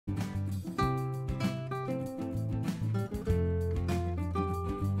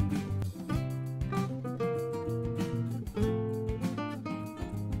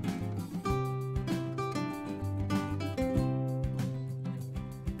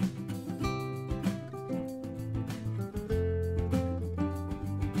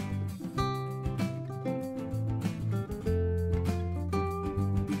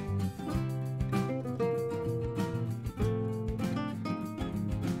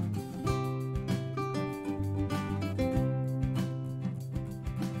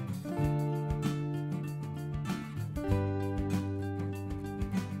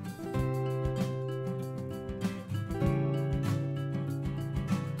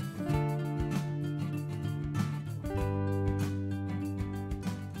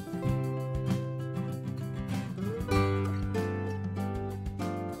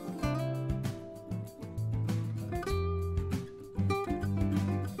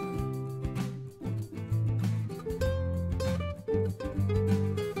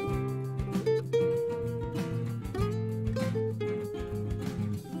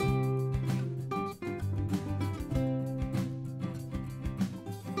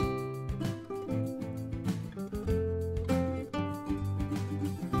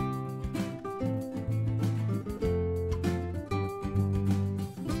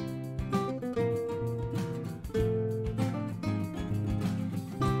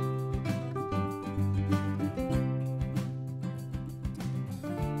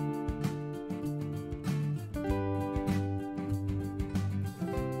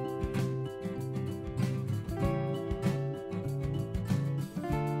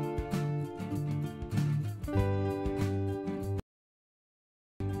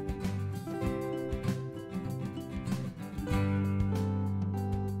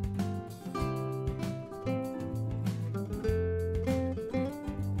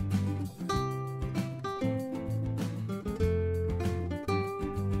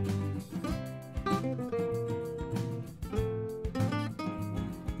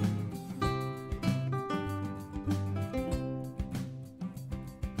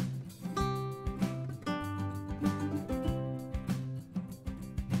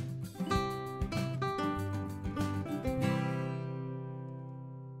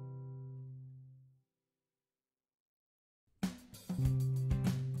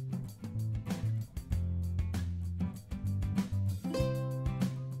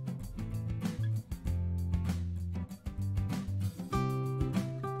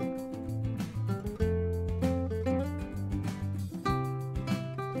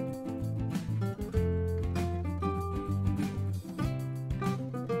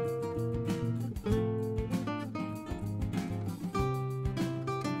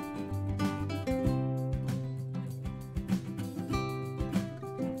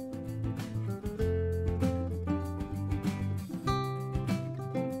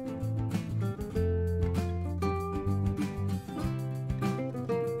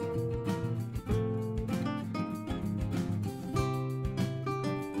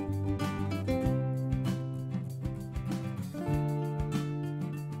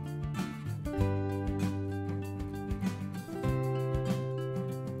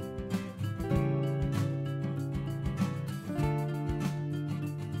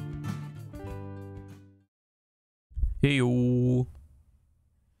Heyo.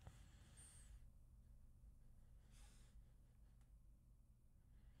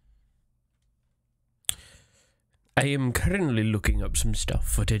 I am currently looking up some stuff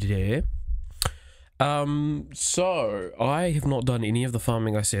for today. So I have not done any of the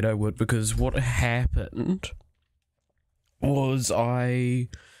farming I said I would, because what happened was I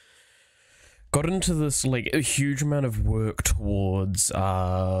got into this, like, a huge amount of work towards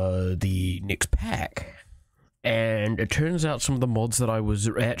the next pack. And it turns out some of the mods that I was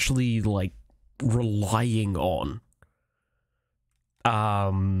actually, like, relying on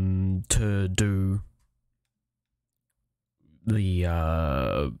to do the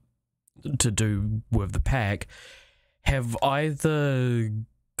to do with the pack have either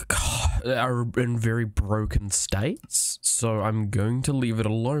are in very broken states, so I'm going to leave it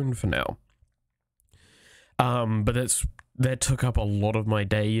alone for now. But that took up a lot of my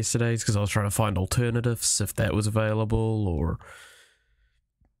day yesterday because I was trying to find alternatives if that was available, or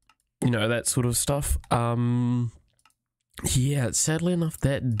you know, that sort of stuff. Yeah, sadly enough,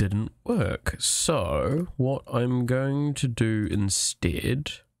 that didn't work. So what I'm going to do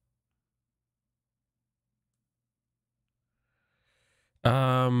instead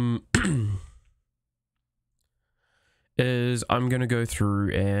is I'm going to go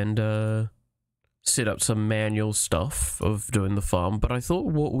through and set up some manual stuff of doing the farm, but I thought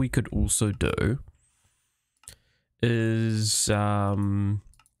what we could also do is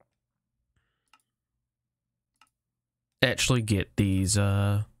actually get these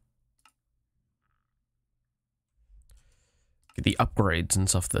get the upgrades and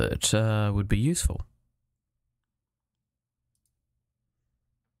stuff that would be useful.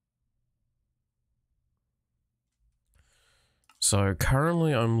 So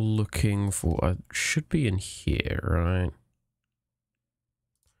currently I'm looking for, I should be in here, right?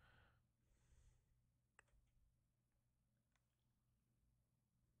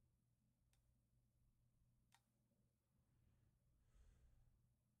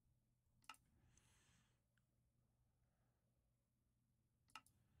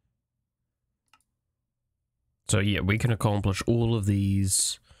 So yeah, we can accomplish all of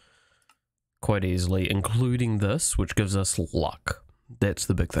these quite easily, including this, which gives us luck. That's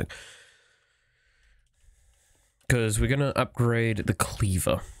the big thing. Because we're going to upgrade the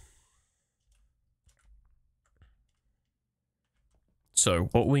cleaver. So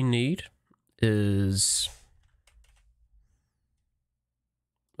what we need is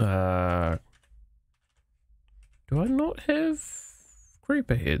do I not have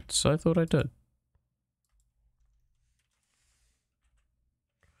creeper heads? I thought I did.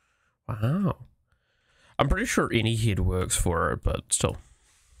 Wow. I'm pretty sure any head works for it, but still.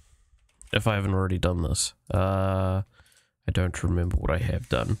 If I haven't already done this. I don't remember what I have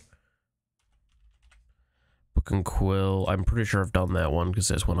done. Book and Quill. I'm pretty sure I've done that one, because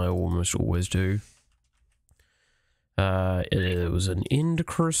that's one I almost always do. It was an End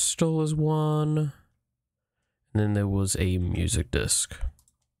Crystal as one. And then there was a music disc.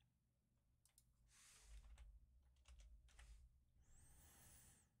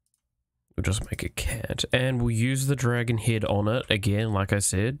 We'll just make a cat, and we'll use the dragon head on it again, like I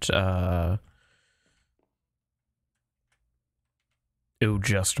said. It'll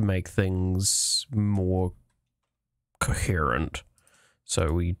just make things more coherent.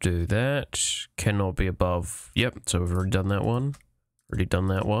 So we do that. Cannot be above. Yep, so we've already done that one. Already done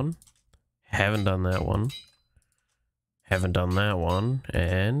that one. Haven't done that one. Haven't done that one.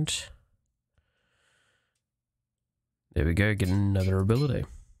 And there we go, get another ability.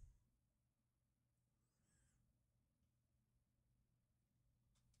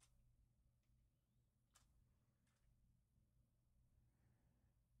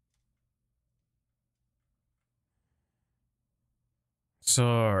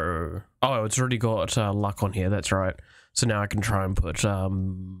 So, oh, it's already got luck on here, that's right. So now I can try and put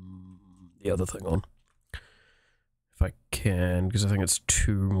the other thing on. If I can, because I think it's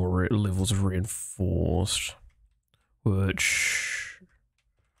 2 more levels of reinforced. Which...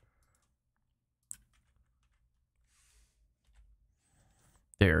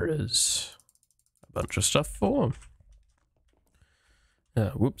 there is a bunch of stuff for.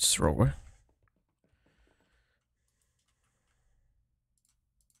 Whoops, wrong way.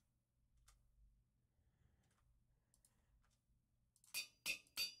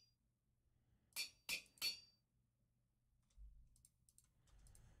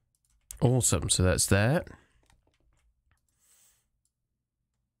 Awesome, so that's that.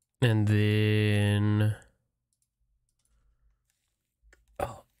 And then...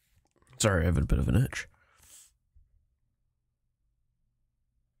 oh, sorry, I have a bit of an itch.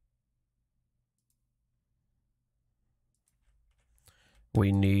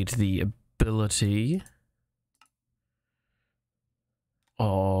 we need the ability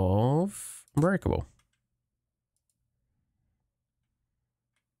of Unbreakable.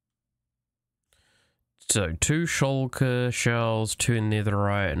 So 2 shulker shells, 2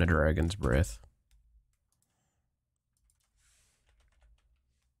 netherite, and a dragon's breath.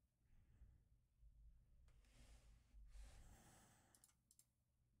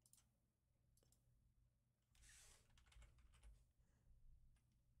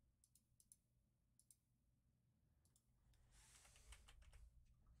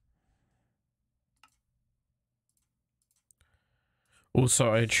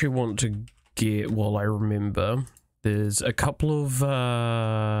 Also, I actually want to get, while I remember, there's a couple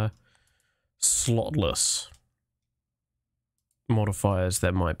of slotless modifiers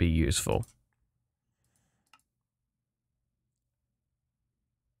that might be useful.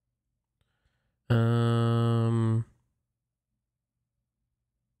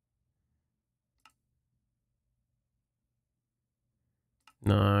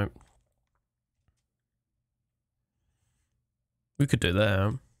 No. We could do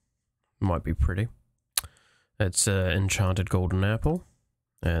that. Might be pretty. It's enchanted golden apple.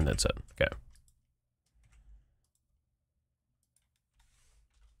 And that's it. Okay.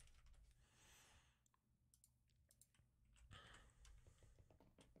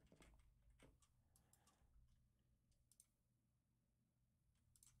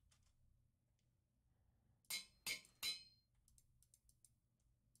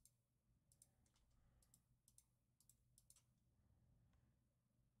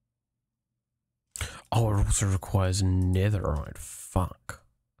 Oh, it also requires netherite. Fuck.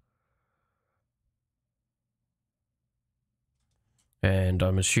 And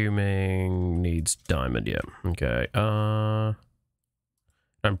I'm assuming needs diamond, yeah. Okay. I'm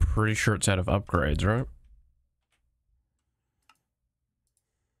pretty sure it's out of upgrades, right?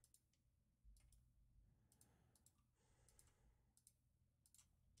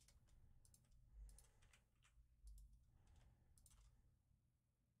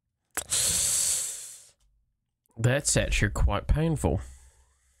 That's actually quite painful.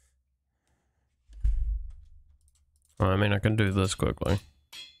 I mean, I can do this quickly.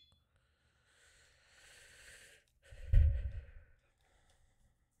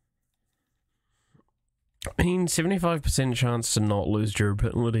 I mean, 75% chance to not lose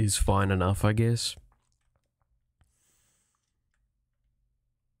durability is fine enough, I guess.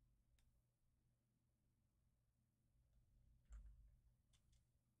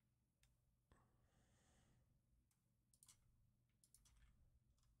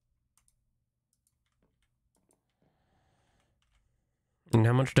 And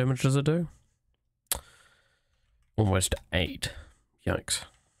how much damage does it do? Almost 8. Yikes.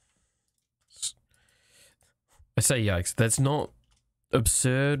 I say yikes. That's not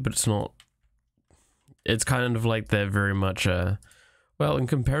absurd, but it's not... It's kind of like they're very much well, in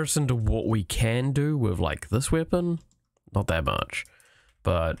comparison to what we can do with, like, this weapon, not that much.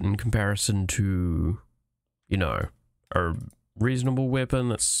 But in comparison to, you know, a reasonable weapon,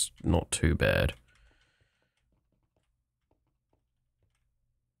 that's not too bad.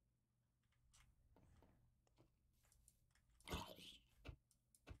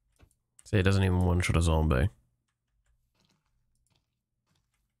 See, it doesn't even one-shot a zombie.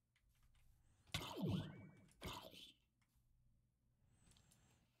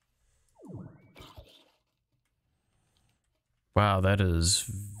 Wow, that is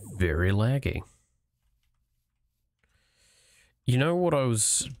very laggy. You know what I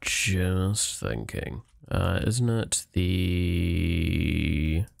was just thinking? Isn't it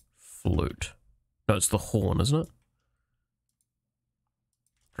the flute? No, it's the horn, isn't it?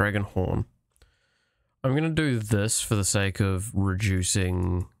 Dragon horn. I'm going to do this for the sake of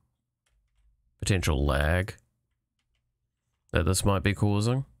reducing potential lag that this might be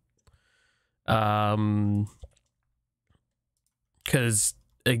causing. Because,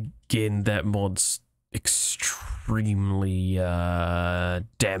 again, that mod's extremely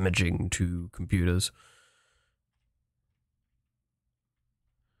damaging to computers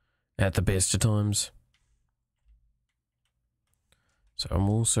at the best of times. So I'm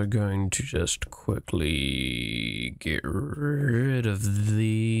also going to just quickly get rid of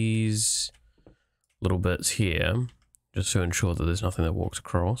these little bits here, just to ensure that there's nothing that walks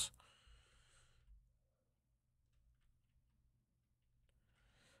across.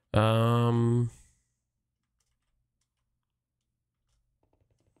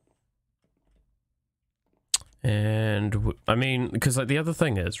 And I mean, because like the other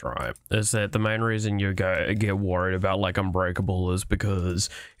thing is, right, is that the main reason you get worried about like Unbreakable is because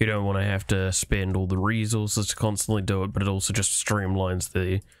you don't want to have to spend all the resources to constantly do it, but it also just streamlines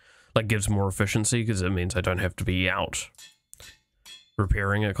the, like, gives more efficiency because it means I don't have to be out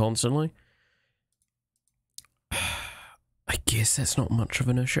repairing it constantly. I guess that's not much of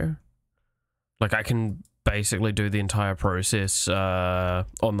an issue. Like, I can basically do the entire process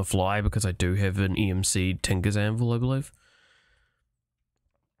on the fly because I do have an EMC Tinker's Anvil, I believe.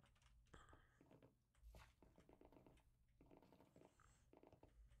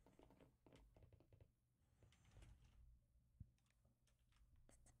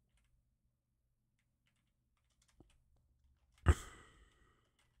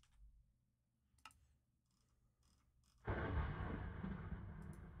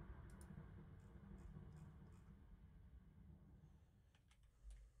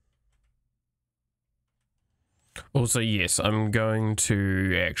 Also, yes, I'm going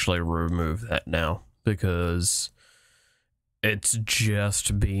to actually remove that now because it's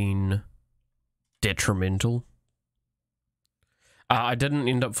just been detrimental. I didn't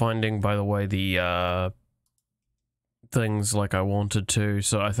end up finding, by the way, the things like I wanted to,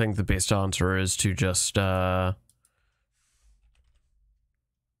 so I think the best answer is to just do I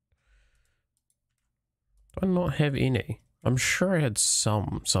not have any? I'm sure I had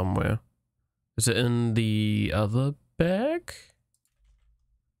some somewhere. Is it in the other bag?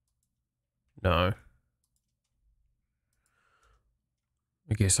 No.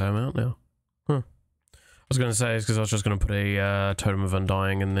 I guess I'm out now. Huh. I was going to say it's because I was just going to put a Totem of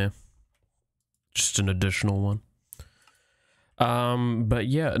Undying in there. Just an additional one. But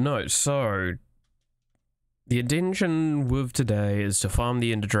yeah, no, so the intention with today is to farm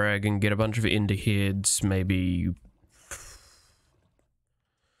the Ender Dragon, get a bunch of Ender Heads, maybe,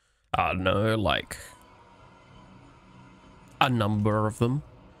 I don't know, like a number of them,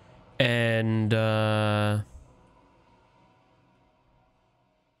 and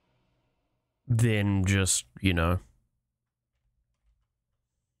then just, you know,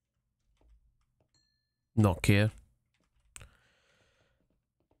 not care.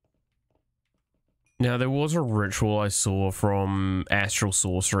 Now, there was a ritual I saw from Astral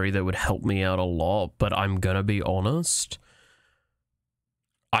Sorcery that would help me out a lot, but I'm gonna be honest,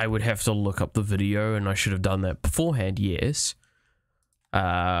 I would have to look up the video, and I should have done that beforehand, yes.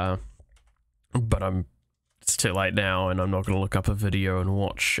 But it's too late now, and I'm not gonna look up a video and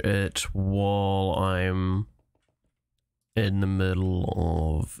watch it while I'm in the middle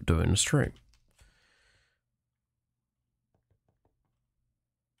of doing a stream.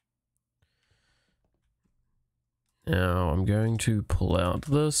 Now, I'm going to pull out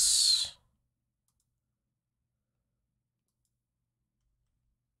this.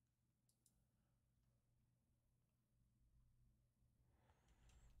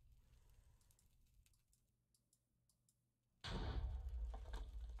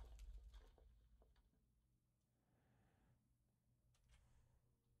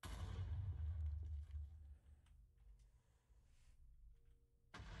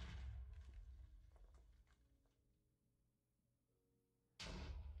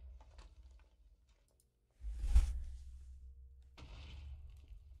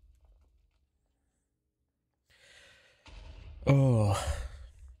 Oh.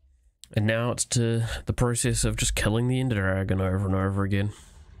 And now it's to the process of just killing the Ender Dragon over and over again.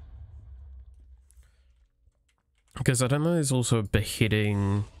 Because I don't know, there's also a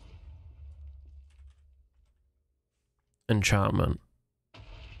beheading enchantment.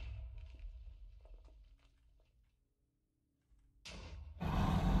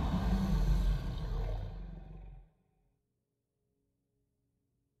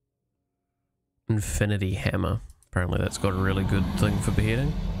 Infinity Hammer. Apparently that's got a really good thing for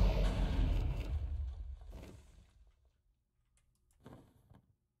beheading.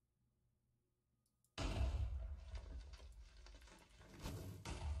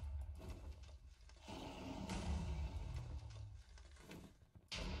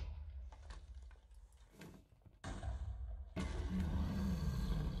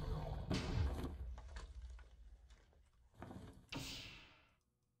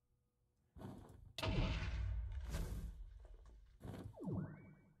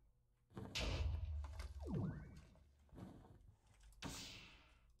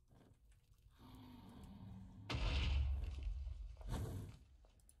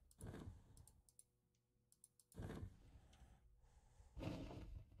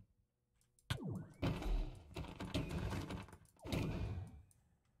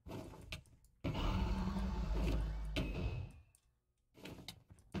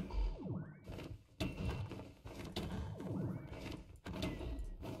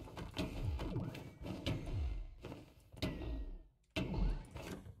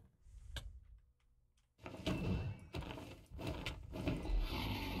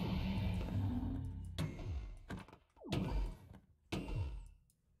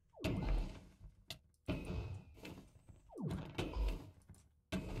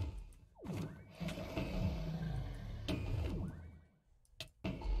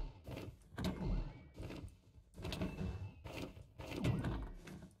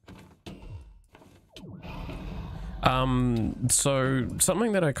 So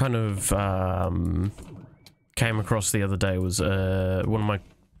something that I kind of came across the other day was one of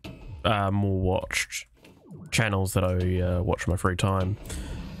my more watched channels that I watch in my free time.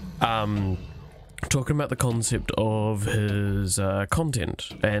 Talking about the concept of his content,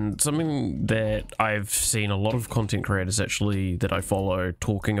 and something that I've seen a lot of content creators actually that I follow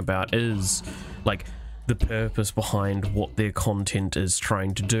talking about is like the purpose behind what their content is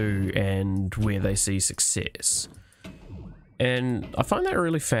trying to do and where they see success. And I find that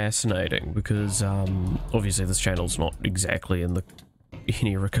really fascinating because obviously this channel's not exactly in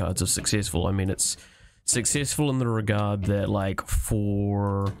any regards of successful. I mean, it's successful in the regard that, like,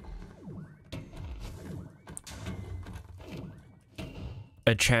 for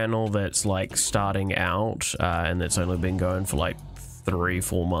a channel that's like starting out and that's only been going for like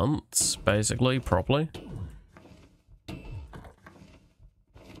 3-4 months basically properly. There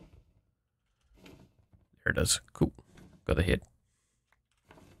it is. Cool. Got the head.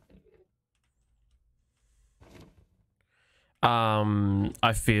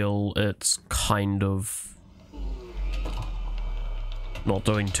 I feel it's kind of not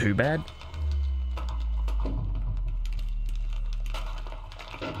doing too bad.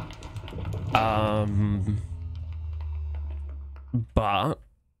 But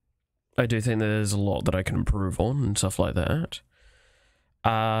I do think there's a lot that I can improve on and stuff like that.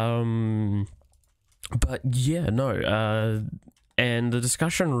 But yeah, no, and the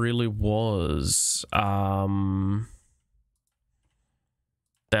discussion really was, that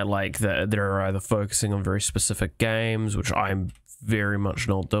like they're either focusing on very specific games, which I'm very much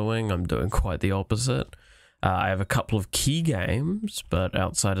not doing. I'm doing quite the opposite. I have a couple of key games, but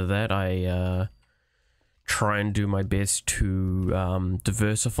outside of that, I try and do my best to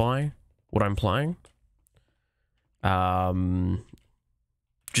diversify what I'm playing.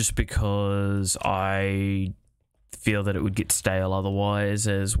 Just because I feel that it would get stale otherwise,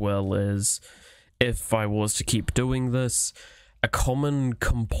 as well as if I was to keep doing this. A common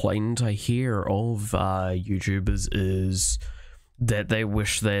complaint I hear of YouTubers is that they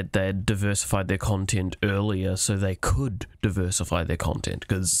wish that they'd diversified their content earlier so they could diversify their content,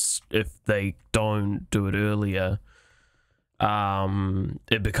 because if they don't do it earlier,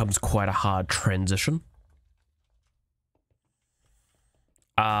 it becomes quite a hard transition.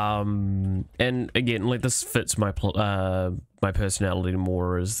 And again, like, this fits my my personality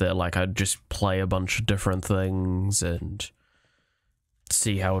more, is that like I just play a bunch of different things and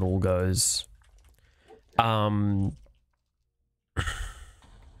see how it all goes. But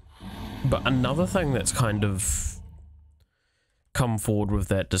another thing that's kind of come forward with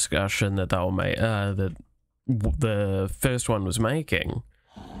that discussion that they were that the first one was making,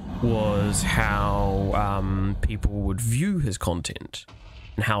 was how people would view his content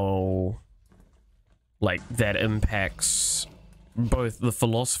and how like that impacts both the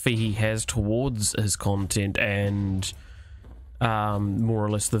philosophy he has towards his content and more or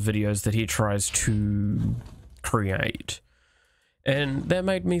less the videos that he tries to create. And that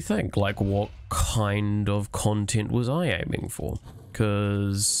made me think, like, what kind of content was I aiming for?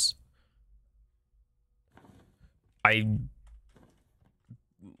 Because I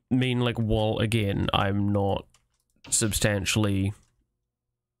mean, like, while again I'm not substantially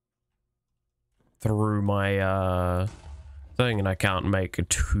through my thing, and I can't make a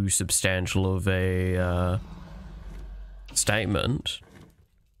too substantial of a statement,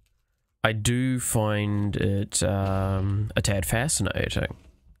 I do find it a tad fascinating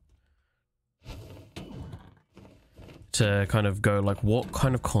to kind of go like, what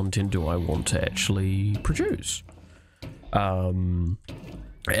kind of content do I want to actually produce? And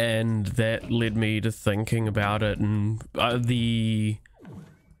that led me to thinking about it, and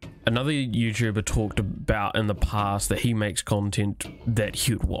another YouTuber talked about in the past that he makes content that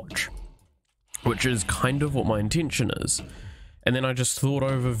he would watch, which is kind of what my intention is. And then I just thought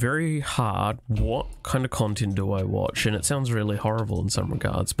over very hard, what kind of content do I watch? And it sounds really horrible in some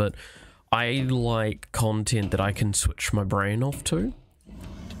regards, but I like content that I can switch my brain off to,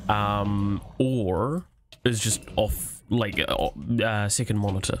 or is just off, like second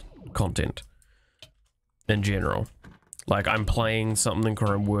monitor content in general. Like, I'm playing something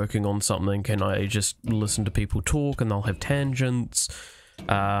or I'm working on something, and I just listen to people talk, and they'll have tangents,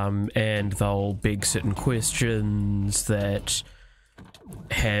 and they'll beg certain questions that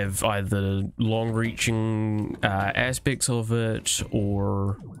have either long-reaching aspects of it,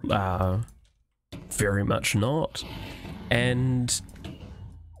 or very much not. And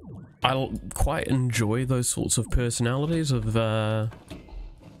I quite enjoy those sorts of personalities of on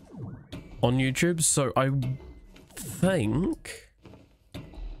YouTube, so I think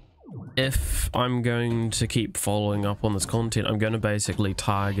if I'm going to keep following up on this content, I'm going to basically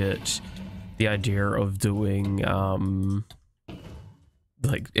target the idea of doing,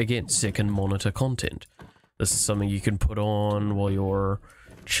 like, again, second monitor content. This is something you can put on while you're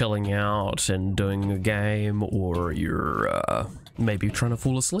chilling out and doing a game, or you're maybe trying to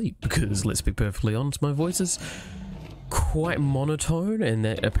fall asleep, because let's be perfectly honest, my voice is quite monotone, and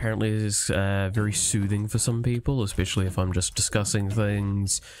that apparently is very soothing for some people, especially if I'm just discussing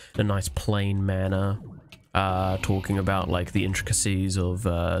things in a nice plain manner, talking about like the intricacies of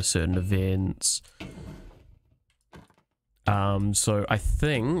certain events. So I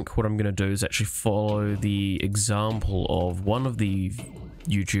think what I'm going to do is actually follow the example of one of the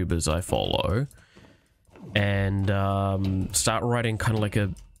YouTubers I follow, and start writing kind of like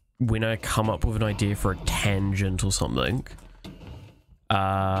a, when I come up with an idea for a tangent or something,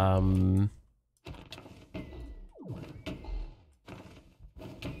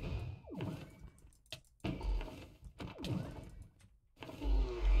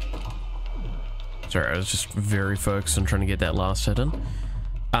 sorry, I was just very focused on trying to get that last hit in.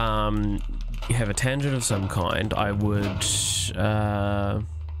 You have a tangent of some kind, I would,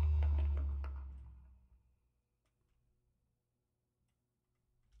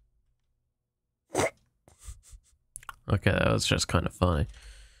 okay, that was just kind of funny.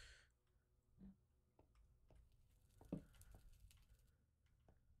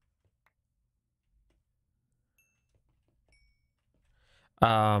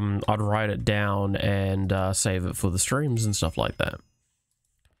 I'd write it down and save it for the streams and stuff like that.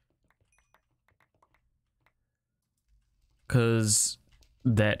 Because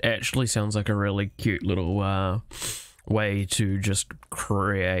that actually sounds like a really cute little way to just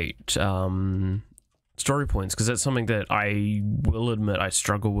create story points, because that's something that I will admit I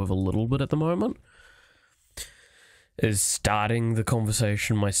struggle with a little bit at the moment, is starting the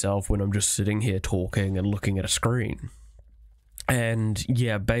conversation myself when I'm just sitting here talking and looking at a screen. And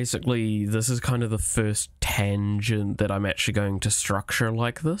yeah, basically this is kind of the first tangent that I'm actually going to structure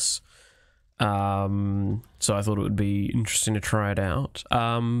like this. So I thought it would be interesting to try it out.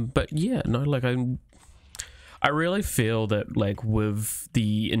 But yeah, no, like I really feel that, like, with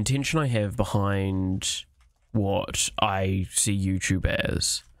the intention I have behind what I see YouTube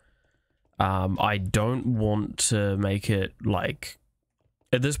as, I don't want to make it, like,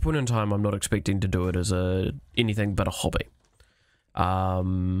 at this point in time, I'm not expecting to do it as anything but a hobby.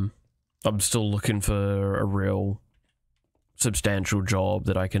 I'm still looking for a real substantial job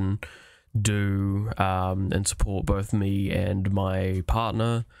that I can do, and support both me and my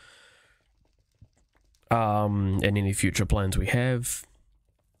partner, and any future plans we have.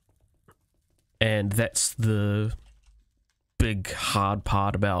 And that's the big hard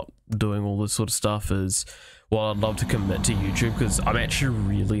part about doing all this sort of stuff, is, well, I'd love to commit to YouTube because I'm actually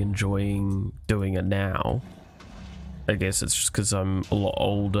really enjoying doing it now. I guess it's just because I'm a lot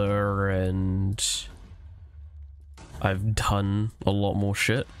older and I've done a lot more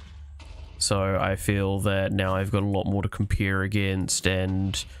shit. So I feel that now I've got a lot more to compare against,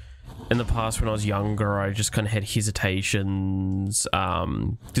 and in the past when I was younger, I just kind of had hesitations,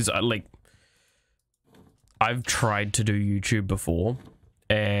 because I've tried to do YouTube before,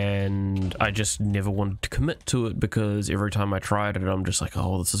 and I just never wanted to commit to it, because every time I tried it, I'm just like,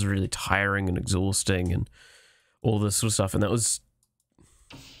 oh, this is really tiring and exhausting, and all this sort of stuff. And that was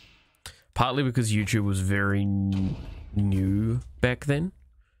partly because YouTube was very new back then.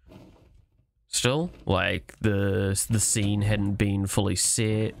 Still, like, the scene hadn't been fully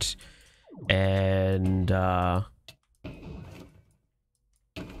set, and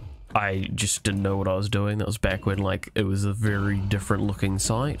I just didn't know what I was doing. That was back when, like, it was a very different looking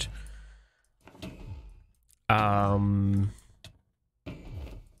site. But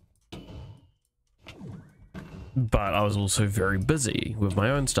I was also very busy with my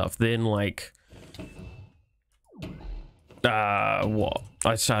own stuff. Then, like,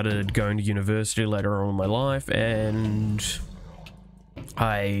 I started going to university later on in my life, and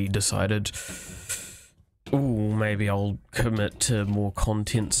I decided, ooh, maybe I'll commit to more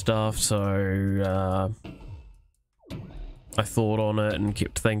content stuff. So I thought on it and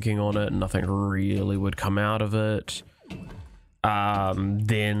kept thinking on it, and nothing really would come out of it.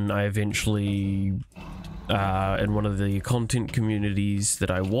 Then I eventually, in one of the content communities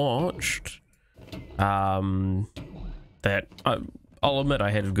that I watched, that I'll admit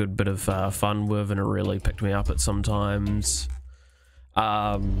I had a good bit of fun with, and it really picked me up at some times.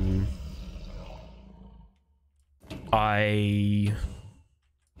 I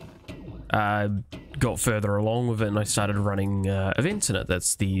got further along with it, and I started running events in it.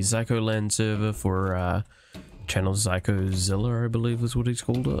 That's the Zycoland server for channel Zycozilla, I believe is what he's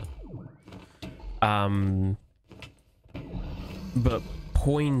called it. But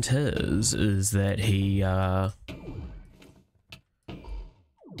point is that he,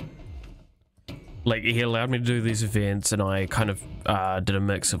 like, he allowed me to do these events, and I kind of, did a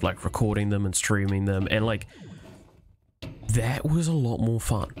mix of, like, recording them and streaming them, and, like, that was a lot more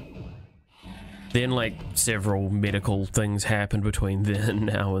fun. Then, like, several medical things happened between then,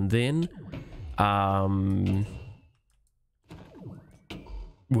 now and then,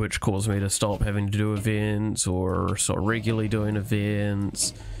 which caused me to stop having to do events, or start regularly doing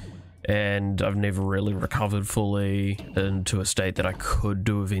events, and I've never really recovered fully into a state that I could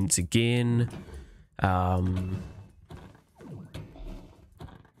do events again.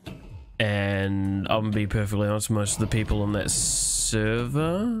 And I'm gonna be perfectly honest, most of the people on that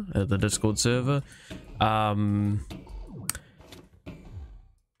server, the Discord server,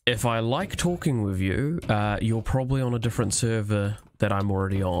 if I like talking with you, you're probably on a different server that I'm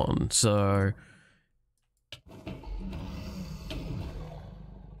already on, so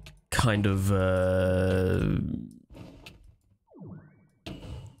kind of, oh,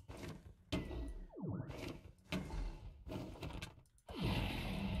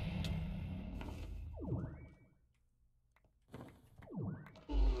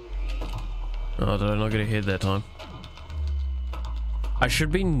 did I not get a head that time? I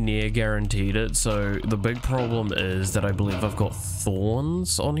should be near guaranteed it, so the big problem is that I believe I've got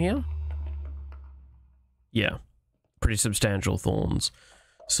thorns on here. Yeah, pretty substantial thorns.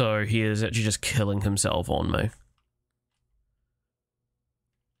 So he is actually just killing himself on me.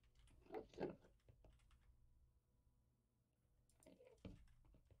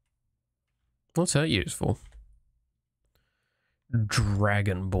 What's that used for?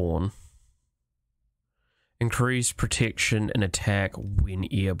 Dragonborn. Increased protection and attack when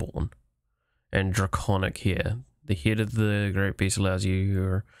airborne. And draconic here. The head of the great beast allows you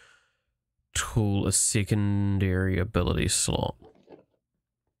your tool a secondary ability slot.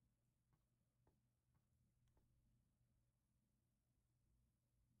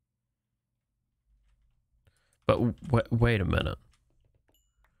 But wait a minute.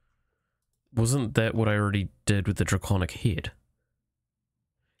 Wasn't that what I already did with the draconic head?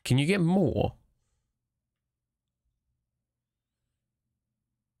 Can you get more?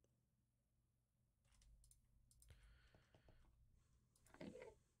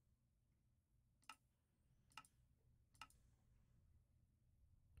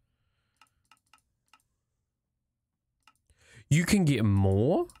 You can get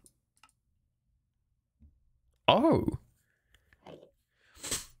more? Oh.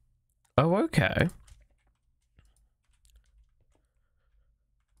 Oh, okay.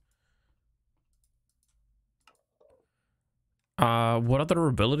 What other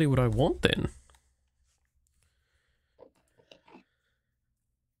ability would I want then?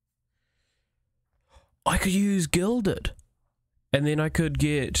 I could use Gilded. And then I could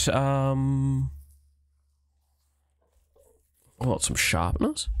get, what, some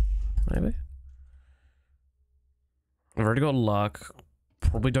sharpness? Maybe? I've already got luck.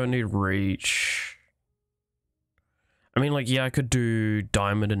 Probably don't need reach. I mean, like, yeah, I could do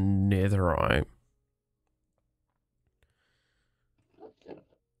diamond and netherite.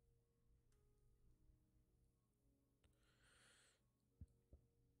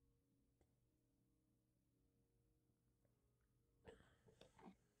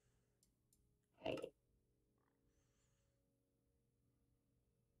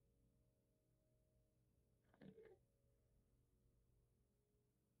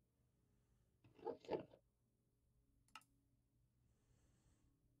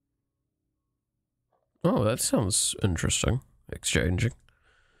 Oh, that sounds interesting. Exchanging.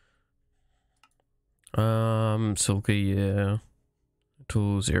 Silky, yeah.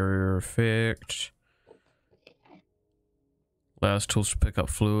 Tools, area effect. Allows tools to pick up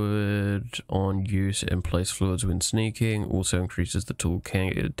fluid on use and place fluids when sneaking. Also increases the tool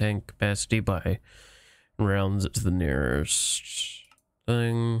tank capacity by rounds it to the nearest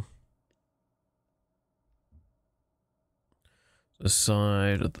thing. The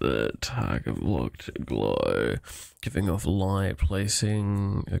side of the target locked to glow, giving off light,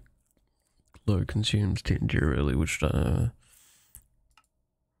 placing a glow consumes temporarily, which allow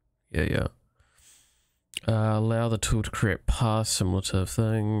the tool to create paths similar to a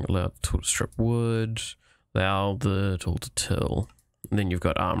thing, allow the tool to strip wood, allow the tool to till. And then you've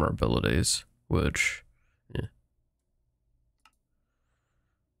got armor abilities, which, yeah.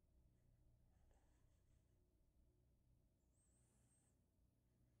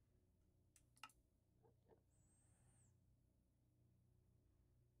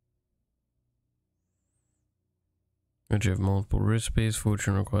 Would you have multiple recipes?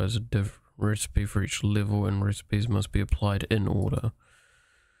 Fortune requires a different recipe for each level, and recipes must be applied in order.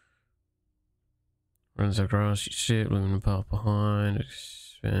 Runs the grass you set, leaving the path behind,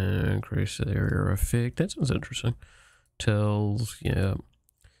 increase the area effect. That sounds interesting. Tells, yeah.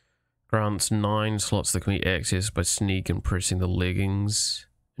 Grants 9 slots that can be accessed by sneak and pressing the leggings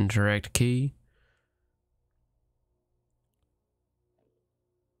interact key.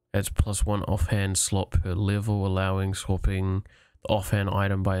 Adds +1 offhand slot per level, allowing swapping the offhand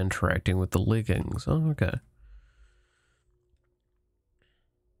item by interacting with the leggings. Oh, okay.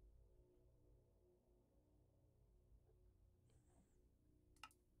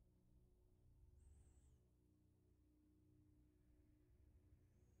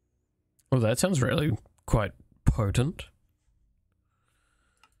 Well, that sounds really quite potent.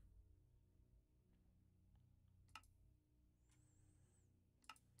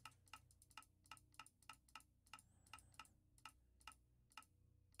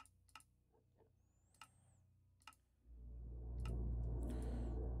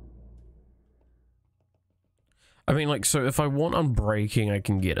 I mean, like, so if I want unbreaking, I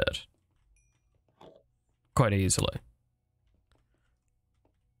can get it quite easily.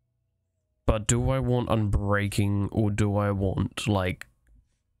 But do I want unbreaking, or do I want, like,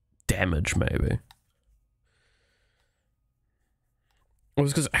 damage, maybe? Well,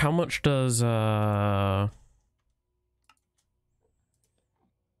 it's because how much does,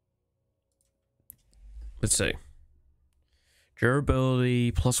 let's see.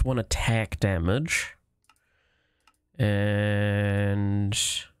 Durability, +1 attack damage. And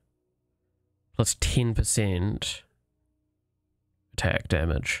plus 10% attack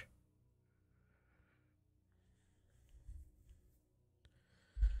damage.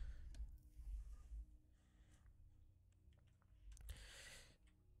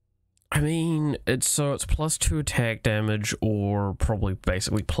 I mean, it's +2 attack damage, or probably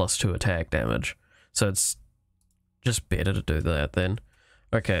basically +2 attack damage. So it's just better to do that then.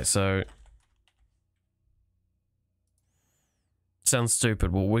 Okay, so sounds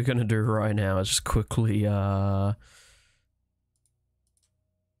stupid. What we're gonna do right now is just quickly, you know,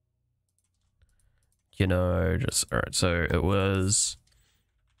 just, alright, so it was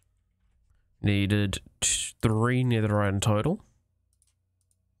needed 3 netherite in total.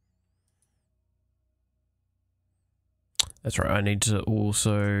 That's right, I need to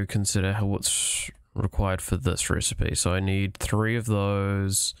also consider what's required for this recipe. So I need 3 of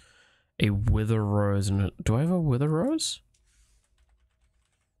those, a wither rose, and do I have a wither rose?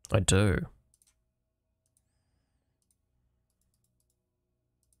 I do.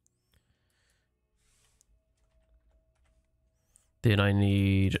 Then I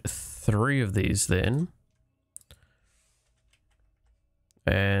need 3 of these then.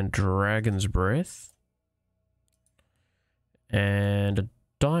 And dragon's breath. And a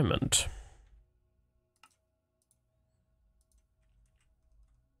diamond.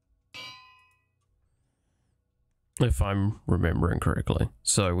 If I'm remembering correctly.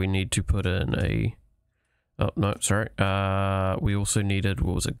 So we need to put in a... Oh, no, sorry. We also needed,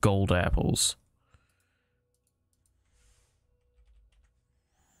 what was it, gold apples.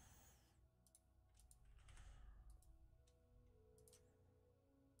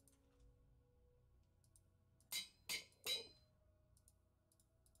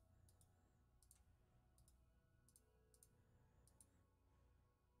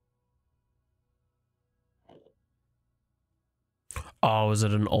 Oh, is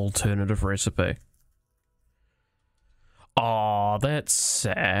it an alternative recipe? Oh, that's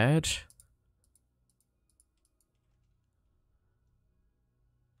sad.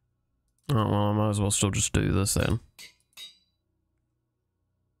 Oh, well, I might as well still just do this then.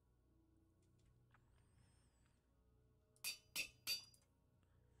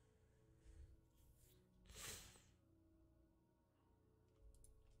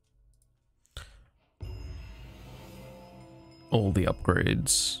 All the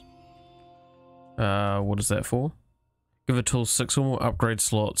upgrades. What is that for? Give a tool 6 or more upgrade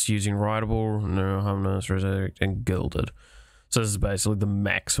slots using writable, no harmless, resurrect, and gilded. So this is basically the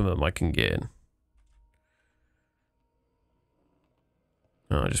maximum I can get.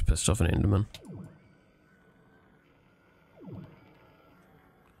 Oh, I just pissed off an enderman.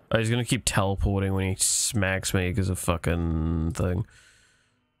 Oh, he's gonna keep teleporting when he smacks me because of fucking thing.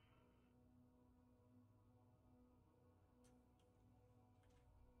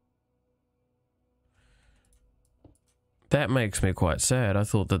 That makes me quite sad. I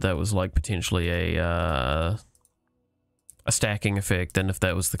thought that that was like potentially a stacking effect, and if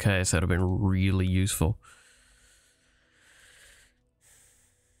that was the case, that'd have been really useful.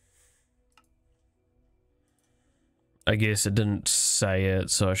 I guess it didn't say it,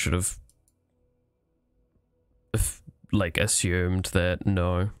 so I should have like assumed that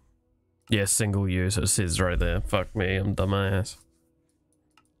no. Yeah, single use, it says right there. Fuck me, I'm dumbass.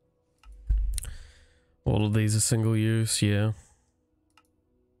 All of these are single use, yeah.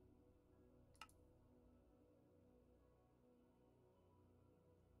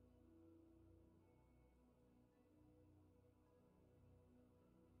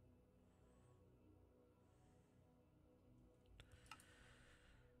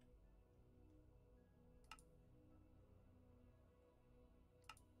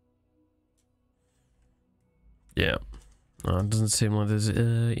 Yeah. It doesn't seem like there's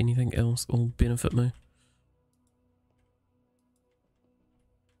anything else that will benefit me.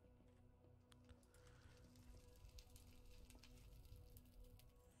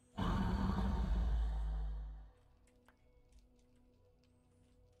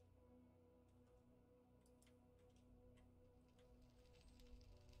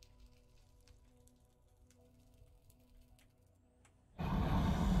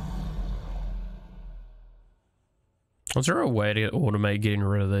 Is there a way to automate getting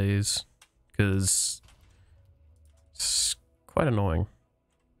rid of these? Because it's quite annoying.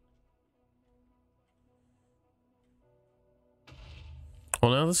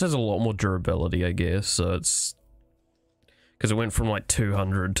 Well, now this has a lot more durability, I guess, so it's... Because it went from like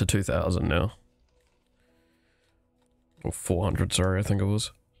 200 to 2000 now. Or 400, sorry, I think it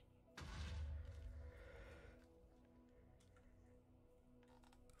was.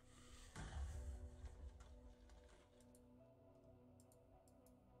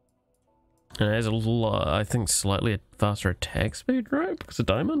 And it has a little, I think, slightly faster attack speed, right? Because of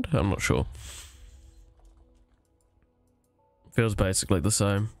diamond? I'm not sure. Feels basically the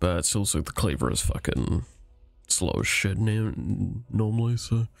same, but it's also the cleaver is fucking slow as shit normally,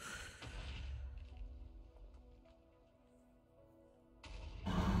 so...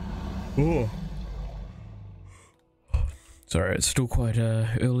 Oh. Sorry, it's still quite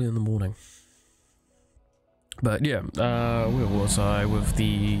early in the morning. But yeah, where was I with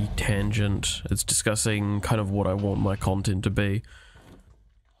the tangent? It's discussing kind of what I want my content to be.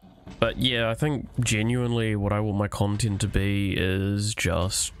 But yeah, I think genuinely what I want my content to be is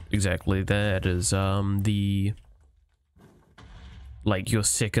just exactly that, is the... Like your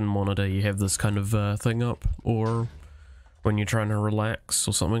second monitor, you have this kind of thing up, or when you're trying to relax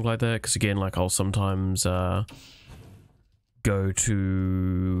or something like that, because again, like I'll sometimes go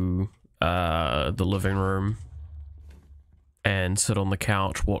to the living room and sit on the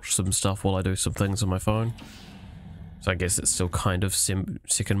couch, watch some stuff while I do some things on my phone. So I guess it's still kind of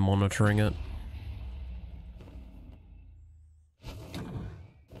second monitoring it.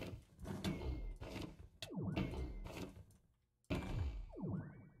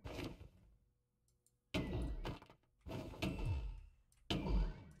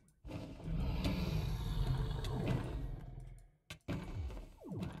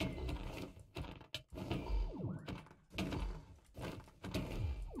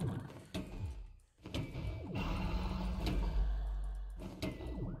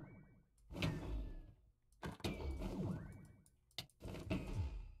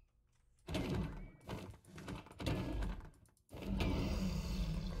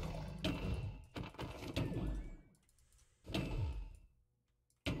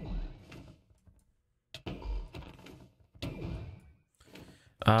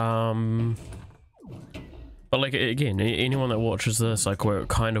 But like, again, anyone that watches this, like, what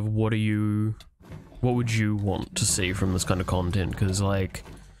would you want to see from this kind of content? Because like,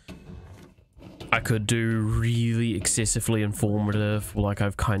 I could do really excessively informative, like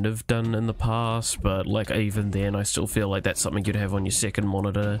I've kind of done in the past, but like even then I still feel like that's something you'd have on your second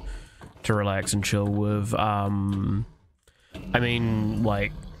monitor to relax and chill with. I mean,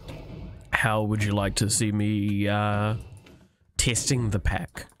 like, how would you like to see me testing the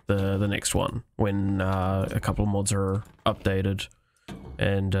pack, the next one, when a couple of mods are updated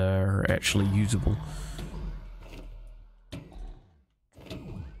and are actually usable?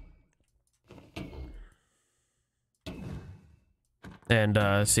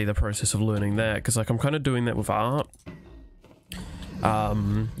 And see the process of learning that, because like I'm kind of doing that with art.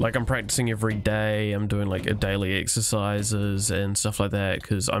 Like I'm practicing every day, I'm doing like daily exercises and stuff like that,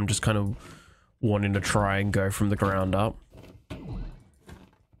 because I'm just kind of wanting to try and go from the ground up.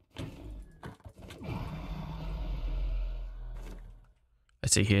 I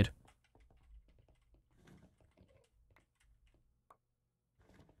see head.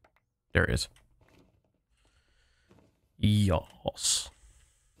 There it is. Yes.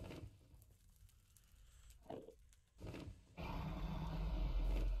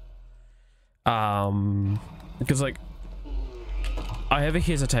 Because like I have a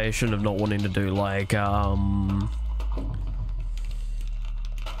hesitation of not wanting to do like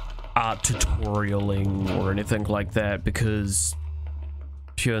art tutorialing or anything like that, because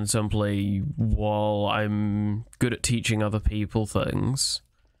pure and simply, while I'm good at teaching other people things,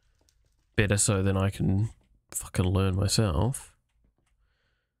 better so than I can fucking learn myself,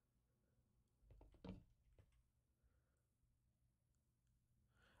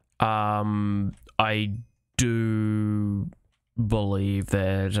 I do believe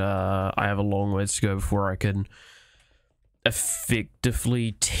that I have a long ways to go before I can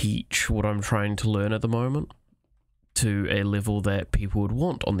effectively teach what I'm trying to learn at the moment to a level that people would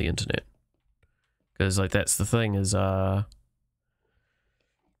want on the internet. Because, like, that's the thing, is I'm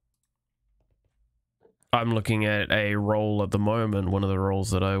looking at a role at the moment, one of the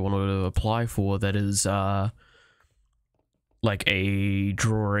roles that I wanted to apply for, that is like a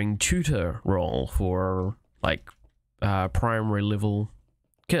drawing tutor role for like primary level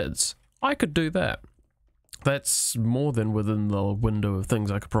kids. I could do that. That's more than within the window of things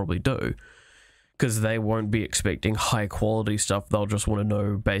I could probably do, because they won't be expecting high quality stuff. They'll just want to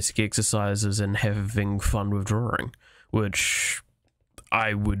know basic exercises and having fun with drawing, which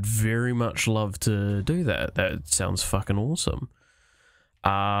I would very much love to do that. That sounds fucking awesome.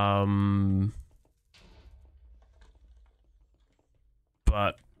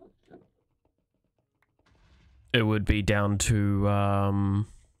 But it would be down to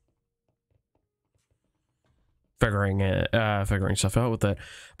figuring stuff out with that.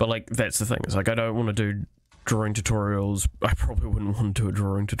 But like, that's the thing, it's like, I don't want to do drawing tutorials. I probably wouldn't want to do a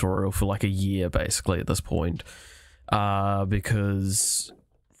drawing tutorial for like a year basically at this point, because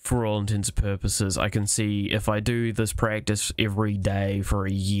for all intents and purposes, I can see if I do this practice every day for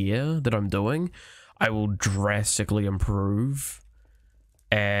a year that I'm doing, I will drastically improve,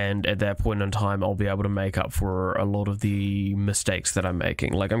 and at that point in time I'll be able to make up for a lot of the mistakes that I'm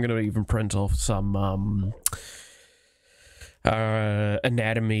making. Like, I'm going to even print off some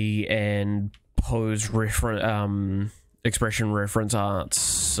anatomy and pose expression reference arts,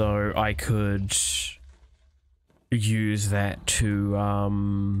 so I could use that to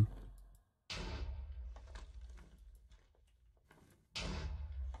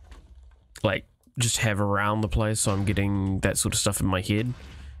like just have around the place, so I'm getting that sort of stuff in my head.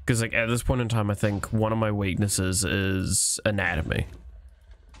 Because like, at this point in time, I think one of my weaknesses is anatomy,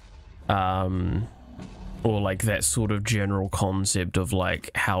 or like that sort of general concept of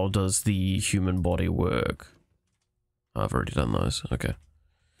like, how does the human body work. I've already done those. Okay.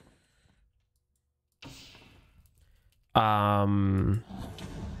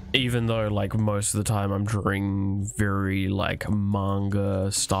 Even though like most of the time I'm drawing very like manga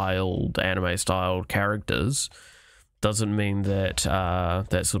styled, anime styled characters, doesn't mean that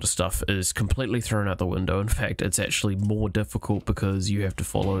that sort of stuff is completely thrown out the window. In fact, it's actually more difficult because you have to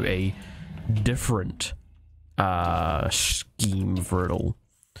follow a different scheme for it all.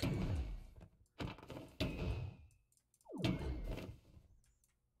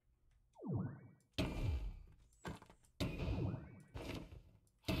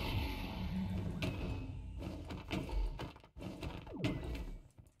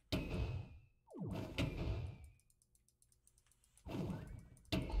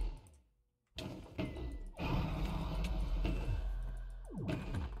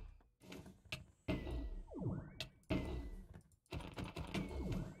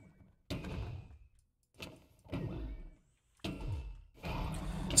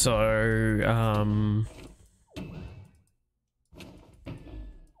 So,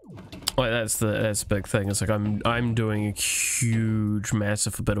 like that's the big thing. It's like I'm doing a huge,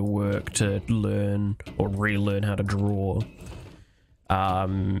 massive bit of work to learn or relearn how to draw.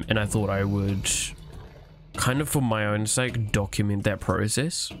 And I thought I would, kind of for my own sake, document that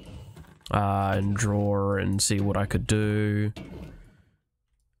process, and draw and see what I could do.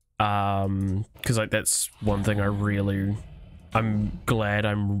 Because like, that's one thing I'm glad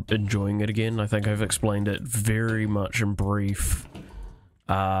I'm enjoying it again. I think I've explained it very much in brief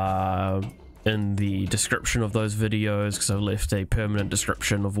in the description of those videos, because I've left a permanent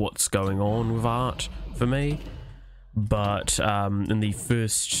description of what's going on with art for me. But in the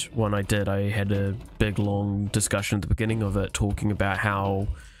first one I did, I had a big long discussion at the beginning of it, talking about how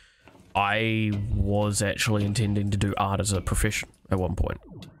I was actually intending to do art as a profession at one point.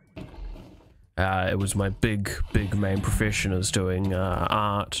 It was my big main profession, is doing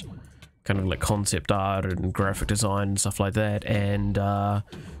art, kind of like concept art and graphic design and stuff like that. And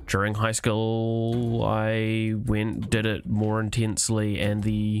during high school, I did it more intensely, and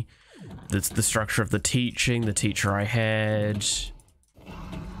the structure of the teaching, the teacher I had,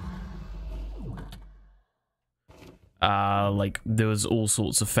 like there was all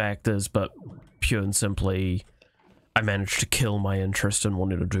sorts of factors, but pure and simply, I managed to kill my interest in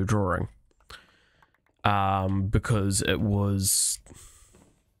wanting to do drawing. Because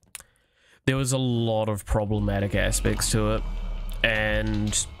there was a lot of problematic aspects to it,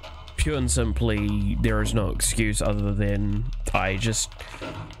 and pure and simply, there is no excuse other than I just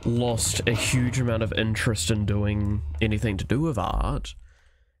lost a huge amount of interest in doing anything to do with art,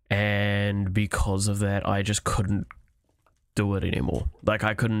 and because of that, I just couldn't do it anymore. Like,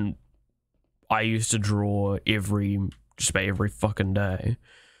 I used to draw just about every fucking day.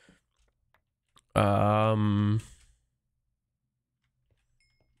 Every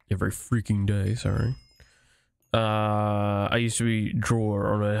freaking day, sorry. I used to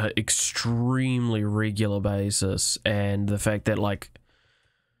draw on an extremely regular basis, and the fact that, like,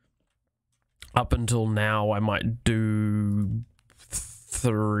 up until now I might do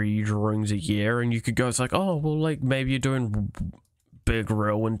 3 drawings a year, and you could go, it's like, oh, well, like, maybe you're doing big,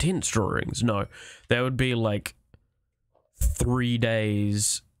 real intense drawings. No, that would be like 3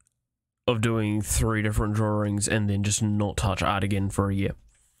 days of doing 3 different drawings and then just not touch art again for a year.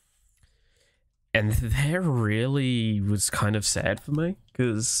 And that really was kind of sad for me,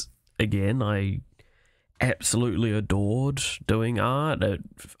 because, again, I absolutely adored doing art.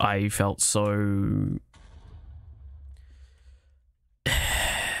 I felt so...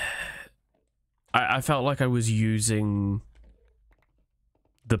 I felt like I was using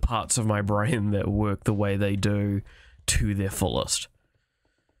the parts of my brain that work the way they do to their fullest.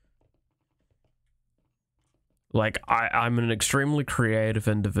 Like, I'm an extremely creative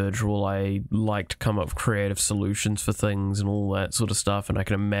individual. I like to come up with creative solutions for things and all that sort of stuff, and I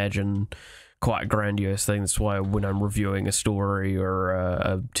can imagine quite grandiose things. That's why when I'm reviewing a story or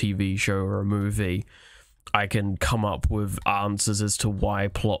a TV show or a movie, I can come up with answers as to why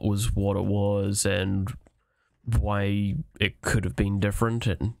plot was what it was and why it could have been different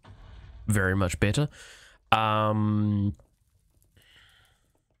and very much better.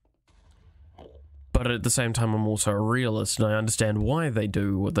 But at the same time, I'm also a realist, and I understand why they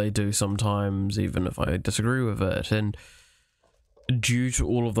do what they do sometimes, even if I disagree with it. And due to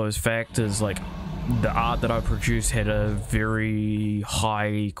all of those factors, like, the art that I produced had a very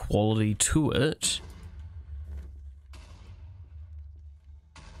high quality to it,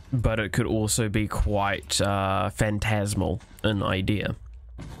 but it could also be quite phantasmal in idea.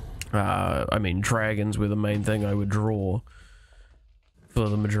 I mean, dragons were the main thing I would draw for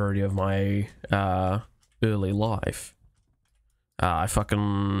the majority of my early life. I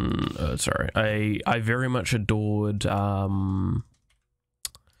very much adored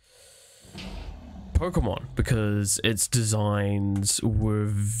Pokemon, because its designs were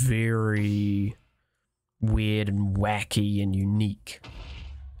very weird and wacky and unique.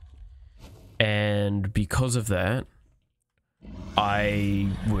 And because of that, I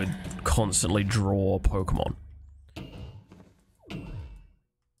would constantly draw Pokemon.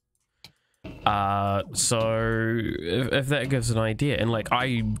 So if that gives an idea, and like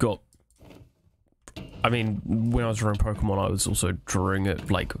I mean, when I was drawing Pokemon, I was also drawing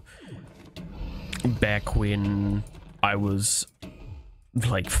it like back when I was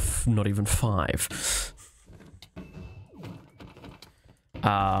like not even 5.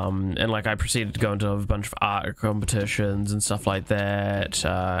 And like I proceeded to go into a bunch of art competitions and stuff like that,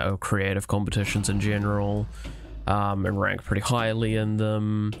 or creative competitions in general. And ranked pretty highly in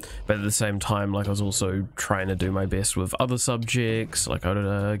them, but at the same time, like, I was also trying to do my best with other subjects. Like,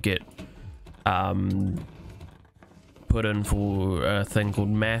 I'd get put in for a thing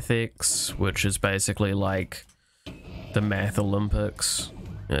called Mathics, which is basically like the Math Olympics.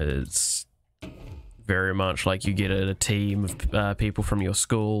 It's very much like you get a team of people from your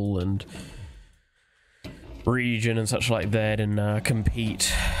school and region and such like that, and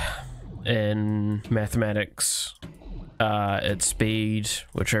compete in mathematics at speed,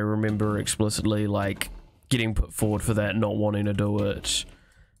 which I remember explicitly like getting put forward for that, not wanting to do it,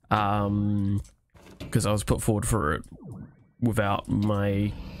 because I was put forward for it without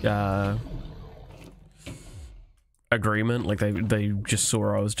my agreement. Like they just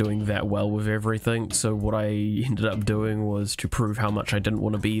saw I was doing that well with everything. So what I ended up doing was, to prove how much I didn't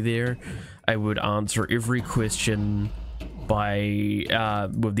want to be there, I would answer every question by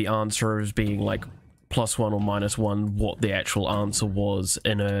with the answers being like +1 or -1 what the actual answer was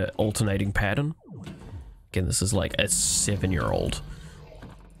in a alternating pattern. Again, this is like a 7-year-old.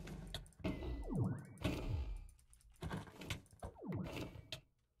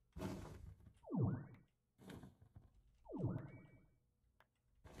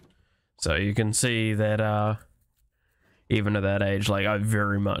 So you can see that even at that age, like, I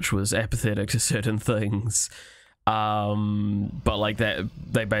very much was apathetic to certain things. But like that,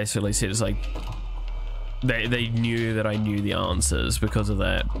 they basically said, it's like, they knew that I knew the answers because of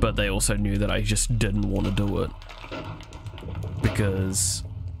that, but they also knew that I just didn't want to do it because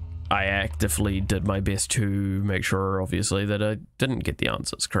I actively did my best to make sure, obviously, that I didn't get the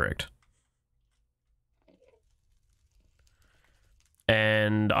answers correct.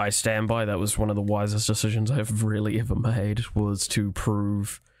 And I stand by, that was one of the wisest decisions I've really ever made, was to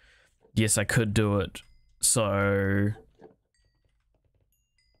prove, yes, I could do it. So,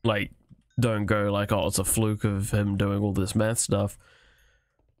 like, don't go like, oh, it's a fluke of him doing all this math stuff.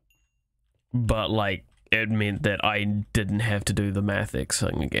 But, like, it meant that I didn't have to do the math X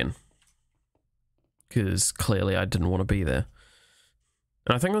thing again. Because clearly I didn't want to be there.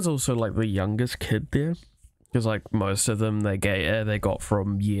 And I think I was also, like, the youngest kid there. Because, like, most of them they got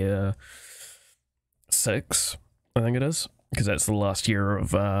from year 6, I think it is. Because that's the last year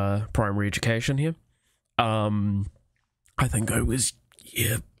of primary education here. I think I was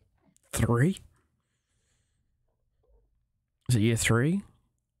year 3? Is it year 3?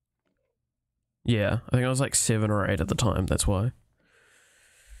 Yeah, I think I was like 7 or 8 at the time, that's why.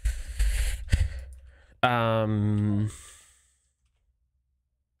 I've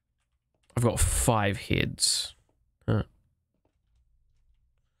got 5 heads. Huh.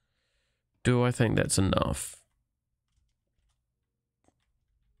 Do I think that's enough?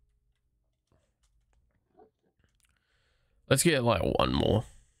 Let's get like 1 more,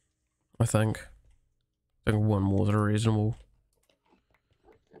 I think. I think 1 more is a reasonable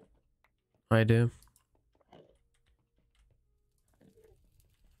idea.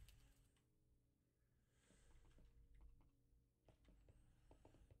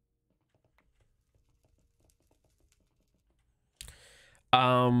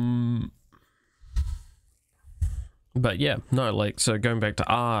 But yeah, no, like, so going back to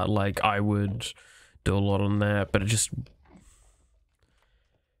art, like, I would do a lot on that, but it just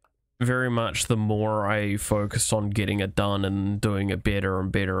very much the more I focused on getting it done and doing it better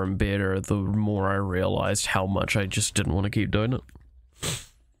and better and better, the more I realized how much I just didn't want to keep doing it.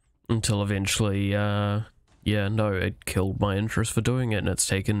 Until eventually, yeah, no, it killed my interest for doing it, and it's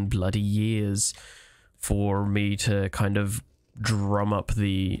taken bloody years for me to kind of drum up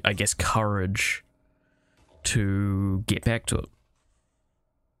the, I guess, courage to get back to it.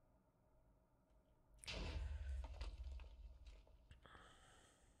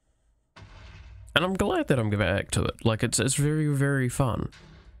 And I'm glad that I'm getting back to it. Like, it's very, very fun.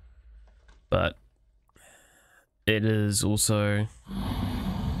 But it is also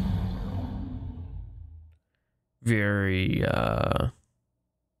very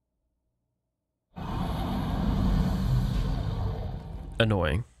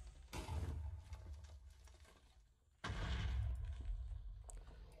annoying.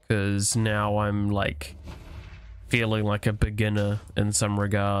 Because now I'm like feeling like a beginner in some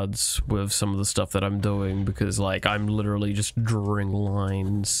regards with some of the stuff that I'm doing, because like I'm literally just drawing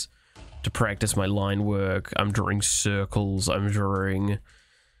lines to practice my line work. I'm drawing circles, I'm drawing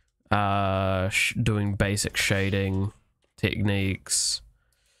doing basic shading techniques,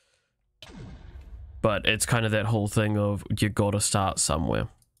 but it's kind of that whole thing of you gotta start somewhere.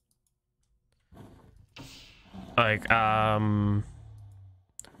 Like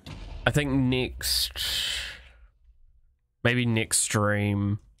I think maybe next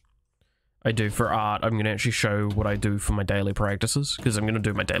stream I do for art, I'm going to actually show what I do for my daily practices, because I'm going to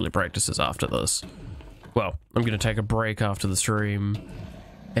do my daily practices after this. Well, I'm going to take a break after the stream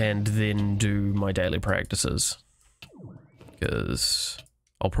and then do my daily practices, because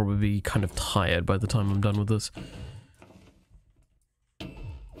I'll probably be kind of tired by the time I'm done with this.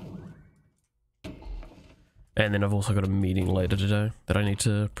 And then I've also got a meeting later today that I need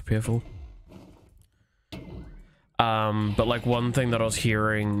to prepare for. But like one thing that I was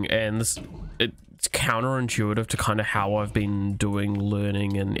hearing, and this, it's counterintuitive to kind of how I've been doing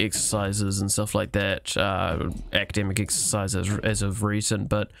learning and exercises and stuff like that, academic exercises as of recent,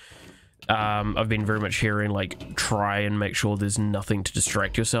 but I've been very much hearing like try and make sure there's nothing to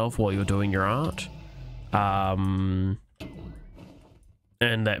distract yourself while you're doing your art. And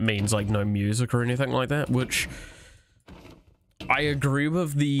that means like no music or anything like that, which I agree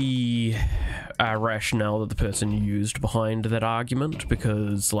with the rationale that the person used behind that argument,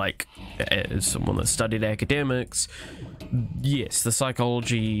 because like as someone that studied academics, yes, the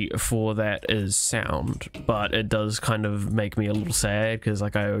psychology for that is sound, but it does kind of make me a little sad, because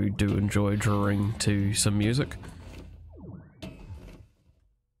like I do enjoy drawing to some music.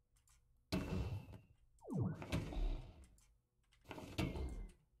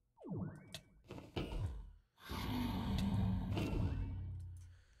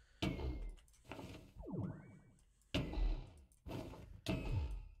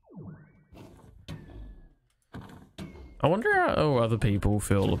 I wonder how other people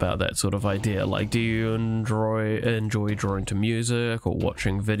feel about that sort of idea. Like, do you enjoy drawing to music or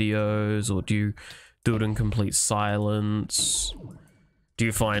watching videos, or do you do it in complete silence? Do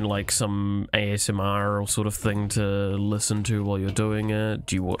you find like some ASMR or sort of thing to listen to while you're doing it?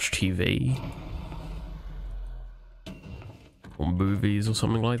 Do you watch TV? Or movies or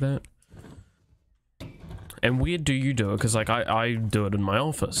something like that? And where do you do it? Because like I do it in my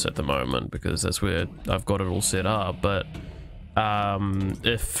office at the moment because that's where I've got it all set up. But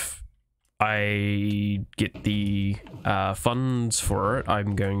if I get the funds for it,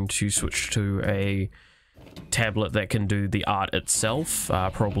 I'm going to switch to a tablet that can do the art itself,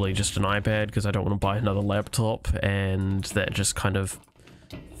 probably just an iPad, because I don't want to buy another laptop, and that just kind of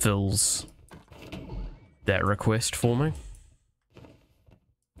fills that request for me.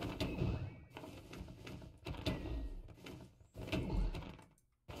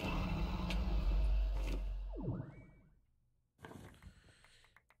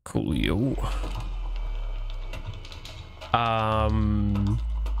 Coolio.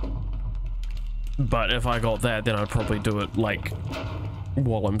 But if I got that, then I'd probably do it like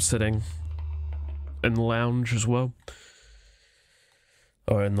while I'm sitting in the lounge as well,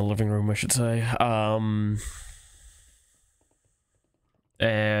 or in the living room, I should say.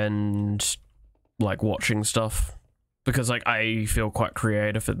 And like watching stuff, because like I feel quite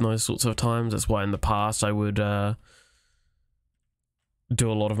creative in those sorts of times. That's why in the past I would do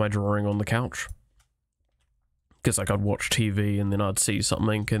a lot of my drawing on the couch, because like I'd watch TV and then I'd see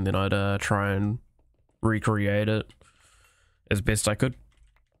something and then I'd try and recreate it as best I could.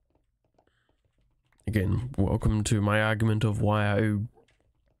 Again, welcome to my argument of why I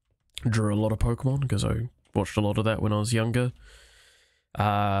drew a lot of Pokemon, because I watched a lot of that when I was younger,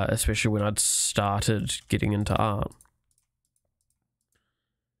 especially when I'd started getting into art.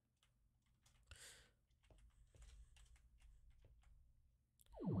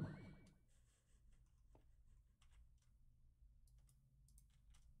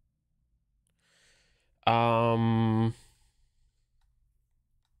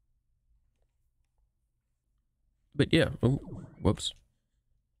 But yeah, oh, whoops.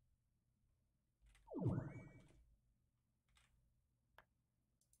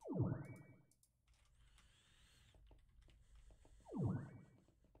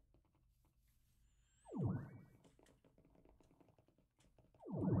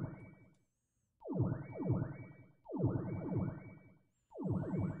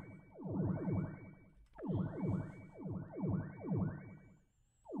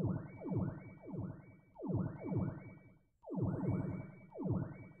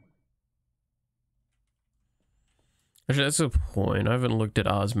 Actually, that's a point. I haven't looked at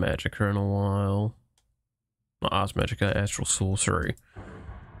Ars Magica in a while. Not Ars Magica, Astral Sorcery.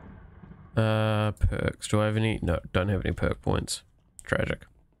 Perks. Do I have any? No, don't have any perk points. Tragic.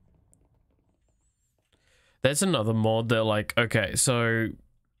 That's another mod that, like, okay, so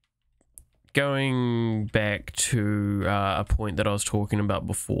going back to a point that I was talking about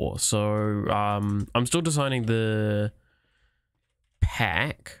before. So, I'm still designing the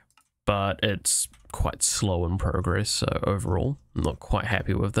pack, but it's quite slow in progress, so overall I'm not quite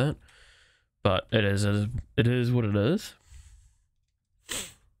happy with that, but it is what it is.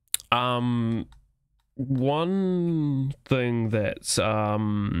 One thing that's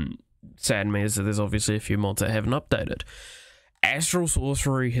saddened me is that there's obviously a few mods that haven't updated. Astral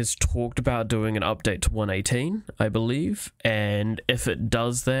Sorcery has talked about doing an update to 1.18, I believe, and if it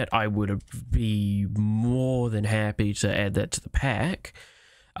does that, I would be more than happy to add that to the pack,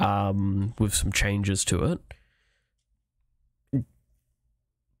 with some changes to it.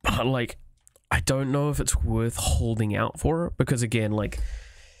 But like, I don't know if it's worth holding out for it, because again, like,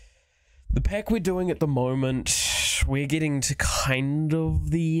 the pack we're doing at the moment, we're getting to kind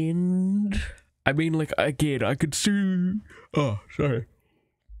of the end. I mean, like, again, I could still, I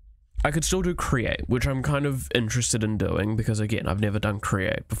could still do create, which I'm kind of interested in doing, because again, I've never done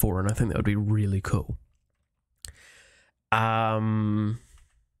create before, and I think that would be really cool.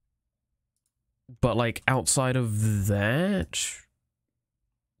 But like, outside of that,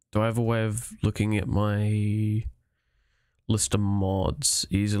 do I have a way of looking at my list of mods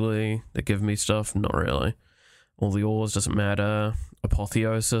easily that give me stuff? Not really. All the ores doesn't matter.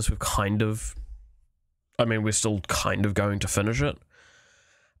 Apotheosis, we've kind of, I mean, we're still kind of going to finish it.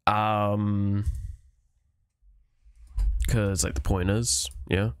 Because like the point is,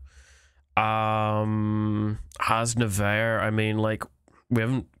 yeah. Ars Nouveau, I mean, like, we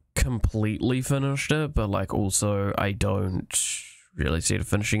haven't completely finished it, but like, also I don't really see it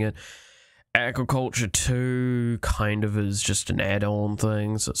finishing it. Aquaculture 2 kind of is just an add-on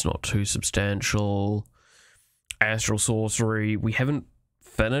thing, so it's not too substantial. Astral Sorcery, we haven't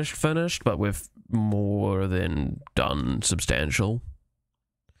finished, but we've more than done substantial.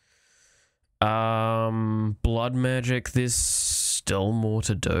 Blood magic, there's still more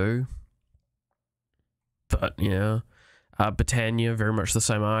to do. But yeah. Botania, very much the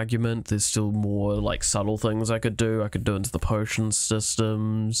same argument. There's still more like subtle things I could do. I could do into the potion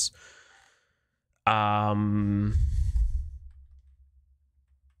systems. But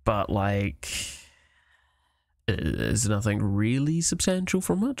like, there's nothing really substantial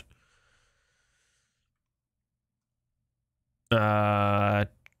from it.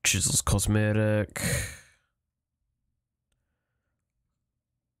 Chisel's cosmetic.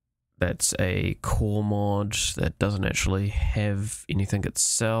 That's a core mod that doesn't actually have anything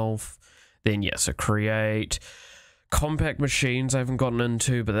itself. Then yes, a create. Compact machines I haven't gotten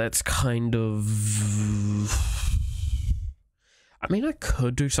into, but that's kind of... I mean, I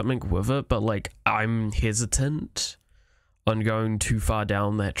could do something with it, but like, I'm hesitant on going too far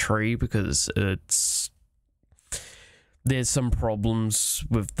down that tree because there's some problems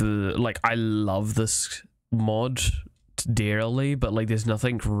with the, like, I love this mod dearly, but like there's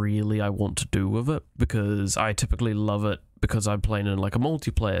nothing really I want to do with it because I typically love it because I'm playing in like a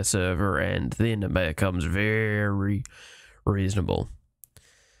multiplayer server and then it becomes very reasonable.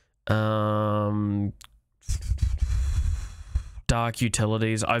 Dark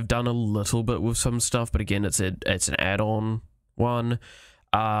utilities, I've done a little bit with some stuff, but again it's an add-on one.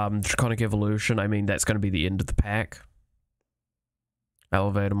 Draconic evolution, I mean that's going to be the end of the pack.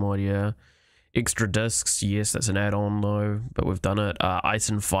 Elevator mod, yeah. Extra discs, yes, that's an add-on though, but we've done it. Ice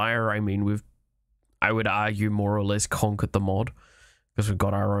and fire, I mean I would argue more or less conquered the mod because we've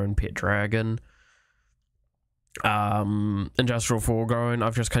got our own pet dragon. Industrial foreground,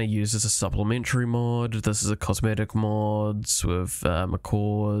 I've just kind of used as a supplementary mod. This is a cosmetic mods with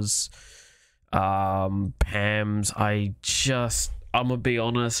Macaws. Pams, I'm gonna be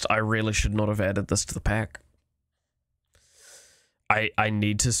honest, I really should not have added this to the pack. I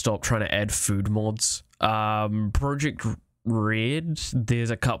need to stop trying to add food mods. Project Red,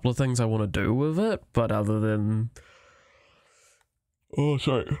 there's a couple of things I want to do with it, but other than... Oh,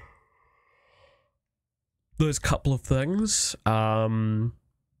 sorry. Those couple of things, there's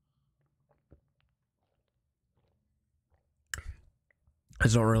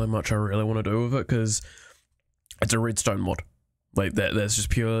not really much I really want to do with it, because it's a redstone mod. Like, that's just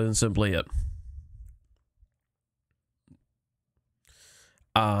pure and simply it.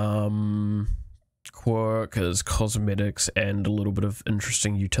 Quirk is cosmetics and a little bit of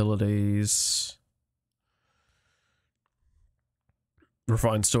interesting utilities.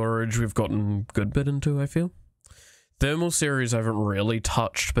 Refined storage, we've gotten a good bit into, I feel. Thermal series I haven't really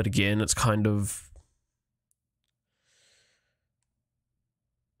touched, but again, it's kind of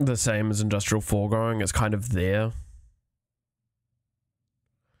the same as industrial foregoing. It's kind of there.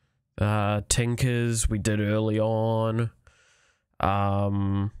 Tinkers, we did early on.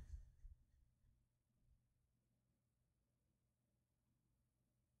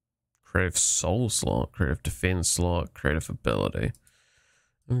 Creative soul slot, creative defense slot, creative ability.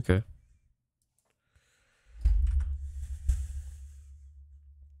 Okay.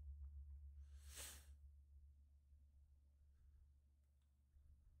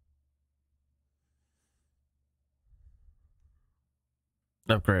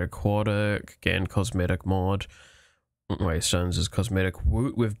 Upgrade aquatic, again cosmetic mod. Waystones is cosmetic.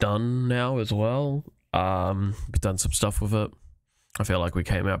 Woot we've done now as well. We've done some stuff with it. I feel like we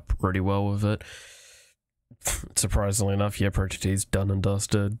came out pretty well with it. Surprisingly enough, yeah, Project T's done and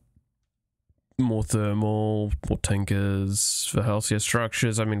dusted. More thermal, more tinkers for healthier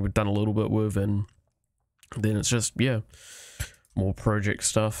structures. I mean, we've done a little bit with, and then it's just, yeah, more project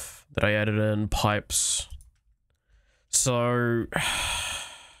stuff that I added in, pipes. So...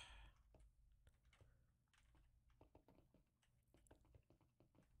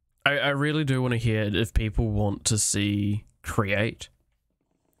 I really do want to hear if people want to see create.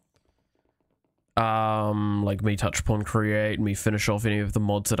 Like me touch upon create, me finish off any of the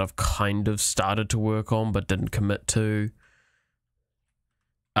mods that I've kind of started to work on but didn't commit to.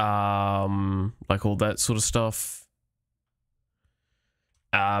 Like all that sort of stuff.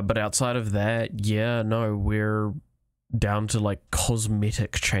 But outside of that, yeah, no, we're down to like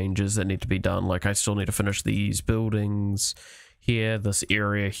cosmetic changes that need to be done. Like I still need to finish these buildings here, this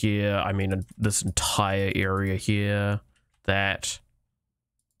area here, I mean this entire area here, that,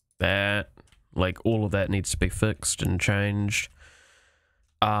 like all of that needs to be fixed and changed.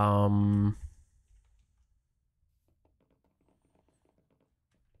 Yeah,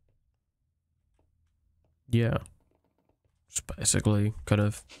 it's basically kind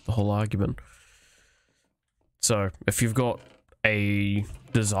of the whole argument. So if you've got a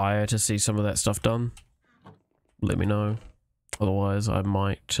desire to see some of that stuff done, let me know. Otherwise, I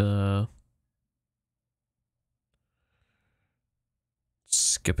might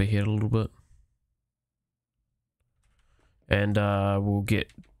skip ahead a little bit. And we'll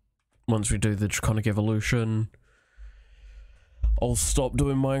get, once we do the Draconic Evolution, I'll stop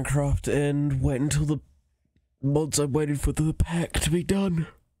doing Minecraft and wait until the mods I'm waiting for the pack to be done.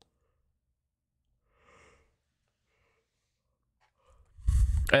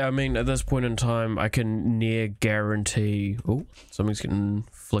 I mean, at this point in time, I can near guarantee... Oh, something's getting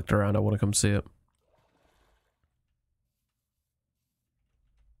flicked around. I want to come see it.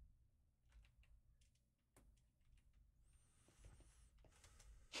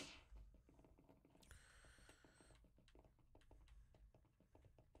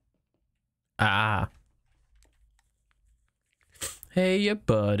 Ah. Hey, ya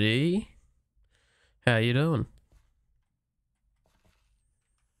buddy. How you doing?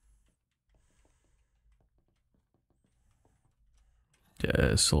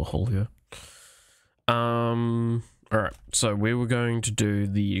 Yeah, still a hole here. Alright, so we were going to do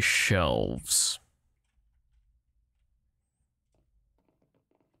the shelves.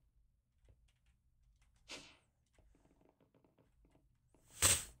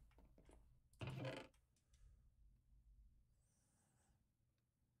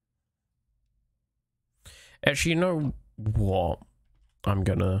 Actually, you know what I'm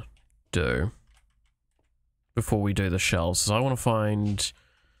gonna do before we do the shelves? Is I want to find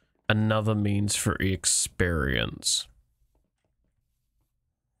another means for experience.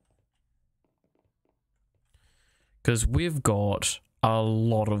 Because we've got a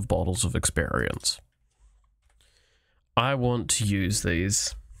lot of bottles of experience. I want to use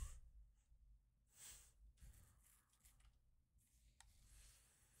these.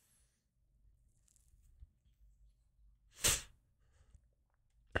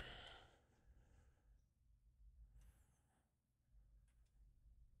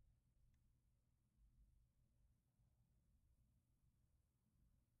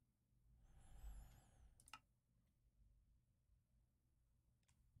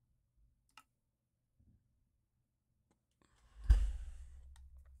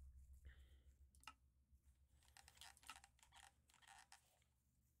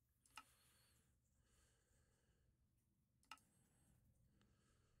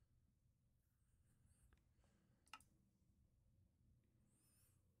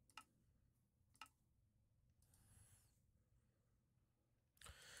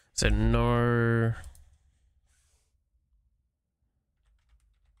 So no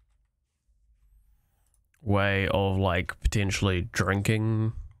way of like potentially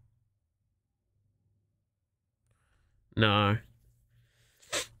drinking. No.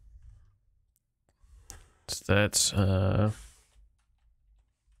 So that's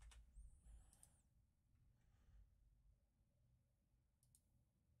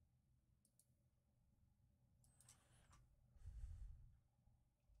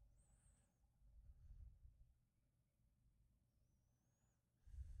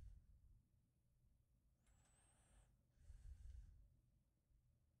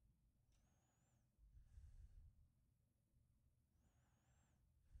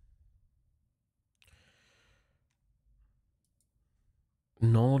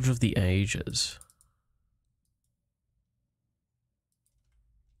knowledge of the ages.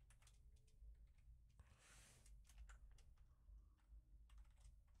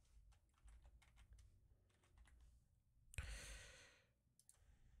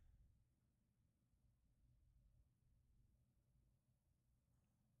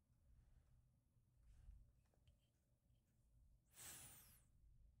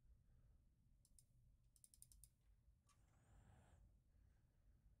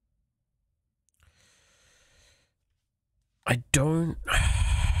 I don't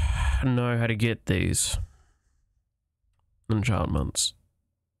know how to get these enchantments.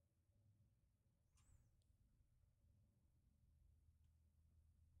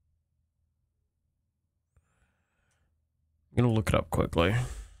 I'm gonna look it up quickly.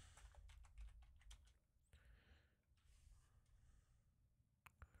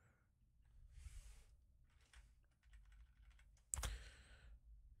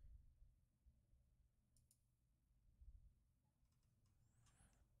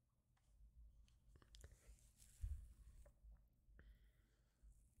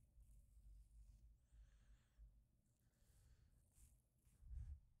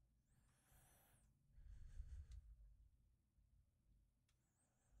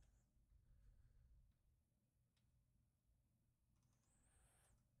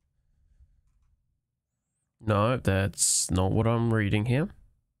 No, that's not what I'm reading here.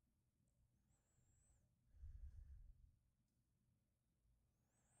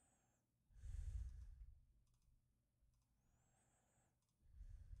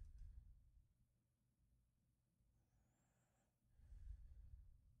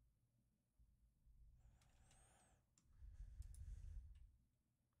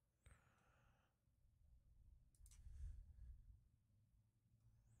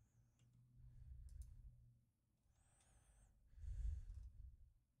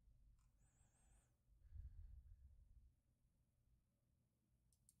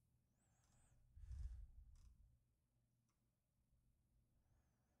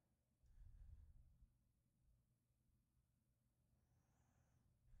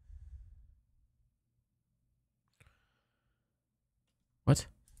 What?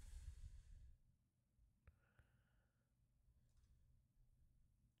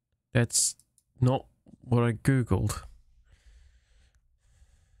 That's not what I googled.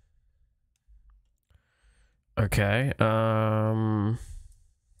 Okay,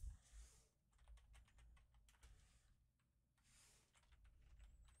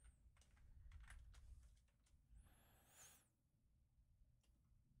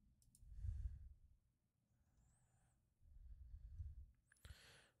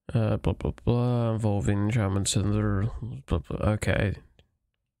 blah blah blah, involving enchantments and the blah blah. Okay.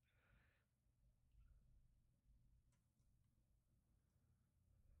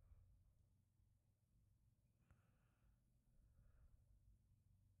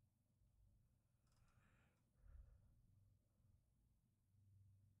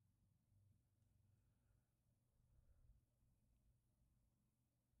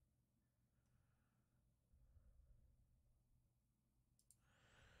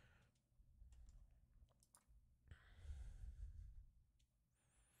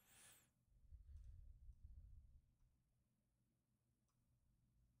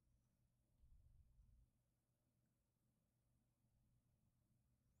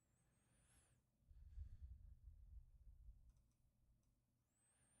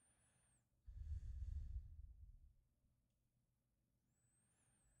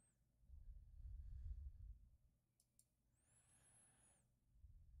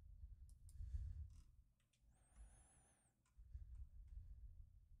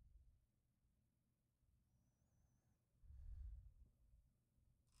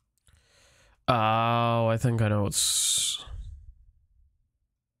 Oh, I think I know what's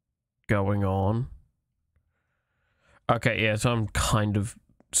going on. Okay, yeah, so I'm kind of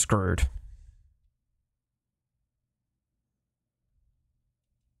screwed.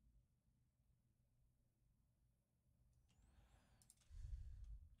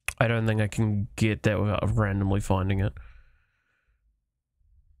 I don't think I can get that without randomly finding it.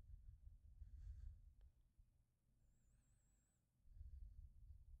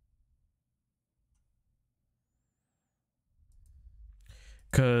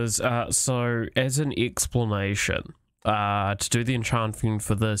 Because, so, as an explanation, to do the enchanting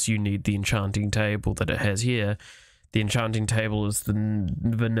for this, you need the enchanting table that it has here. The enchanting table is the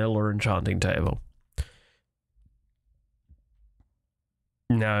vanilla enchanting table.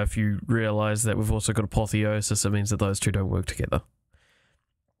 Now, if you realize that we've also got Apotheosis, it means that those two don't work together.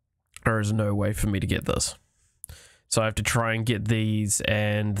 There is no way for me to get this. So I have to try and get these,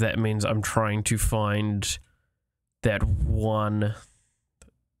 and that means I'm trying to find that one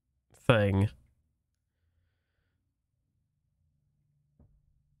thing.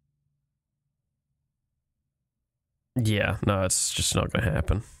 Yeah, no, it's just not going to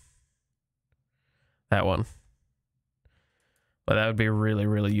happen. That one. But that would be really,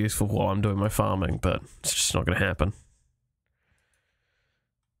 really useful while I'm doing my farming, but it's just not going to happen.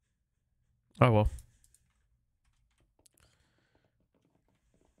 Oh well.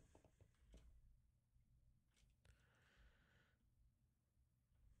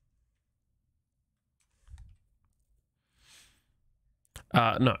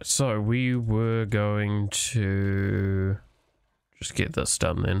 No, so we were going to just get this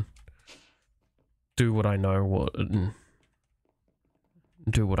done then. Do what I know,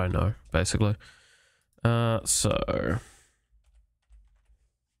 do what I know, basically. So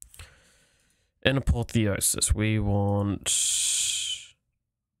in Apotheosis, we want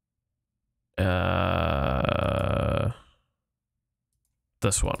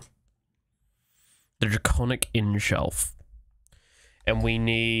this one. The Draconic In-Shelf. And we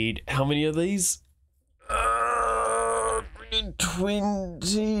need, how many of these? We need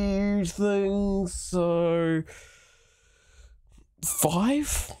 20 things, so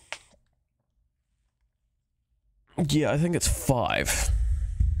 5? Yeah, I think it's 5.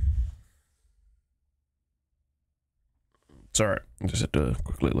 Sorry, I just had to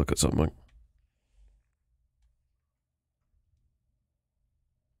quickly look at something.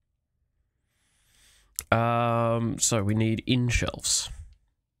 So we need in shelves.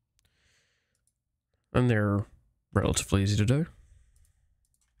 And they're relatively easy to do.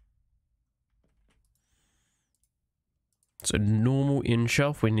 So normal in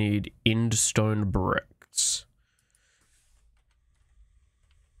shelf, we need end stone bricks.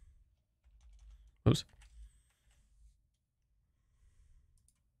 Oops.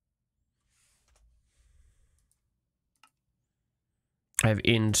 I have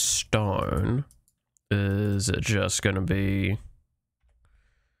end stone. Is it just going to be...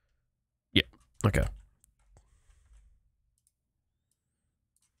 Yeah, okay.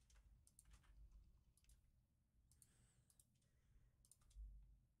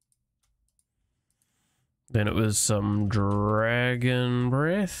 Then it was some dragon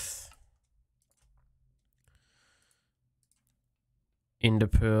breath. Ender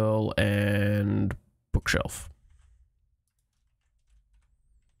pearl and bookshelf.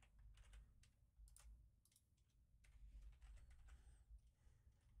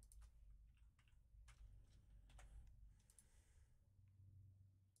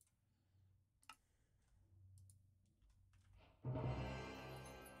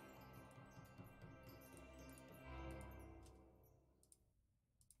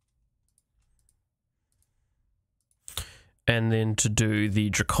 And then to do the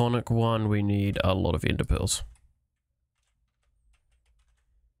draconic one, we need a lot of ender pearls.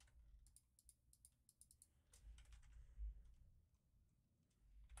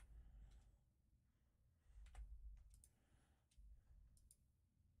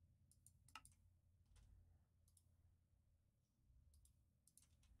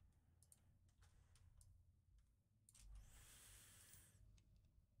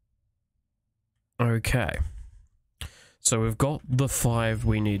 Okay. So we've got the 5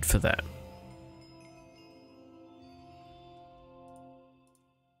 we need for that.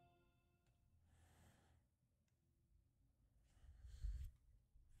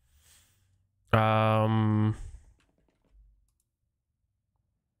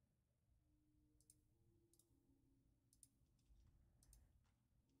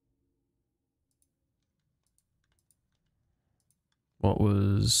 What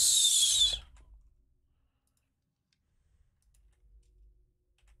was...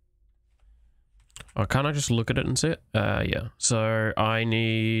 Oh, can't I just look at it and see it? Yeah. So I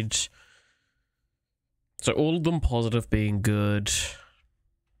need... So all of them positive being good.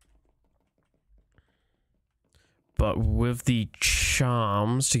 But with the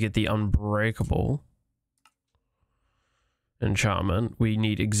charms to get the unbreakable enchantment, we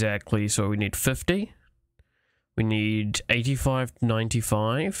need exactly... So we need 50. We need 85,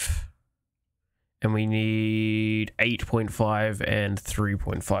 95. And we need 8.5 and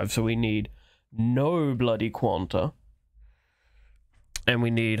 3.5. So we need no bloody quanta. And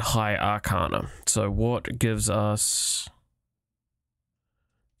we need high arcana. So what gives us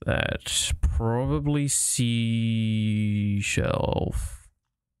that? Probably sea shelf.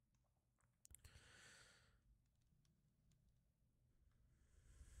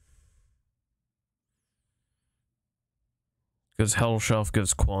 Because hell shelf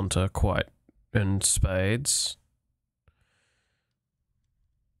gives quanta quite in spades.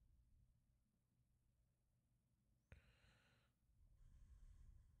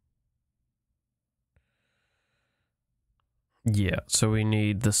 Yeah, so we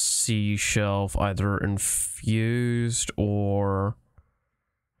need the sea shelf either infused or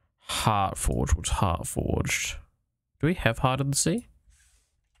heart forged. What's heart forged? Do we have Heart of the Sea?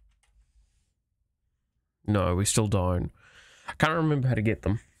 No, we still don't. I can't remember how to get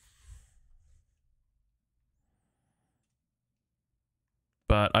them.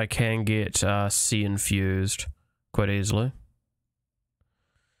 But I can get sea infused quite easily.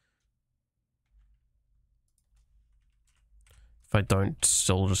 If I don't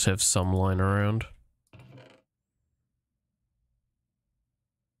still just have some lying around.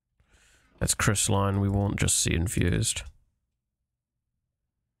 That's crystalline, we want just sea infused.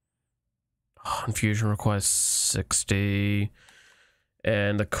 Oh, infusion requires 60.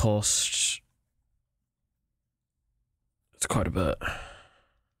 And the cost... It's quite a bit.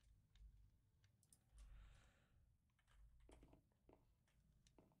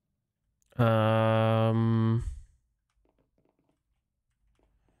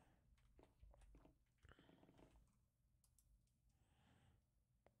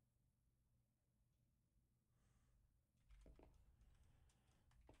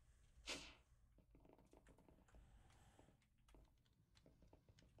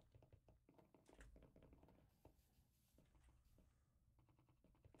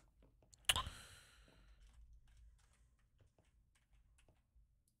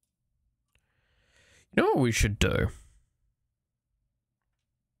 You know what we should do?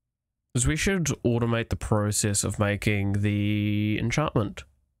 Is we should automate the process of making the enchantment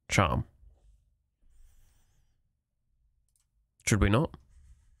charm. Should we not?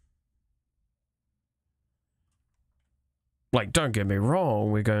 Like, don't get me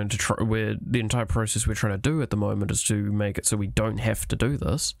wrong, we're going to try, the entire process we're trying to do at the moment is to make it so we don't have to do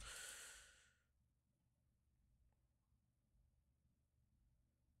this.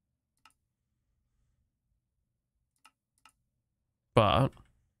 But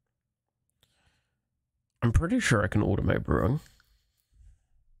I'm pretty sure I can automate brewing.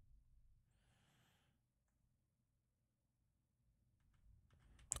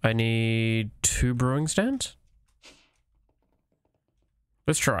 I need 2 brewing stands.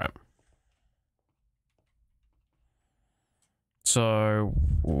 Let's try it. So,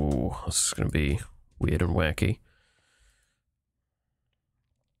 ooh, this is going to be weird and wacky.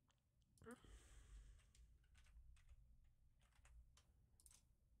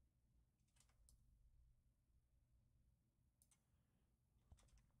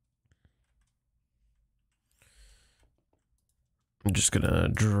 I'm just going to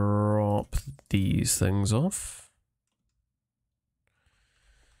drop these things off.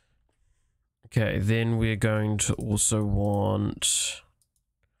 Okay, then we're going to also want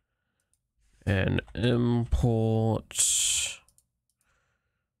an import.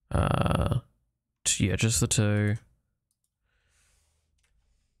 Yeah, just the 2.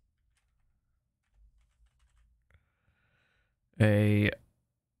 A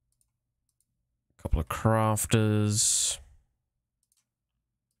couple of crafters.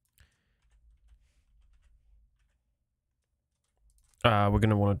 We're going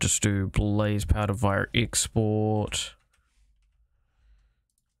to want to just do blaze powder via export.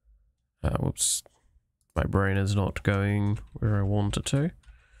 Whoops. My brain is not going where I want it to.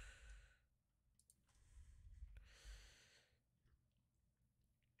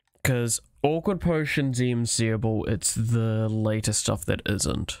 Because awkward potions EMCable, it's the later stuff that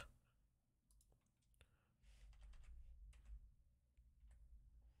isn't.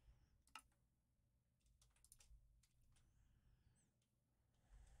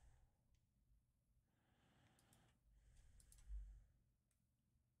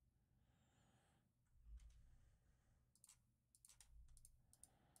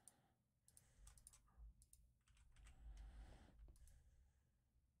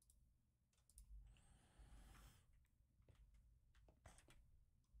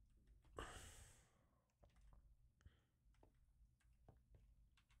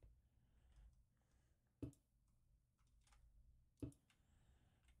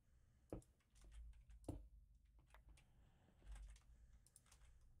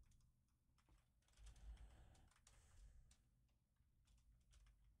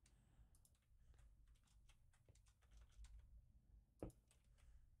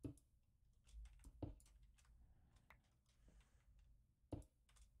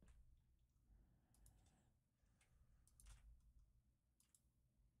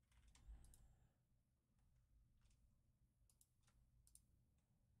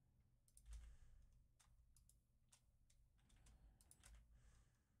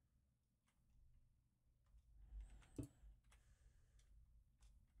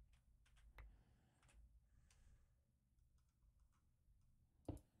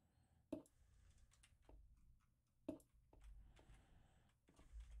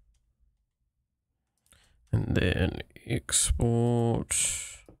 And then export.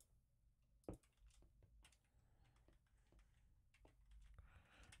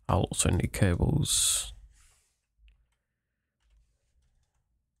 I'll also need cables.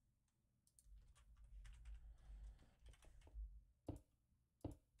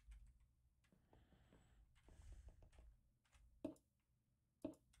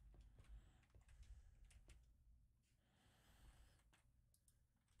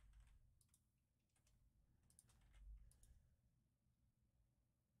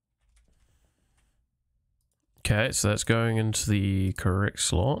 Okay, so that's going into the correct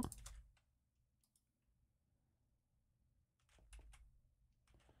slot.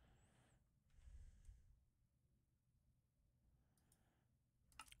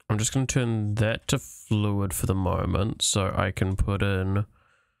 I'm just going to turn that to fluid for the moment so I can put in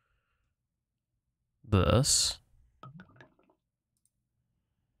this.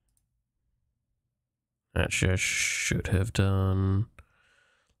 Actually, I should have done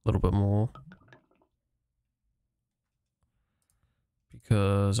a little bit more,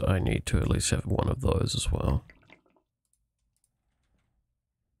 because I need to at least have one of those as well.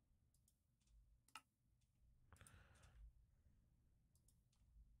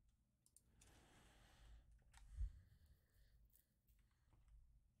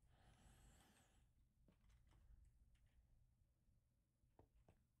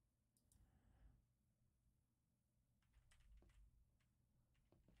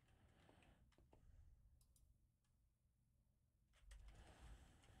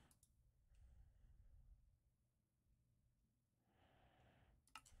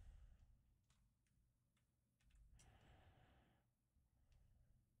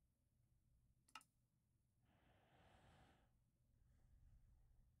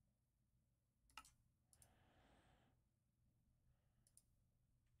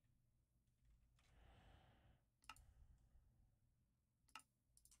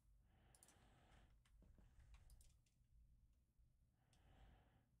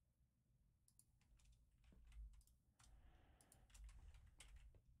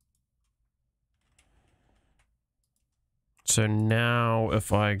 So now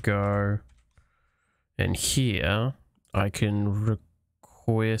if I go in here, I can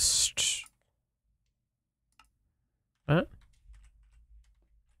request that.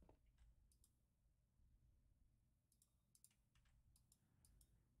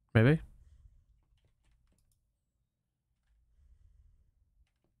 Maybe.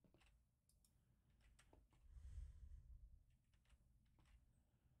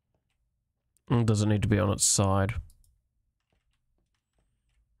 Does it need to be on its side?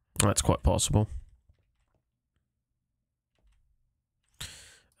 That's quite possible.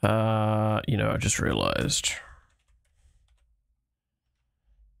 You know, I just realized.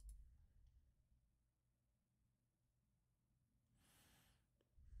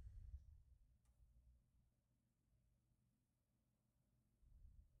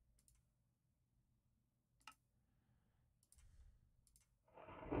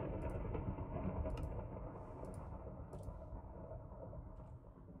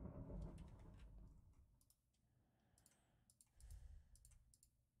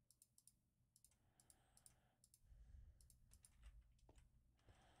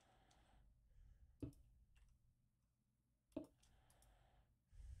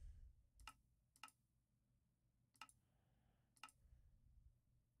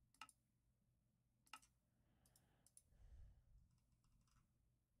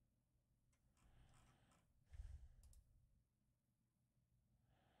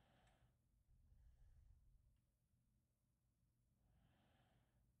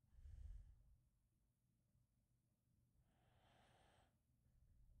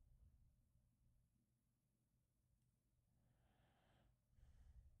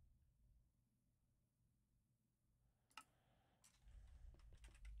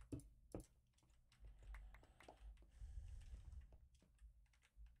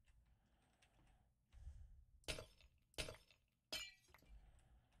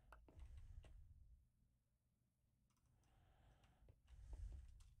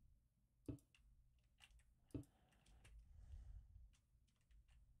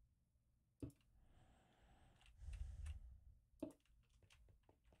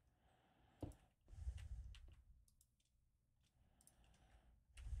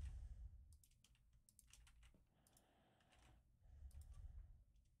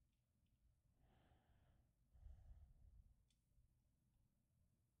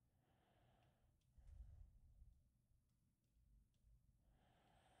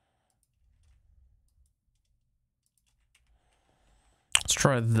 Let's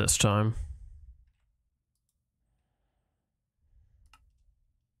try this time.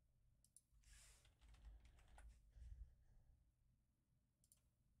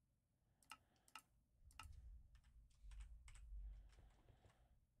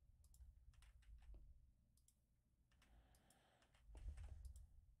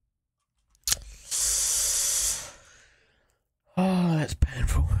 Oh, that's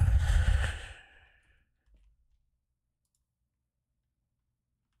painful.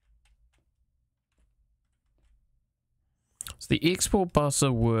 So the export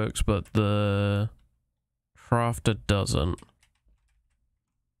buffer works, but the crafter doesn't.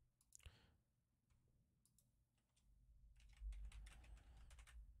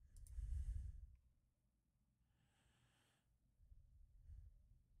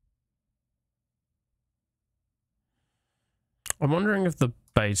 I'm wondering if the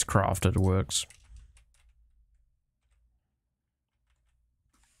base crafted works.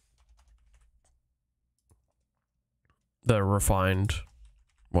 The refined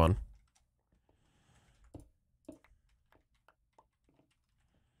one.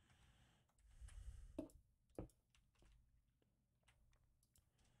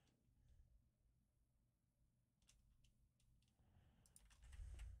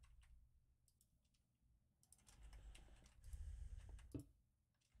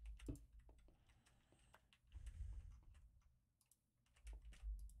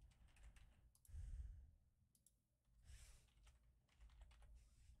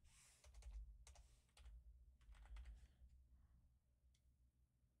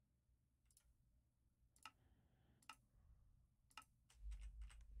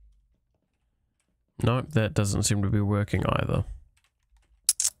 Nope, that doesn't seem to be working either.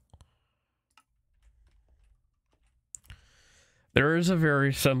 There is a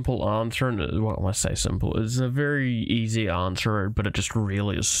very simple answer, and well, I say simple, it's a very easy answer, but it just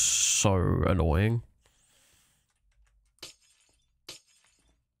really is so annoying.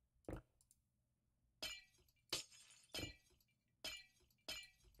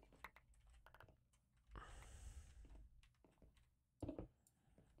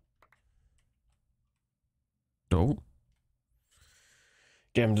 Oh.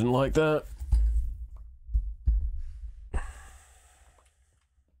 Damn, didn't like that.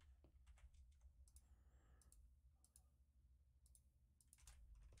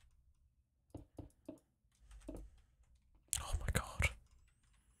 Oh my god.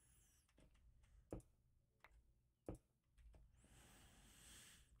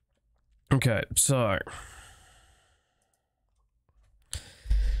 Okay, so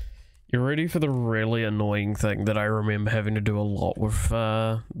you ready for the really annoying thing that I remember having to do a lot with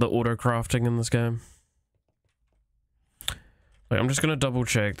the auto crafting in this game? Like, I'm just gonna double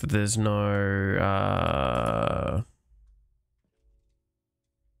check that there's no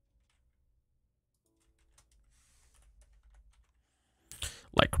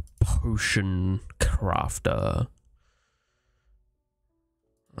like potion crafter.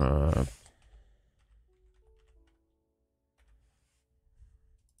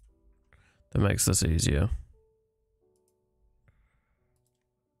 That makes this easier.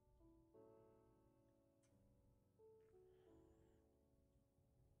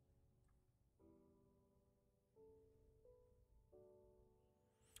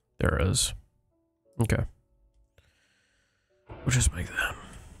 There is. Okay. We'll just make that.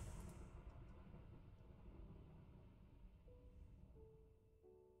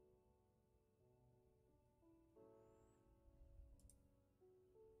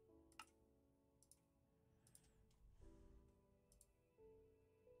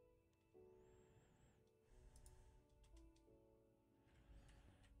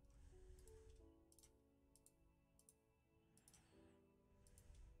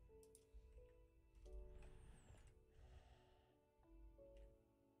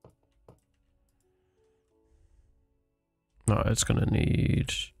 No, it's gonna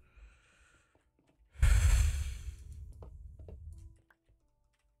need...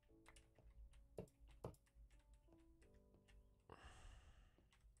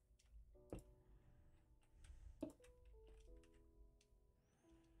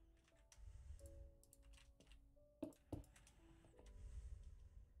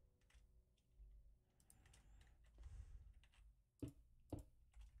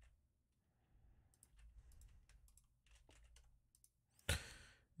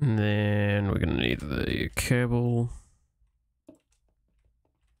 And then we're gonna need the cable.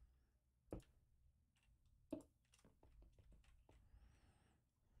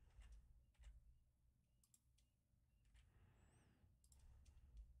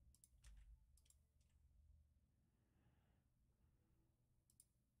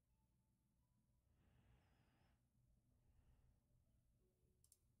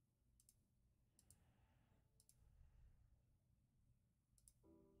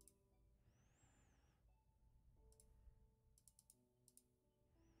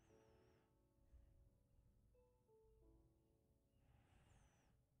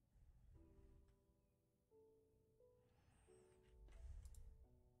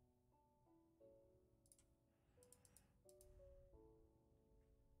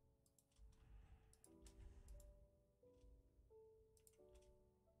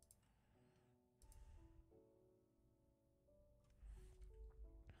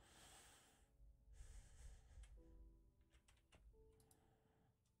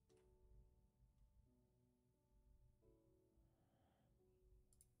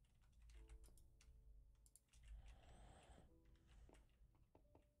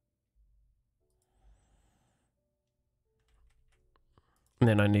 And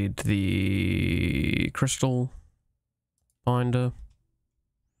then I need the crystal binder.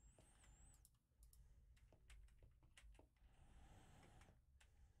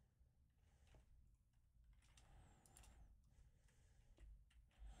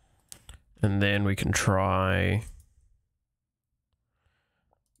 And then we can try...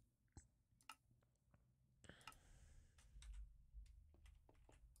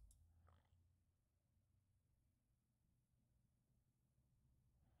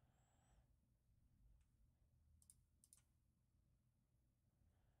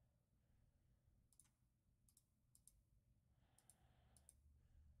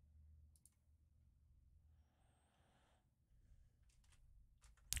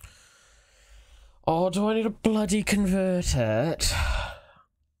 Oh, do I need to bloody convert it?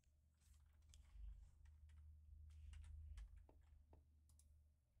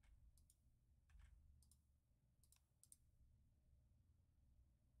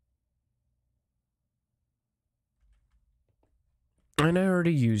 I'm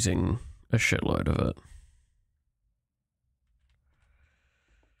already using a shitload of it.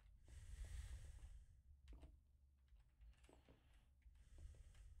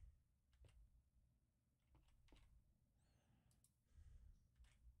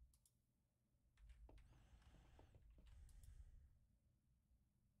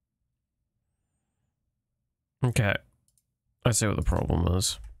 Okay. I see what the problem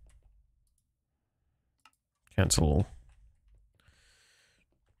is. Cancel.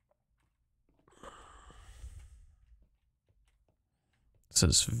 This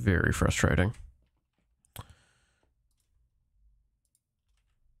is very frustrating.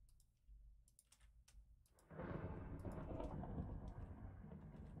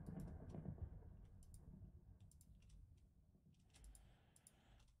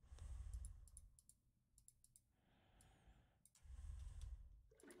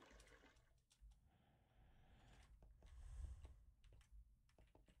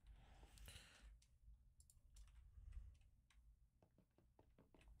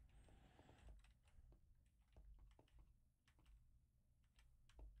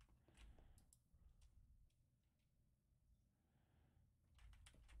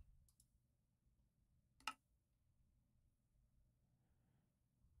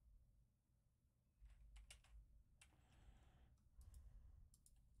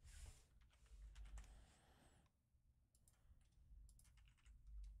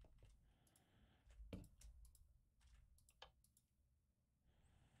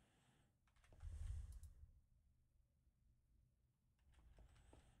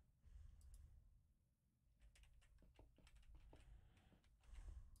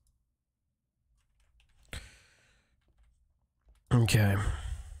 Okay.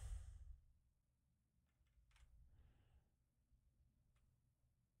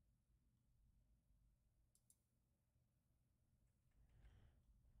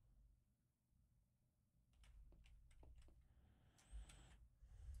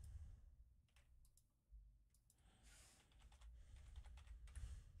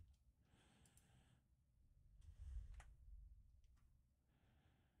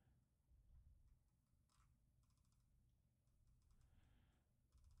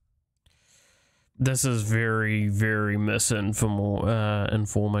 This is very, very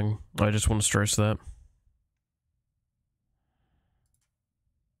informing. I just want to stress that.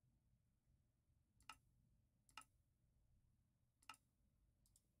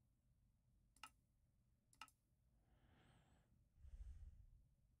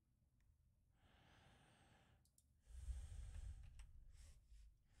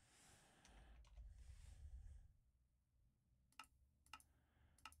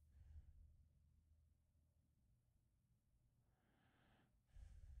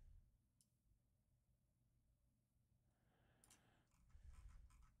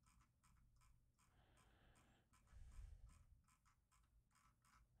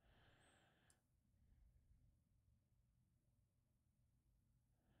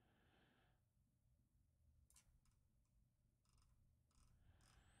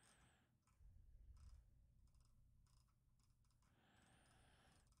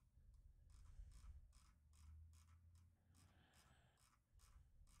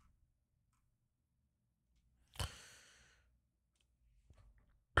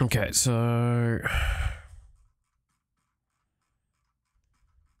 Okay, so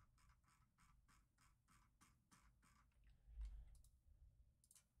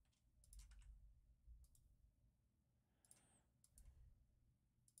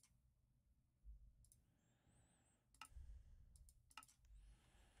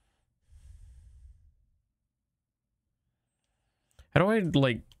how do I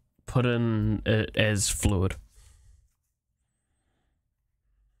like put in it as fluid?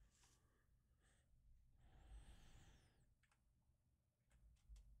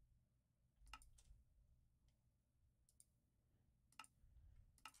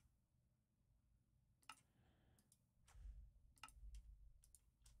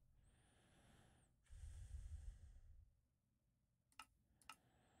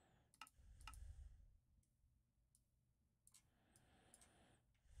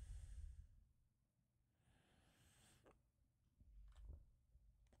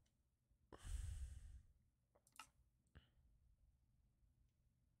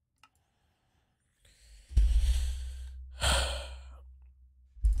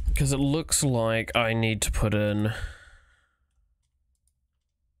 Because it looks like I need to put in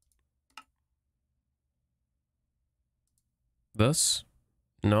this.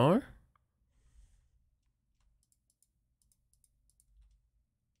 No?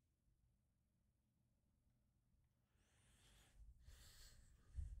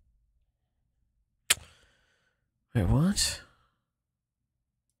 Wait, what?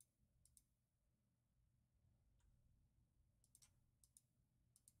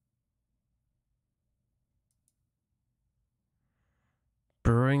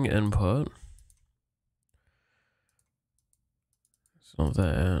 Brewing input. It's not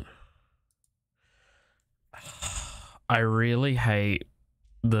that. I really hate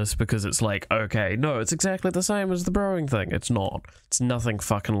this because it's like, okay, no, it's exactly the same as the brewing thing. It's not. It's nothing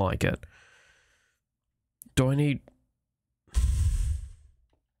fucking like it. Do I need... Is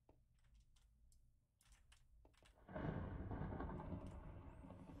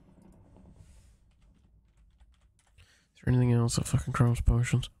there anything else that fucking crafts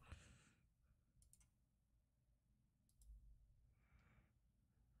potions?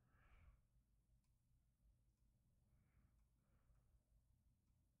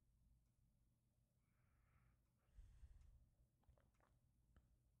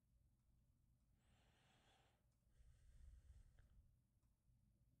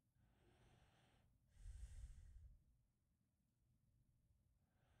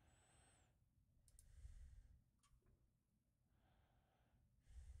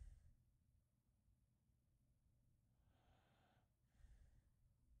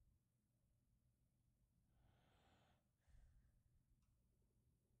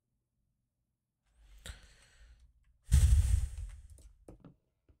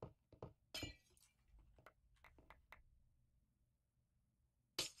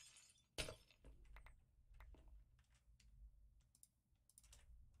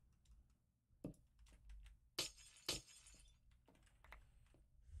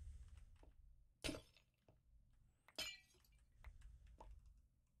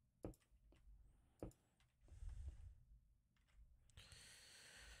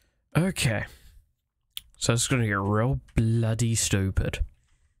 Okay. So it's gonna get real bloody stupid.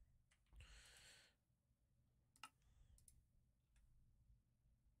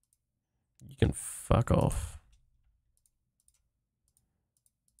 You can fuck off.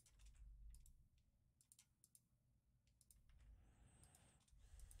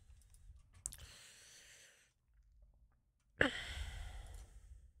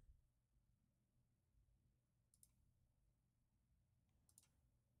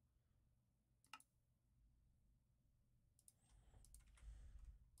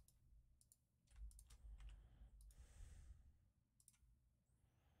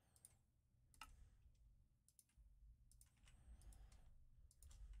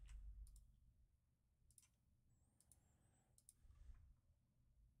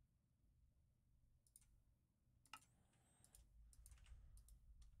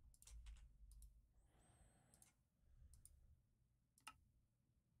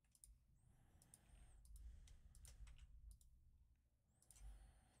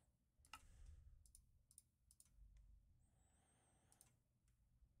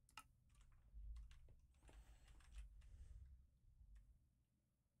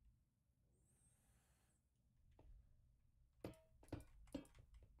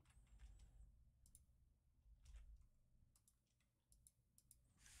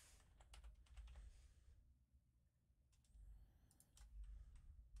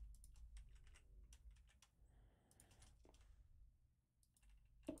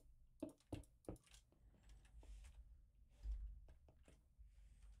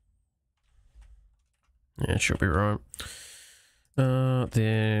 Yeah, it should be right.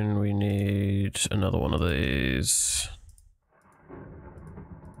 Then we need another one of these.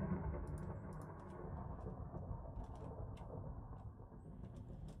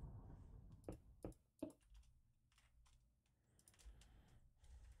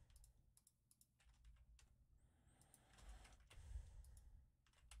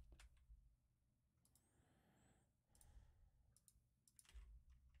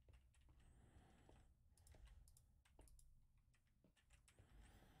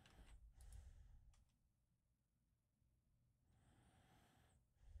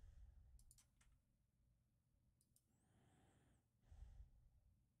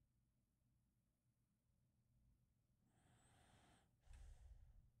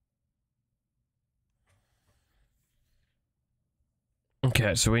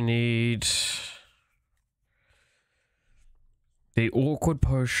 Okay, so we need the awkward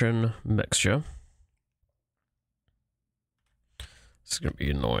potion mixture. This is gonna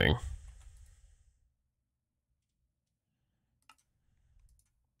be annoying.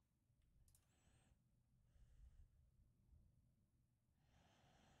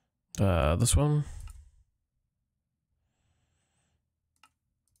 This one.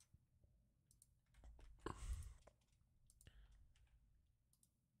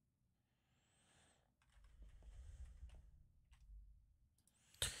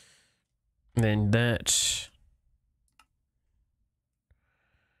 Then that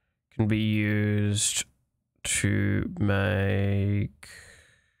can be used to make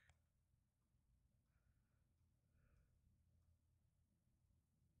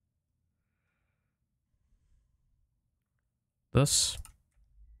this.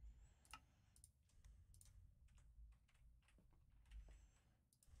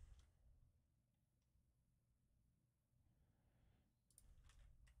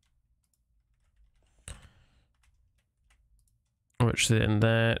 Which then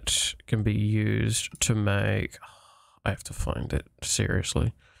that can be used to make... I have to find it,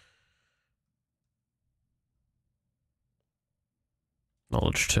 seriously.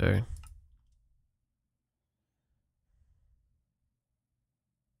 Knowledge 2.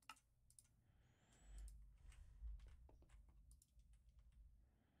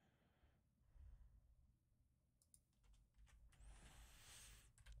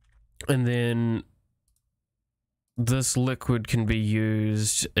 And then this liquid can be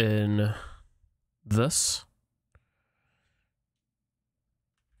used in this.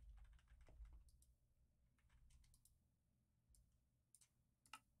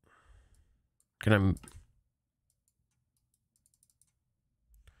 Can I...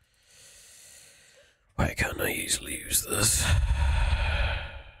 Why can't I easily use this?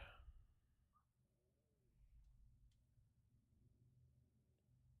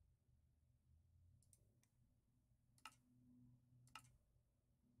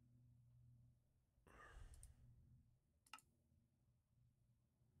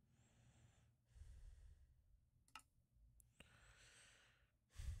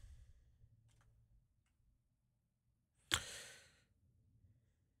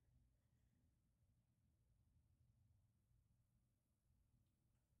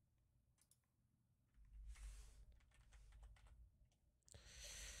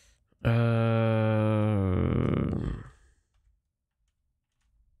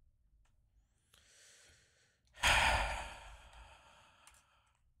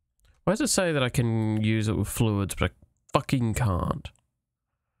 Why does it say that I can use it with fluids, but I fucking can't?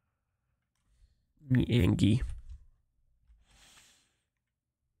 Angie.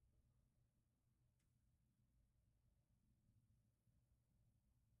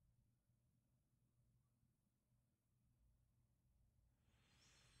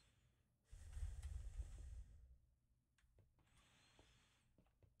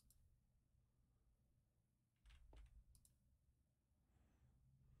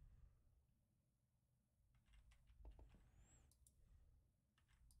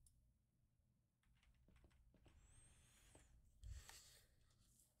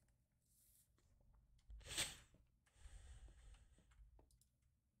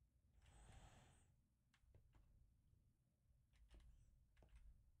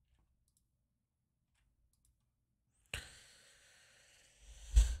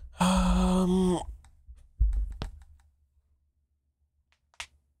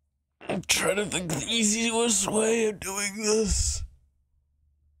 I'm trying to think the easiest way of doing this.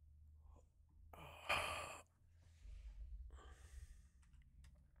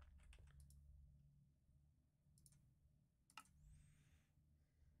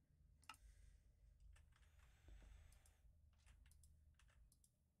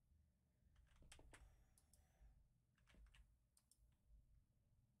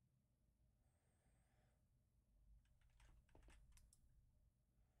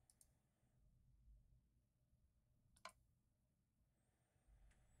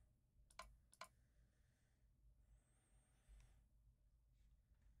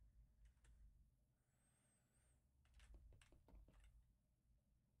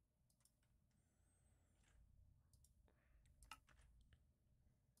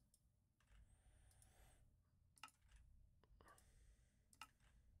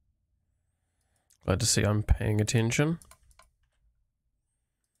 Glad to see I'm paying attention.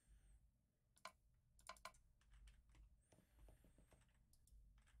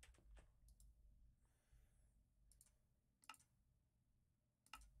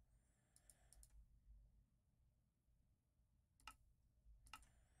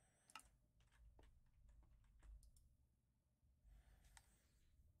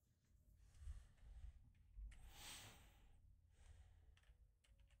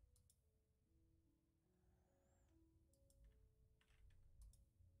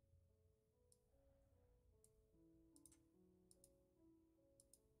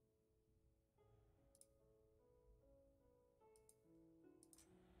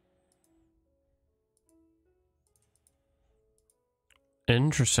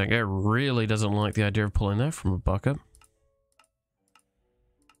 Interesting. It really doesn't like the idea of pulling that from a bucket.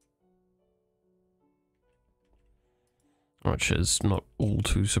 Which is not all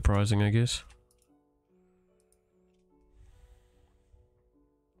too surprising, I guess.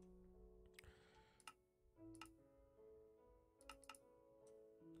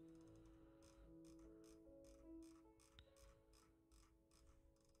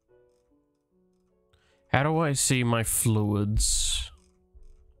 How do I see my fluids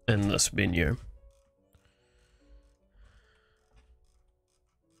in this menu?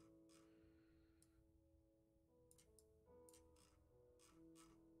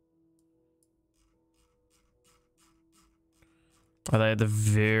 Are they at the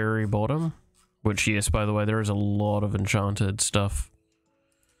very bottom? Which, yes, by the way, there is a lot of enchanted stuff.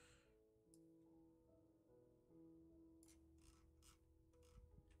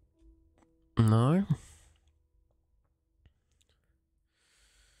 No?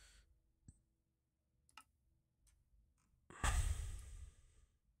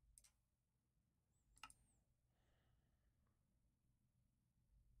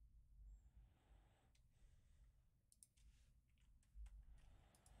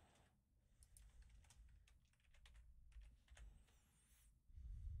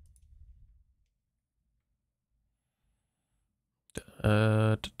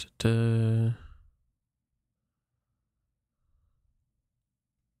 Da, da, da.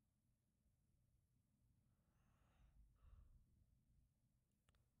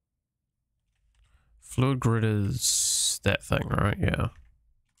 Fluid grid is that thing, right? Yeah.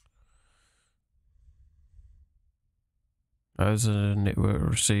 Those are network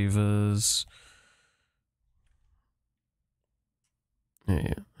receivers.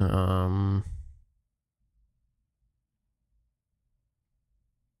 Yeah.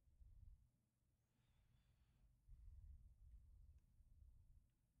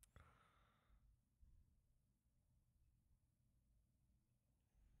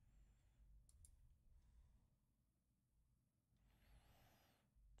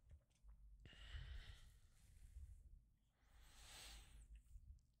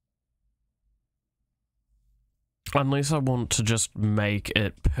 Unless I want to just make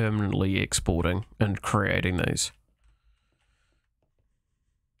it permanently exporting and creating these.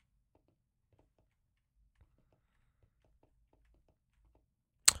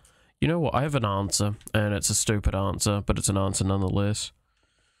 You know what? I have an answer, and it's a stupid answer, but it's an answer nonetheless.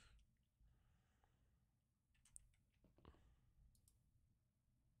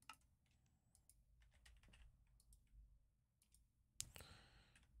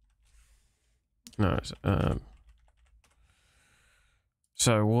 No,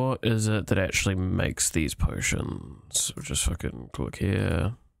 so what is it that actually makes these potions? We'll just fucking click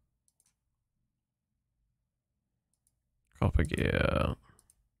here. Copper gear.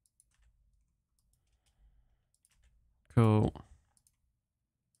 Cool.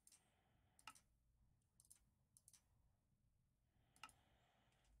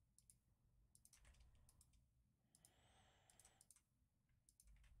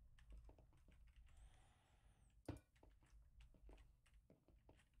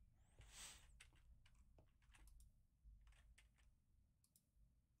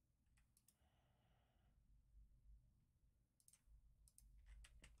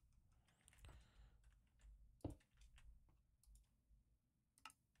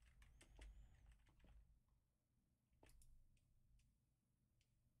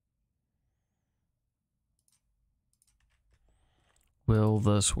 Will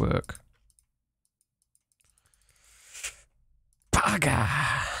this work? Bugger!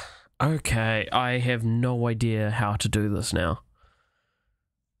 Okay, I have no idea how to do this now.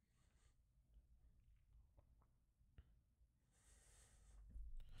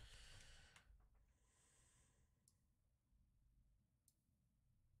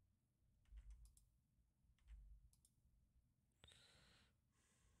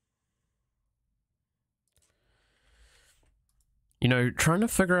 You know, trying to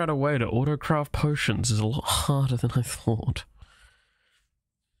figure out a way to autocraft potions is a lot harder than I thought.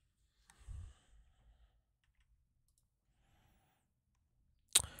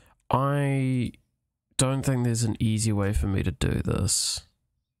 I don't think there's an easy way for me to do this.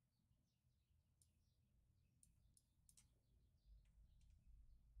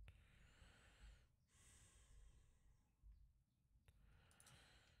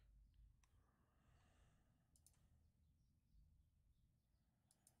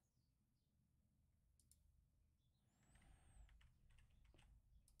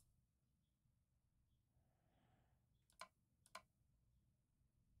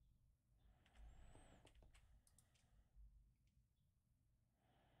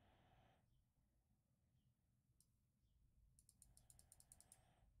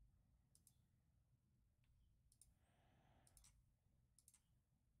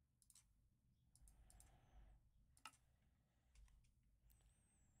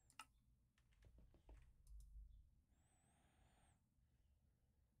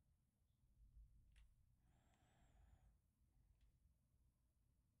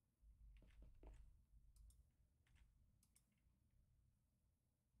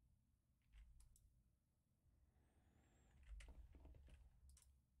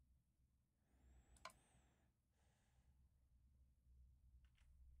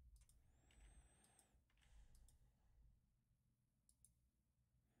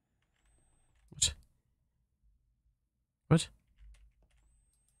 What?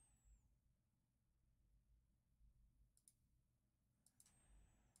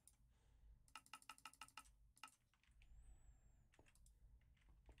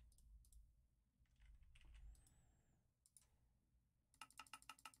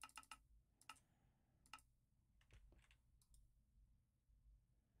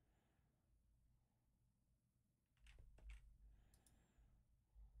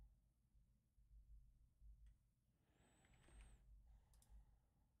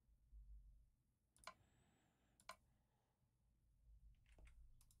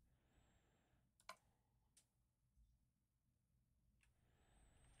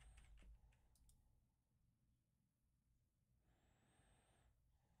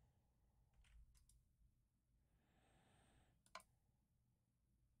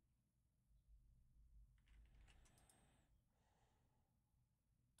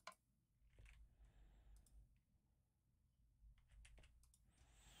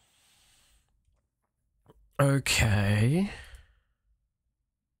 Okay.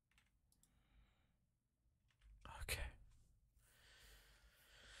 Okay.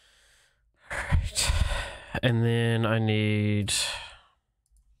 Alright. And then I need...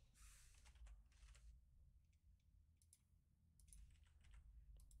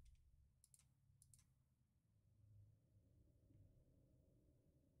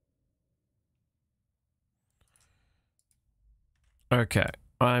 Okay.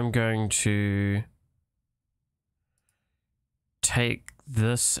 I'm going to take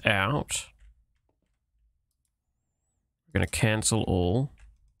this out. We're going to cancel all.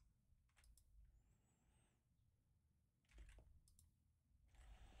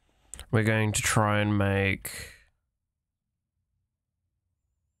 We're going to try and make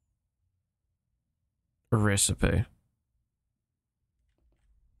a recipe.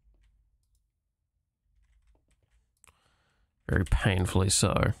 Very painfully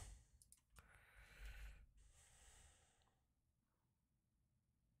so.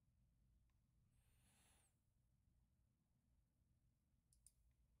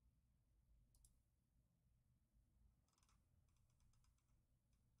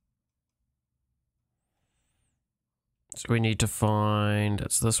 So we need to find,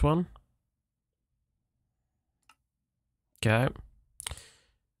 it's this one. Okay.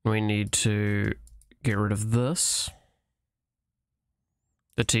 We need to get rid of this.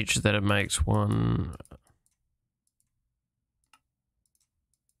 The teacher that it makes one.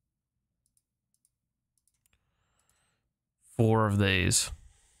 Four of these.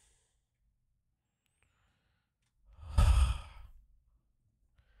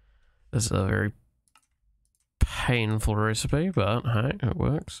 This is a very painful recipe, but hey, it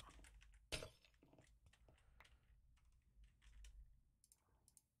works.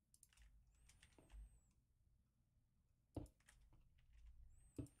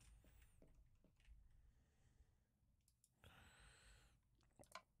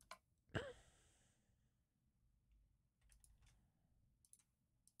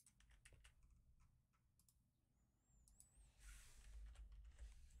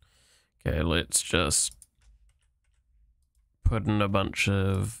 Okay, let's just put in a bunch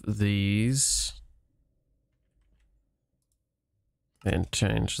of these. Then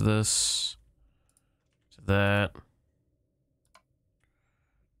change this to that.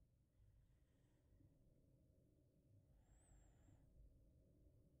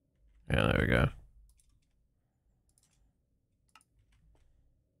 Yeah, there we go.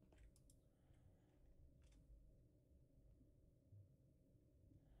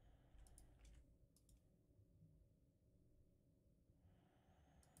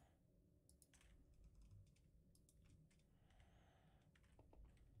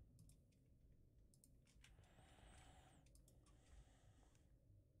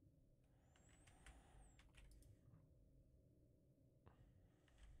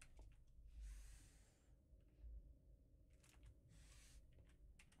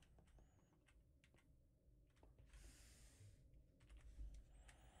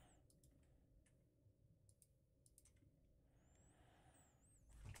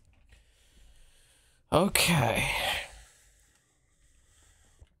 Okay.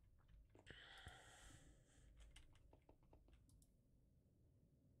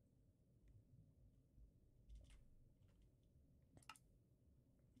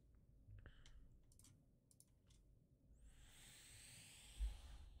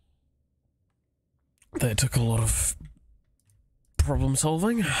 That took a lot of problem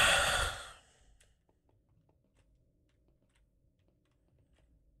solving.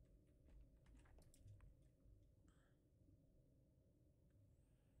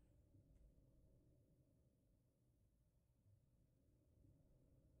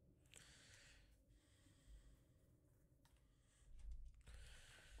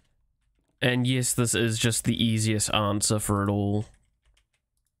 And yes, this is just the easiest answer for it all.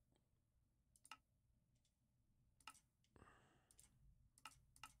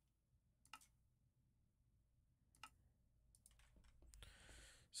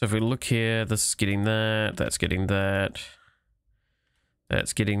 So if we look here, this is getting that, that's getting that,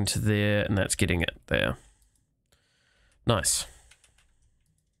 that's getting to there, and that's getting it there. Nice.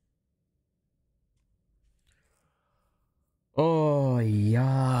 Oh,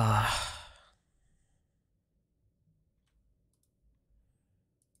 yeah.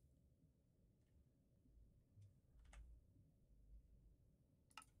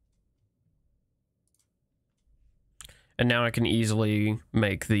 And now I can easily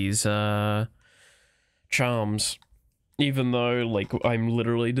make these charms, even though like I'm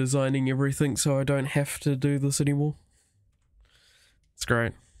literally designing everything, so I don't have to do this anymore. It's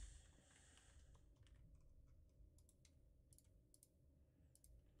great.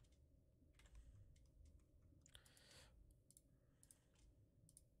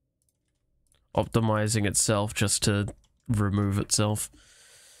 Optimizing itself just to remove itself.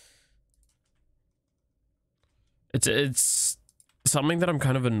 It's something that I'm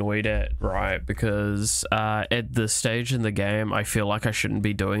kind of annoyed at, right? Because at this stage in the game, I feel like I shouldn't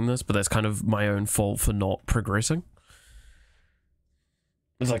be doing this, but that's kind of my own fault for not progressing.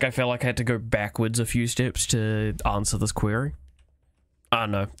 It's like I felt like I had to go backwards a few steps to answer this query. I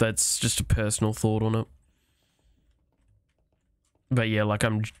don't know, that's just a personal thought on it. But yeah, like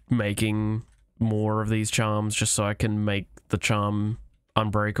I'm making more of these charms just so I can make the charm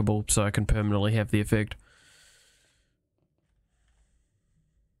unbreakable, so I can permanently have the effect.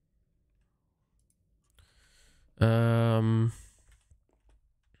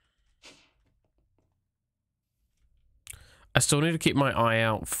 I still need to keep my eye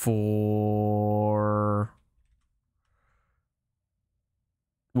out for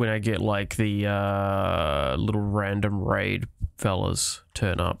when I get like the little random raid fellas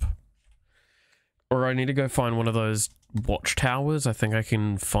turn up. Or I need to go find one of those watchtowers. I think I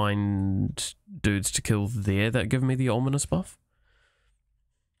can find dudes to kill there that give me the ominous buff.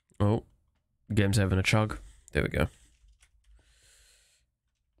 Oh, game's having a chug. There we go.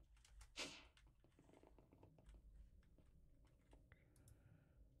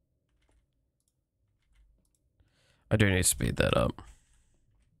 I do need to speed that up.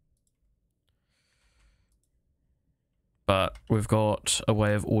 But we've got a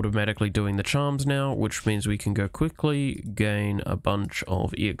way of automatically doing the charms now, which means we can go quickly gain a bunch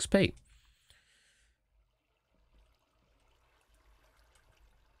of EXP.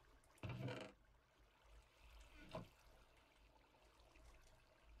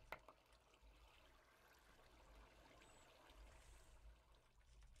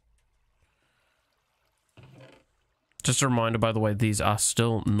 Just a reminder, by the way, these are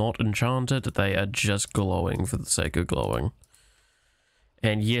still not enchanted. They are just glowing for the sake of glowing.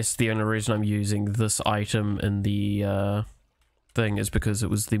 And yes, the only reason I'm using this item in the thing is because it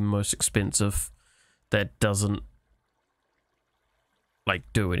was the most expensive that doesn't, like,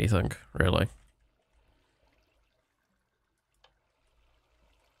 do anything, really.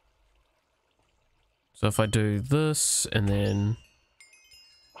 So if I do this, and then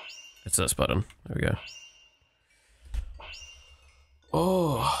it's this button. There we go.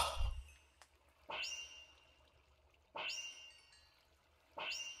 Oh.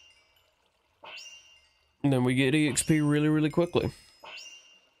 And then we get EXP really, really quickly.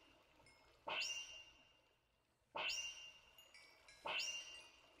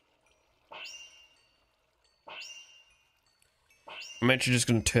 I'm actually just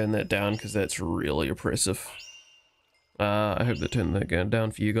going to turn that down because that's really oppressive. I hope they turn that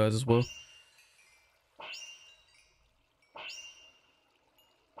down for you guys as well.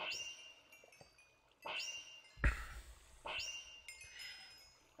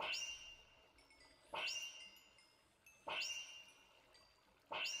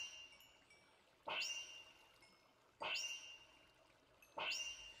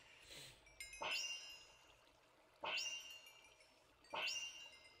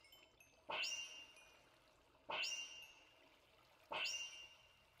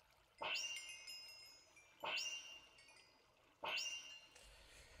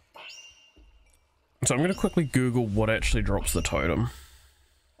 So I'm going to quickly Google what actually drops the totem.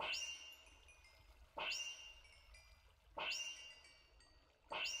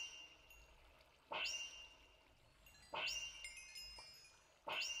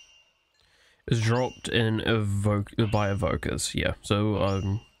 Is dropped in by evokers, yeah. So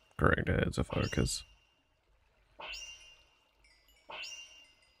I'm correct, it's evokers.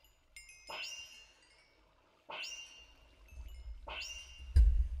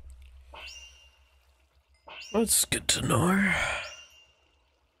 That's good to know.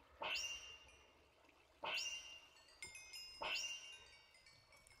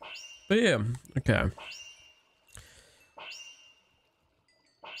 But yeah, okay.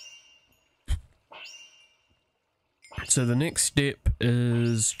 So the next step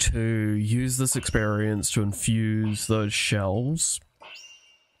is to use this experience to infuse those shelves.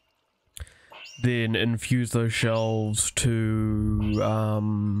 Then infuse those shelves to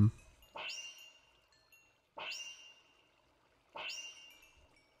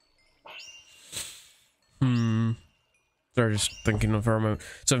Sorry, just thinking of for a moment.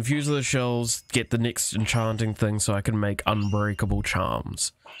 So infuse those shells, get the next enchanting thing so I can make unbreakable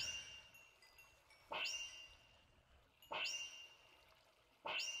charms.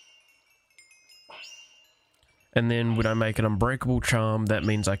 And then when I make an unbreakable charm, that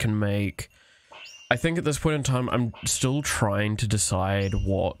means I can make... I think at this point in time, I'm still trying to decide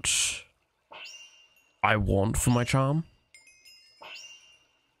what I want for my charm.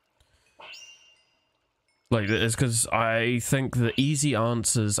 Like, it's because I think the easy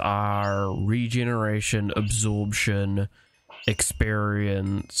answers are regeneration, absorption,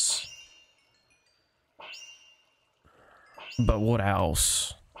 experience. But what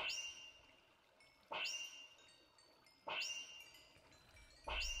else?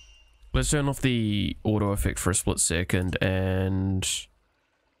 Let's turn off the auto effect for a split second and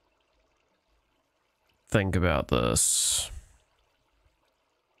think about this.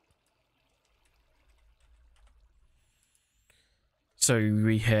 So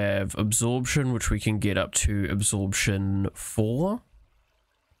we have absorption, which we can get up to absorption 4,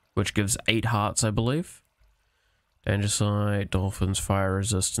 which gives 8 hearts, I believe. Andesite, dolphins, fire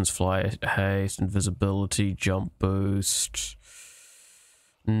resistance, fly haste, invisibility, jump boost,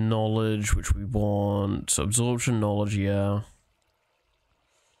 knowledge, which we want. So absorption, knowledge, yeah.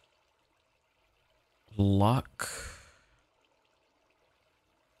 Luck.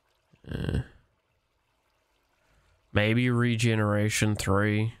 Maybe regeneration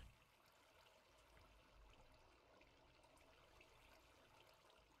 3.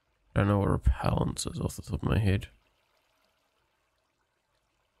 I don't know what repellence is off the top of my head.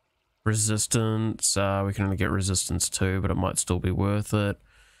 Resistance, we can only get resistance 2, but it might still be worth it.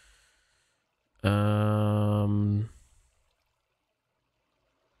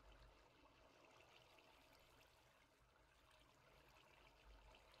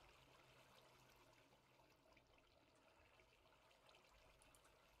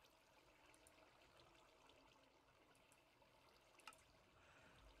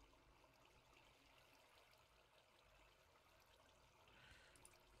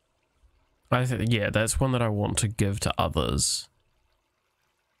 I think, yeah, that's one that I want to give to others.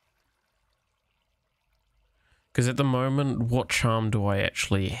 Because at the moment, what charm do I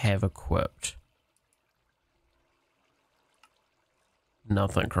actually have equipped?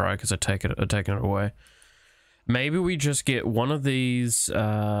 Nothing, right? Because I've taken it away. Maybe we just get one of these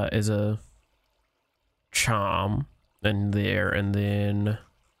as a charm in there, and then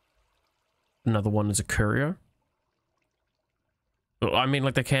another one as a courier. I mean,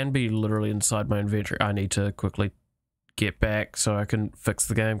 like, they can be literally inside my inventory. I need to quickly get back so I can fix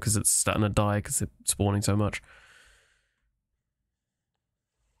the game because it's starting to die because they're spawning so much.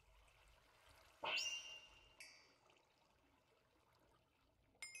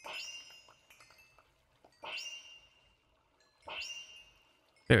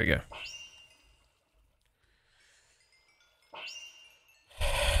 There we go.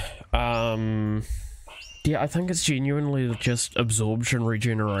 Yeah, I think it's genuinely just absorption,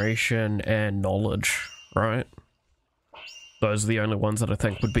 regeneration, and knowledge, right? Those are the only ones that I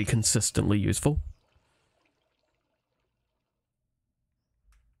think would be consistently useful.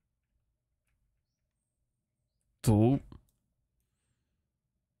 Ooh.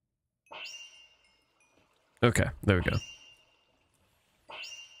 Okay, there we go.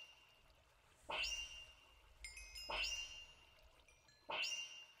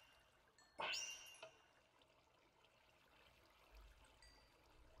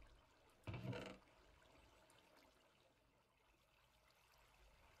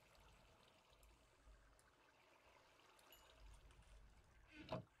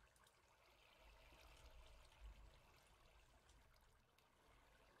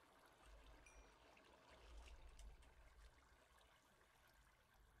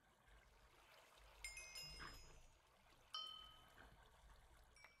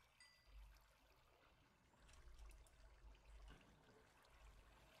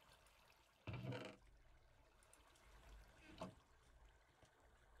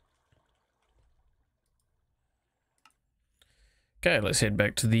 Okay, let's head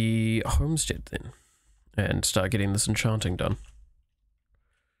back to the homestead then. and start getting this enchanting done.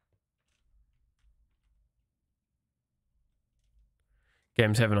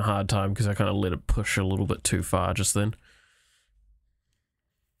 Game's having a hard time because I kind of let it push a little bit too far just then.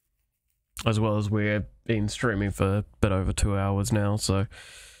 As well as we've been streaming for a bit over 2 hours now, so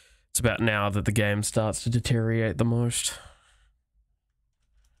it's about now that the game starts to deteriorate the most.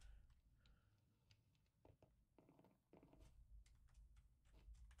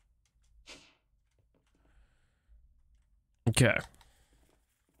 Okay.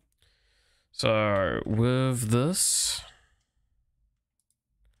 So, with this...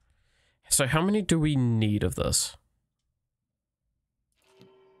 So how many do we need of this?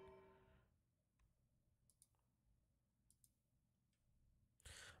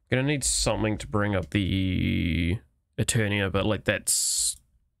 I'm gonna need something to bring up the Eternia, but like that's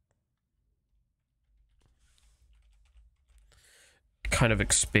kind of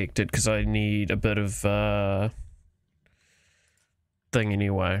expected because I need a bit of thing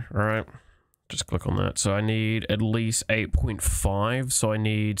anyway, right? Just click on that. So I need at least 8.5, so I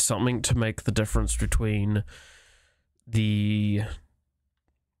need something to make the difference between the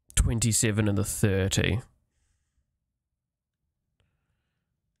 27 and the 30.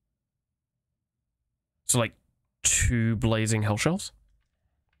 So like 2 blazing hell shells.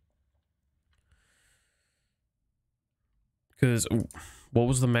 Because what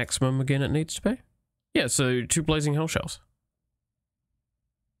was the maximum again it needs to be? Yeah, so 2 blazing hell shells.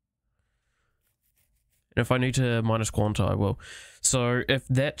 And if I need to minus quanta, I will. So if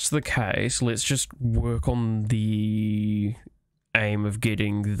that's the case, let's just work on the aim of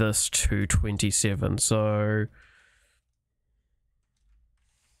getting this to 27. So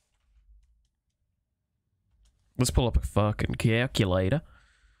let's pull up a fucking calculator.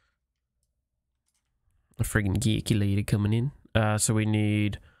 A friggin' calculator coming in. So we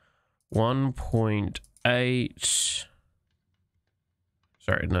need 1.8...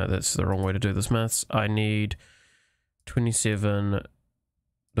 Sorry, no, that's the wrong way to do this maths. I need 27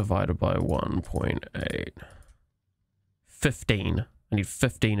 divided by 1.8. 15. I need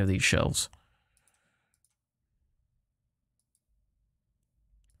 15 of these shells.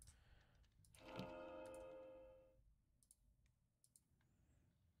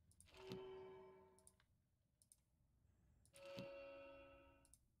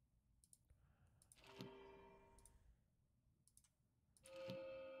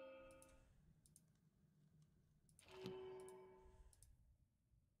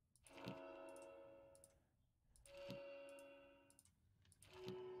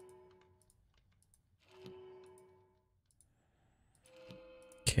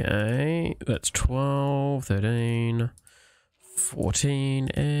 Okay, that's 12, 13, 14,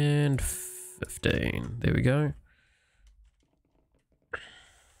 and 15. There we go.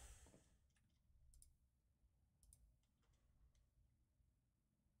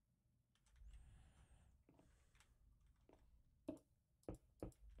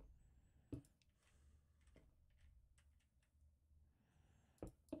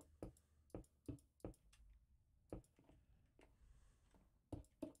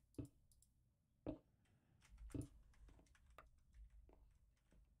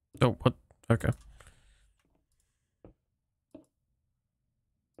 Oh, what? Okay.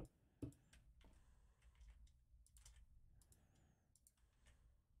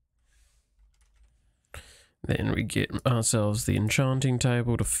 Then we get ourselves the enchanting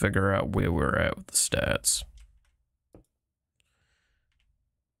table to figure out where we're at with the stats.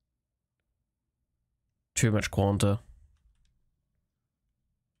 Too much quanta.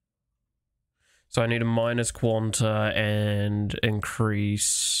 So I need a minus quanta and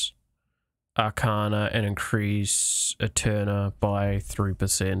increase Arcana and increase Eterna by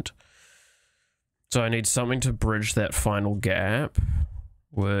 3%. So I need something to bridge that final gap,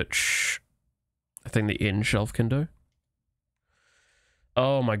 which I think the end shelf can do.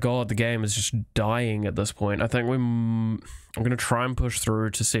 Oh my god, the game is just dying at this point. I think I'm going to try and push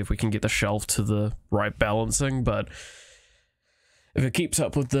through to see if we can get the shelf to the right balancing, but if it keeps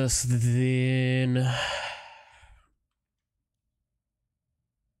up with this, then...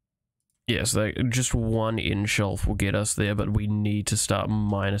 Yes, just one end shelf will get us there, but we need to start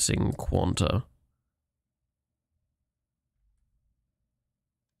minusing quanta.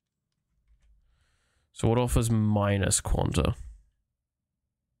 So what offers minus quanta?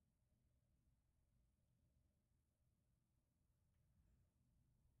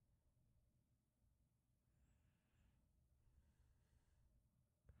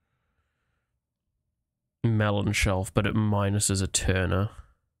 Melon shelf, but it minuses Eterna.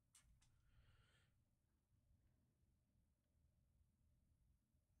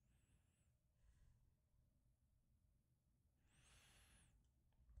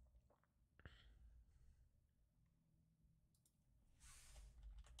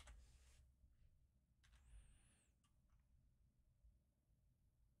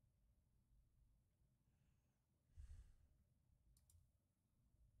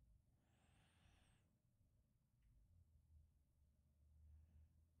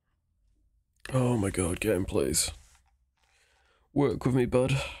 Oh my god, game, please. Work with me,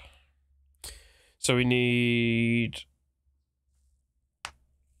 bud. So we need...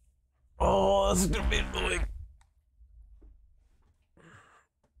 Oh, this is gonna be annoying.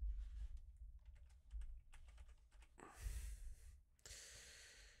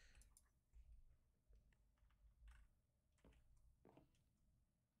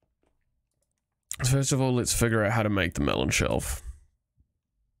 First of all, let's figure out how to make the melon shelf.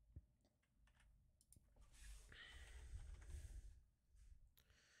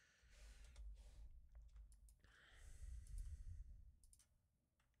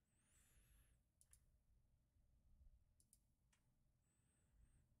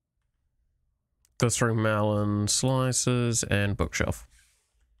 Glistering melon slices and bookshelf.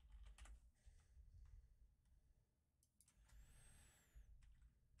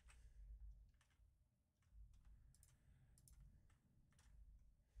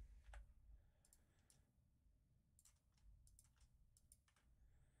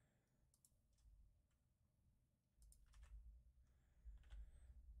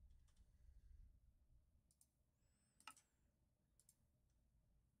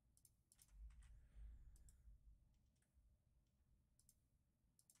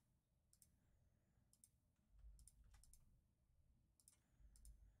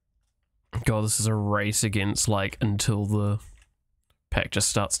 God, this is a race against, like, until the pack just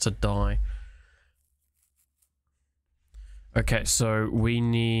starts to die. Okay, so we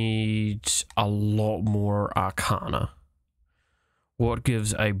need a lot more Arcana. What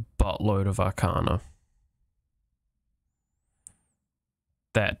gives a buttload of Arcana?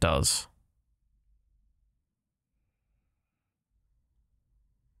 That does.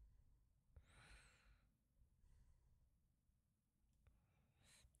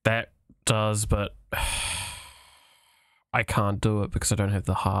 That does, but I can't do it because I don't have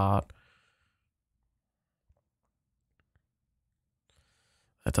the heart.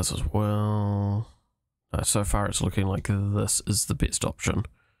 That does as well. So far it's looking like this is the best option.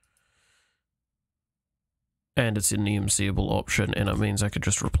 And it's an EMCable option, and it means I could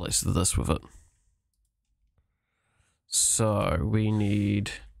just replace this with it. So we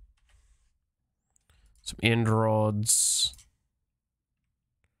need some end rods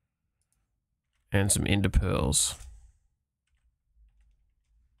and some ender pearls.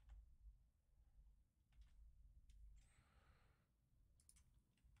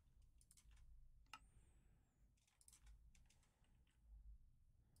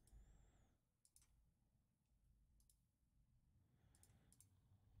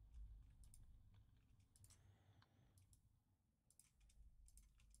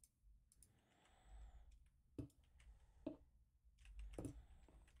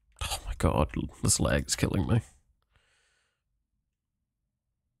 Oh my god, this lag is killing me.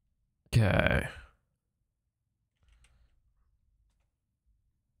 Okay.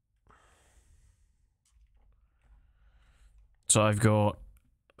 So I've got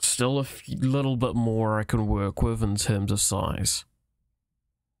still a little bit more I can work with in terms of size.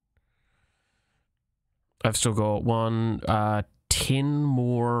 I've still got 10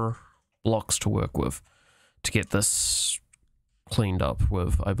 more blocks to work with to get this cleaned up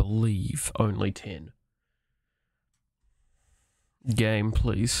with, I believe, only 10. Game,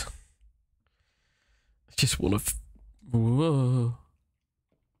 please. I just want to... Whoa.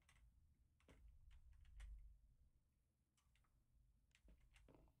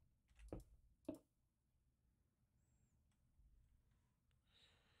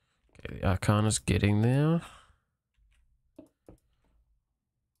 Okay, the Arcana's getting there.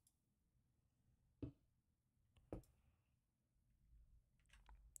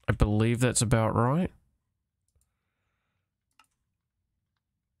 I believe that's about right.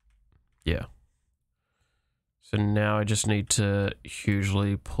 Yeah. So now I just need to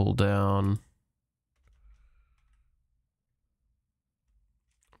hugely pull down.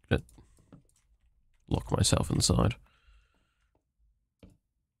 Lock myself inside.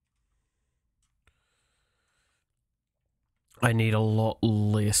 I need a lot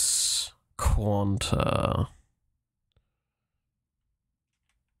less quanta.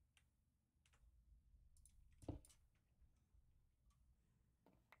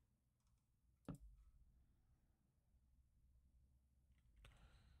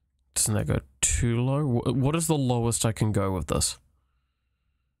 Doesn't that go too low? What is the lowest I can go with this?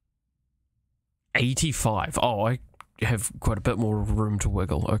 85. Oh, I have quite a bit more room to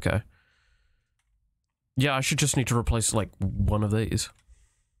wiggle. Okay. Yeah, I should just need to replace, like, one of these.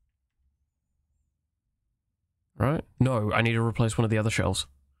 Right? No, I need to replace one of the other shelves.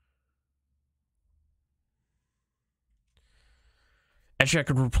 Actually, I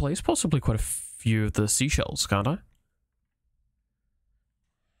could replace possibly quite a few of the seashells, can't I?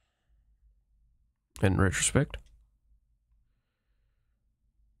 In retrospect.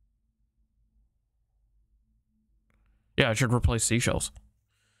 Yeah, I should replace seashells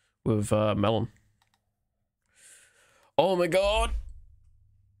with melon. Oh my god!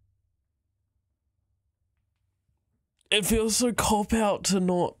 It feels so cop-out to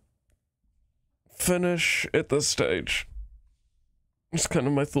not finish at this stage. It's kind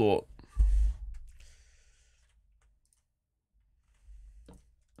of my thought.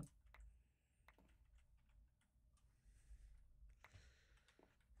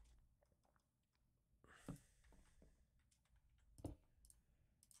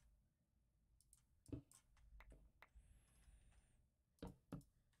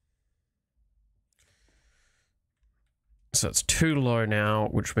 So it's too low now,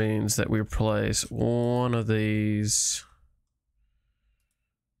 which means that we replace one of these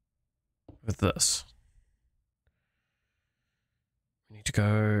with this. We need to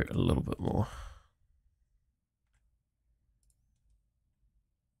go a little bit more.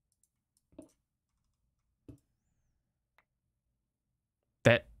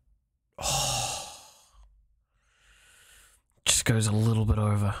 That just goes a little bit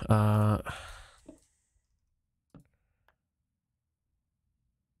over.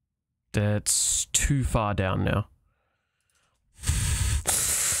 That's too far down now.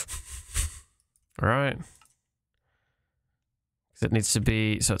 All right. It needs to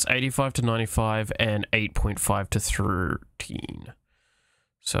be, so it's 85 to 95 and 8.5 to 13.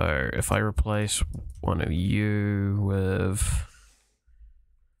 So if I replace one of you with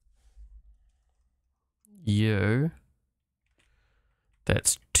you,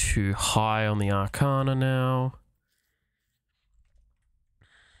 that's too high on the Arcana now.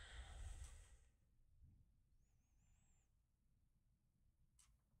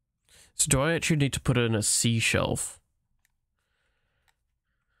 So do I actually need to put in a C shelf?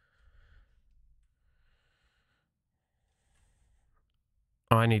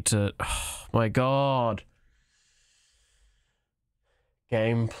 I need to, oh my god.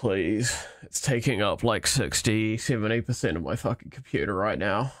 Game, please. It's taking up like 60, 70% of my fucking computer right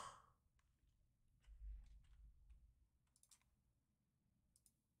now.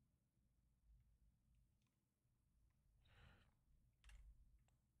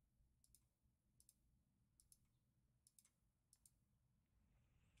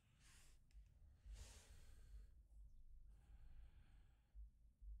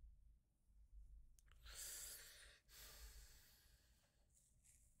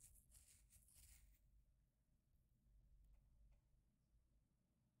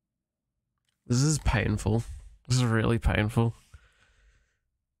 This is painful. This is really painful.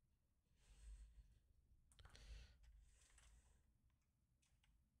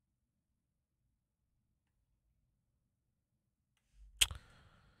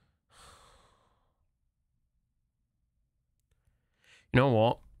 You know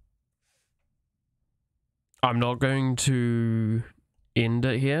what? I'm not going to end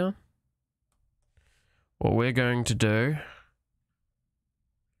it here. What we're going to do,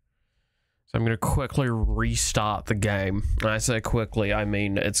 so I'm going to quickly restart the game. When I say quickly, I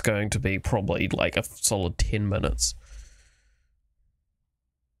mean it's going to be probably like a solid 10 minutes.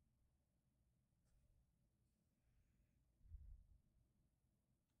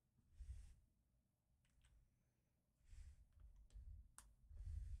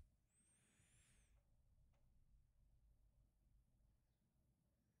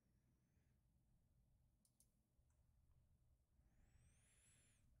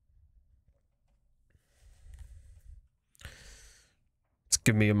 Just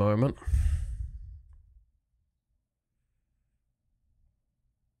give me a moment.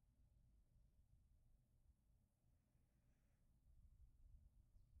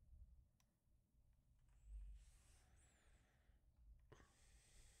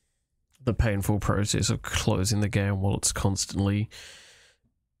 The painful process of closing the game while it's constantly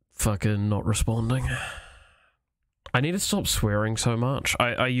fucking not responding. I need to stop swearing so much.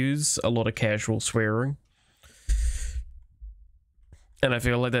 I use a lot of casual swearing. And I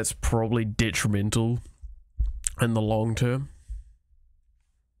feel like that's probably detrimental in the long term.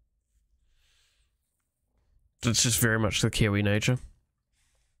 It's just very much the Kiwi nature.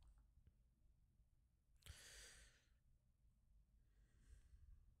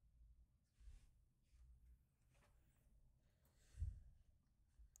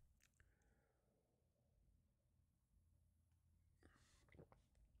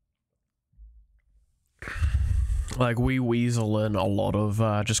 Like, we weasel in a lot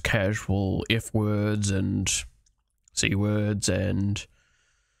of just casual F words and C words, and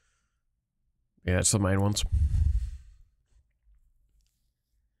yeah, it's the main ones.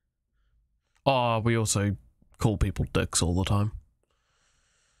 Oh, we also call people dicks all the time.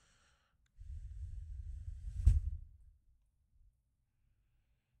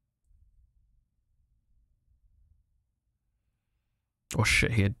 Or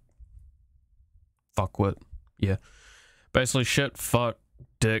shithead. Fuckwit. Yeah. Basically, shit, fuck,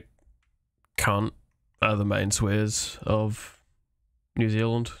 dick, cunt are the main swears of New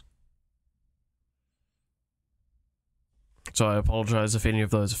Zealand. So I apologize if any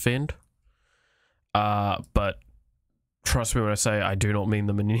of those offend. But trust me when I say I do not mean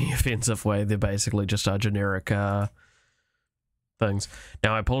them in any offensive way. They're basically just our generic things.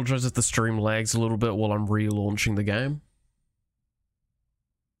 Now, I apologize if the stream lags a little bit while I'm relaunching the game.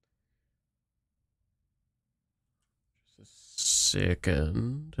 Just a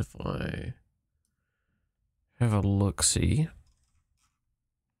second, if I have a look-see.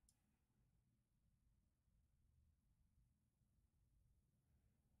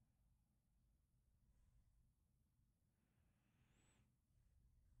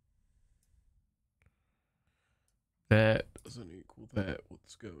 That doesn't equal that.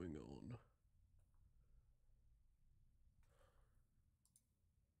 What's going on?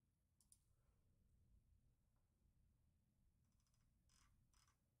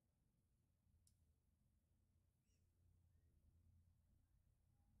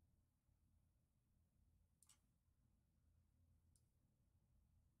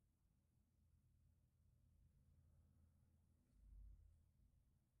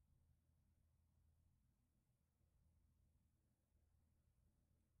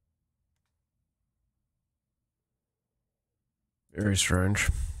 Very strange.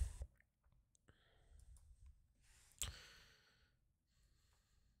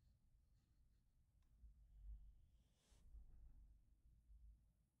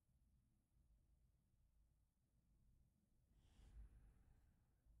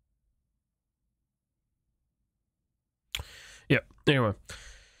 Yep, anyway.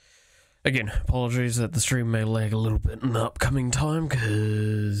 Again, apologies that the stream may lag a little bit in the upcoming time,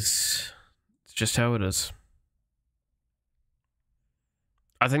 because it's just how it is.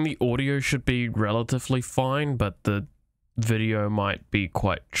 I think the audio should be relatively fine, but the video might be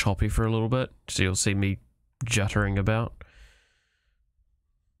quite choppy for a little bit, so you'll see me juttering about.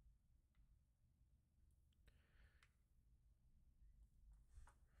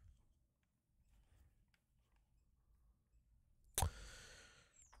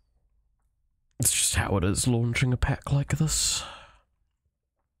 It's just how it is launching a pack like this.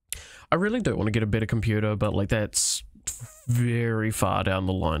 I really do want to get a better computer, but like that's very far down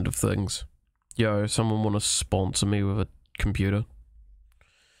the line of things. Yo, someone want to sponsor me with a computer?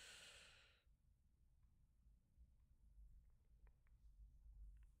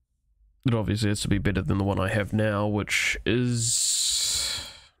 It obviously has to be better than the one I have now, which is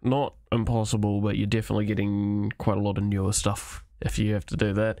not impossible, but you're definitely getting quite a lot of newer stuff if you have to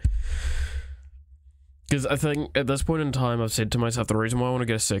do that. Because I think at this point in time, I've said to myself, the reason why I want to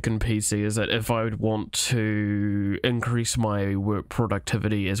get a second PC is that if I would want to increase my work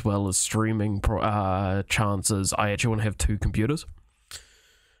productivity as well as streaming chances, I actually want to have two computers.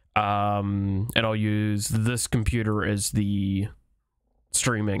 And I'll use this computer as the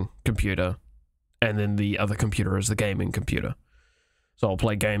streaming computer, and then the other computer as the gaming computer. So I'll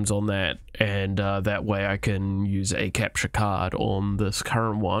play games on that, and that way I can use a capture card on this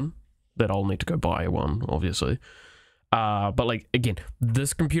current one. That I'll need to go buy one, obviously. But like, again,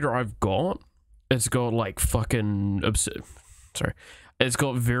 this computer I've got, it's got like fucking absurd, sorry, it's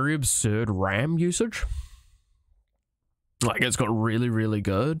got very absurd RAM usage. Like, it's got really, really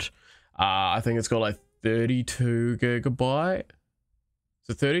good. I think it's got like 32 gigabyte.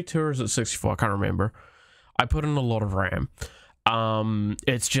 Is it 32 or is it 64? I can't remember. I put in a lot of RAM.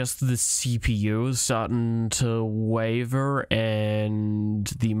 It's just the CPU is starting to waver and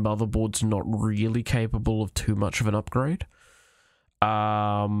the motherboard's not really capable of too much of an upgrade. But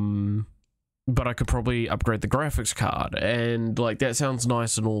I could probably upgrade the graphics card, and like that sounds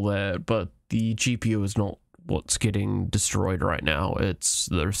nice and all that, but the GPU is not what's getting destroyed right now. It's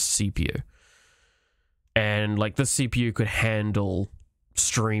the CPU. And like the CPU could handle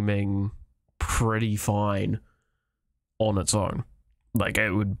streaming pretty fine on its own. Like,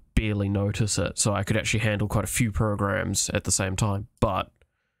 it would barely notice it, so I could actually handle quite a few programs at the same time, but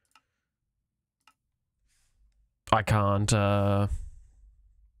I can't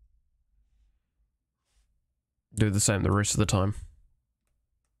do the same the rest of the time.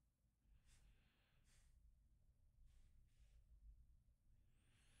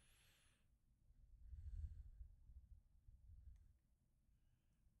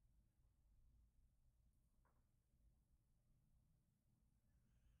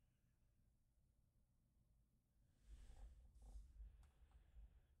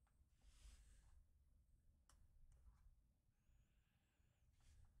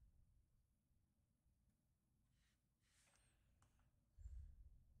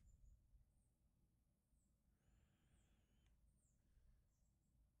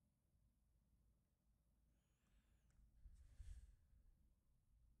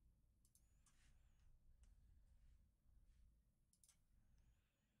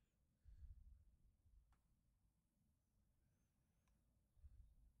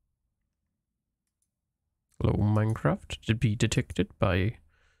 Hello, Minecraft, to be detected by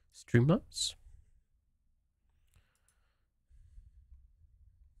Streamlabs.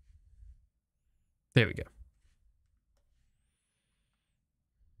 There we go.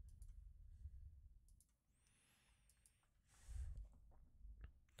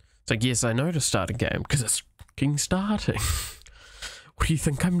 It's like, yes, I know to start a game, because it's fucking starting. What do you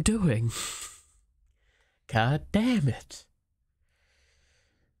think I'm doing? God damn it.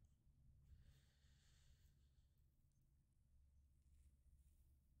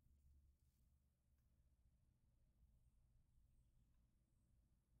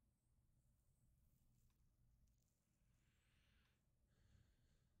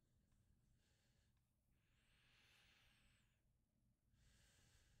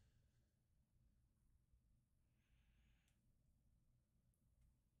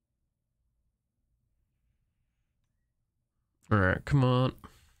 Alright, come on.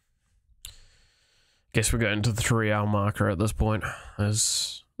 Guess we're getting to the 3-hour marker at this point,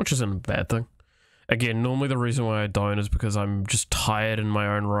 which isn't a bad thing. Again, normally the reason why I don't is because I'm just tired in my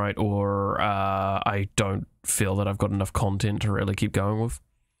own right, or I don't feel that I've got enough content to really keep going with.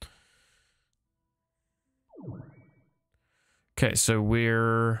 Okay, so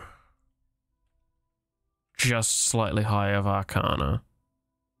we're just slightly high of Arcana.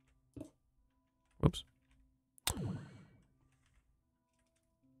 Whoops.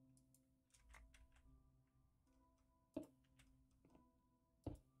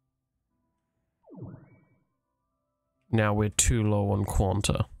 Now we're too low on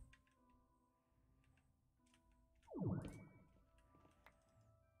Quanta.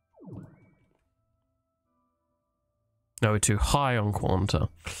 Now we're too high on Quanta.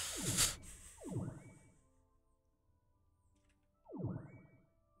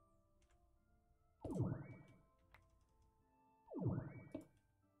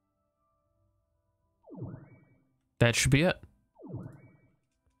 That should be it.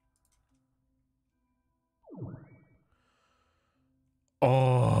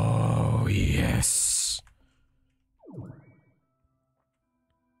 Oh, yes.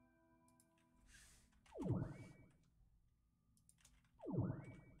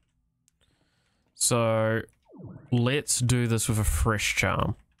 So, let's do this with a fresh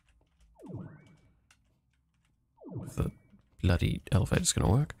charm. If the bloody elevator's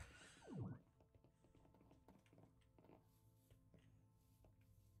gonna work.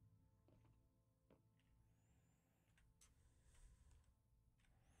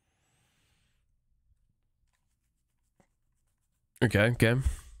 Okay, game.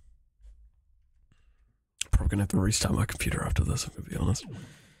 Probably gonna have to restart my computer after this, I'm gonna be honest.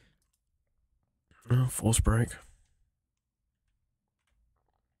 Oh, force break.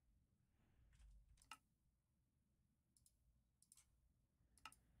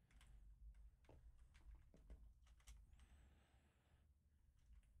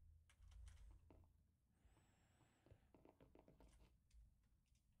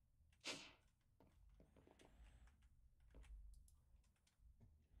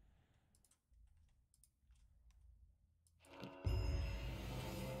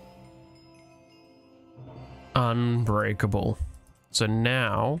 Unbreakable. So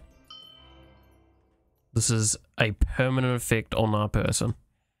now, this is a permanent effect on our person.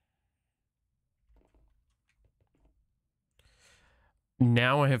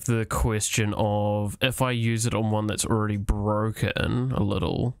 Now I have the question of, if I use it on one that's already broken a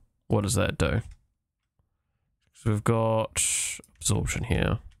little, what does that do? So we've got absorption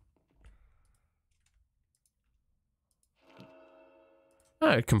here. Oh,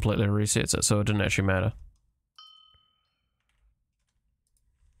 it completely resets it, so it didn't actually matter.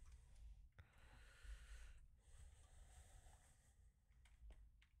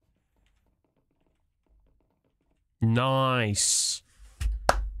 Nice.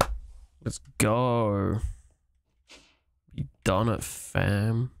 Let's go. You done it,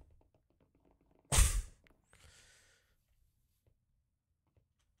 fam.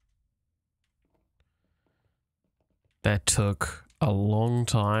 That took a long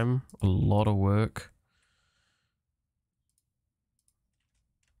time, a lot of work,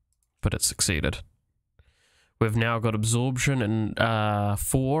 but it succeeded. We've now got absorption in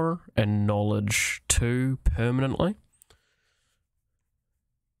 4 and knowledge 2 permanently.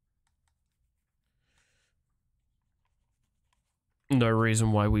 No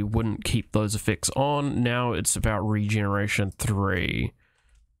reason why we wouldn't keep those effects on. Now it's about regeneration 3.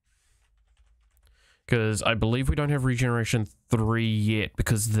 Because I believe we don't have regeneration 3 yet,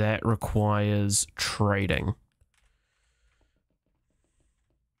 because that requires trading.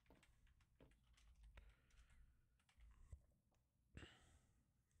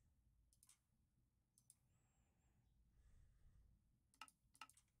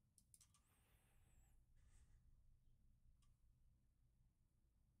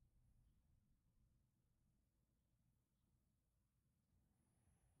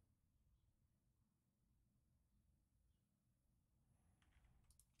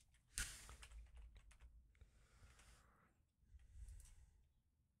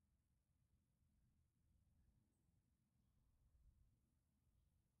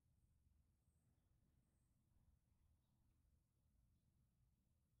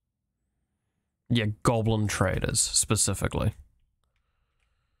 Yeah, goblin traders, specifically.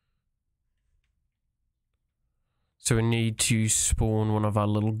 So we need to spawn one of our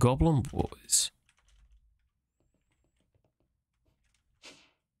little goblin boys.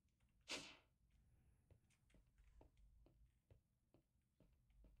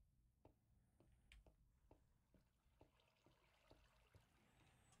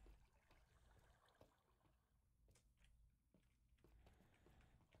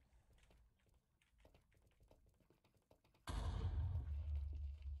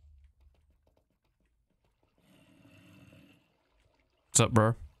 What's up,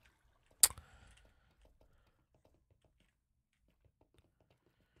 bro?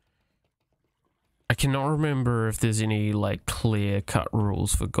 I cannot remember if there's any, like, clear-cut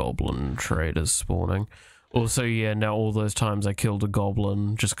rules for goblin traders spawning. Also, yeah, now all those times I killed a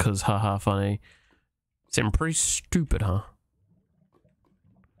goblin just because, haha, funny. Seemed pretty stupid, huh?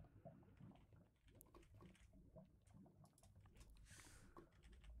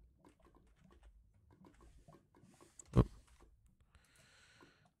 Oh.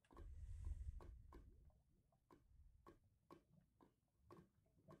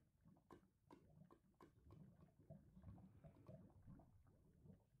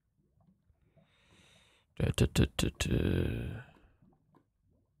 Da, da, da, da, da.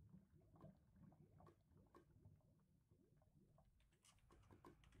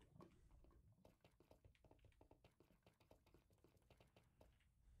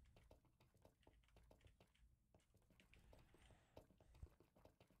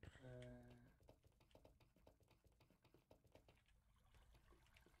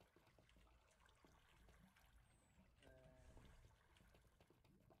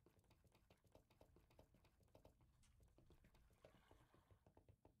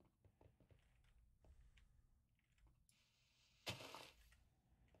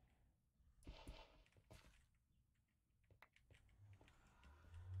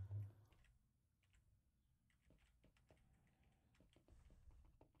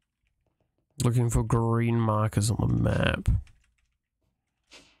 Looking for green markers on the map.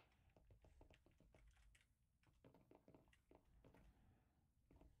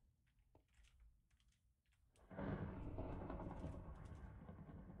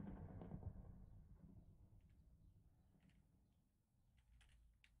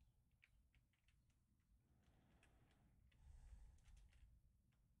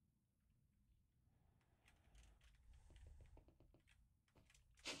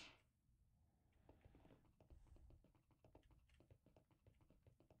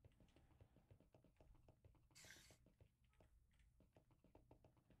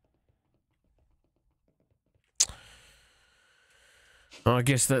 I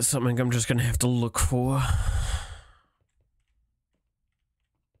guess that's something I'm just gonna have to look for.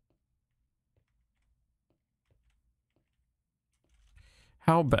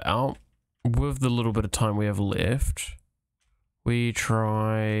 How about, with the little bit of time we have left, we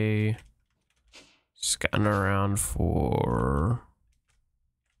try scanning around for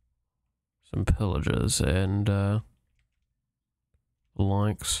some pillagers and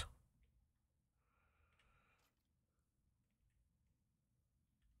likes.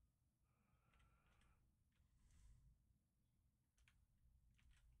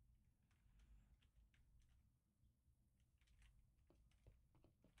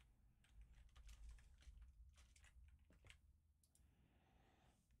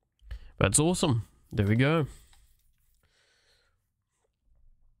 That's awesome. There we go.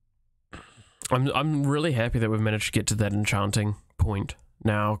 I'm really happy that we've managed to get to that enchanting point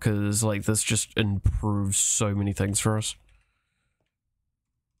now, because like this just improves so many things for us.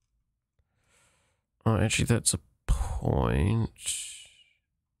 Oh, actually, that's a point.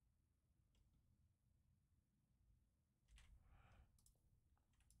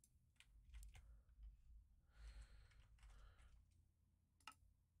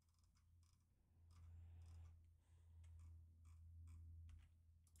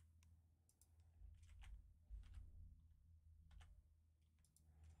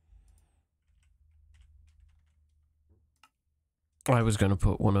 I was going to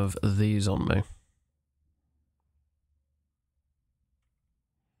put one of these on me.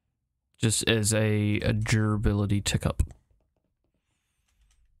 Just as a durability tick up.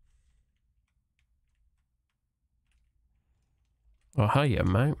 Oh, hiya,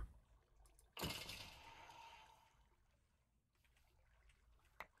 mate.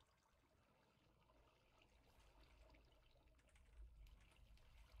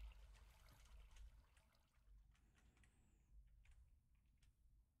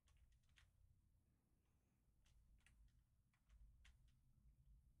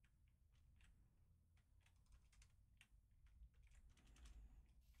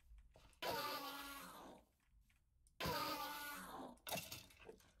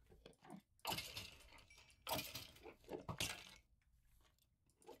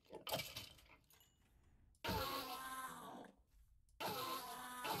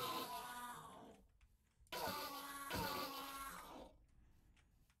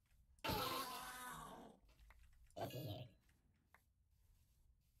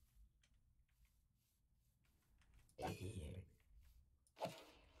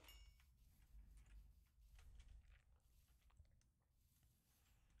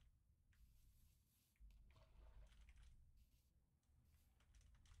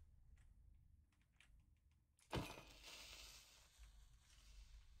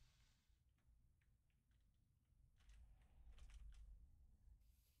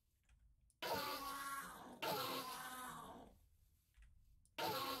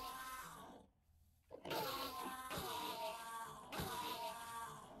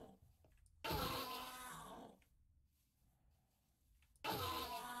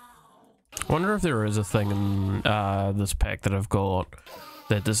 I wonder if there is a thing in this pack that I've got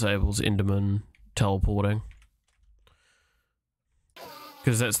that disables Enderman teleporting.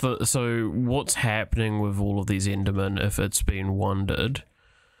 Because that's the... So what's happening with all of these Endermen, if it's been wondered,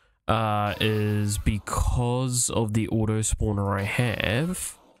 is because of the auto spawner I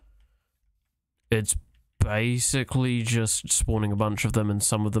have, it's basically just spawning a bunch of them, and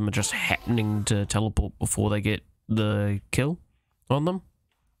some of them are just happening to teleport before they get the kill on them.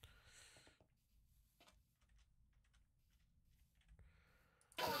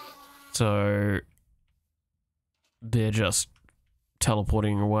 So they're just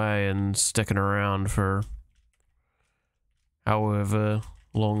teleporting away and sticking around for however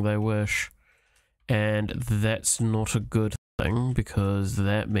long they wish. And that's not a good thing, because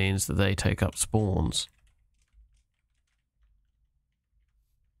that means that they take up spawns.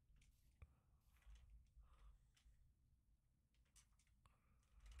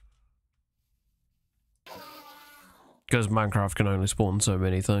 Because Minecraft can only spawn so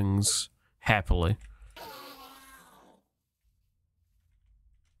many things happily.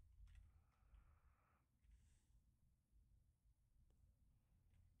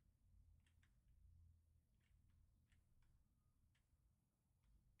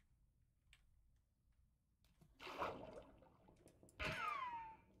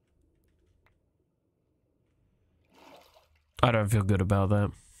 I don't feel good about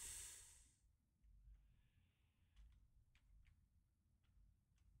that.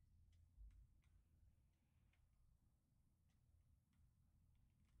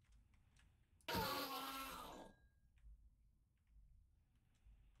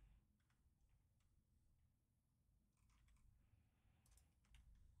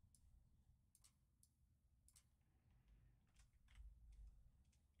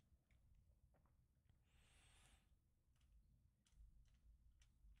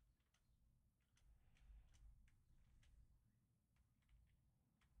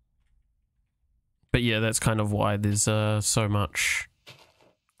 But yeah, that's kind of why there's so much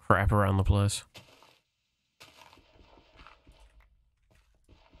crap around the place.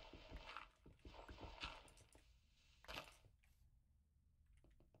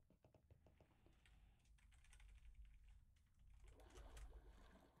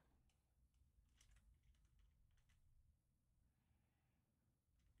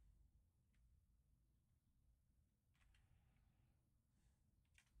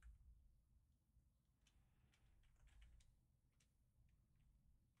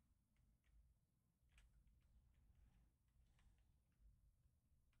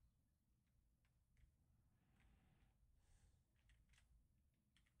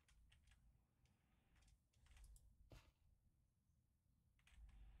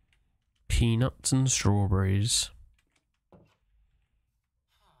 Peanuts and strawberries.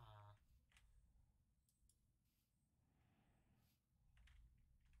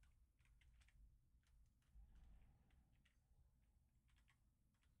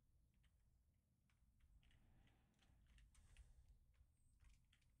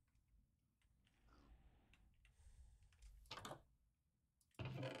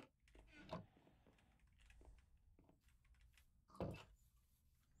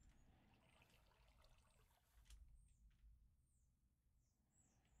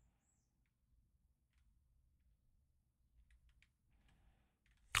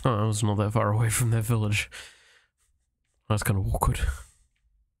 Oh, I was not that far away from that village. That's kind of awkward.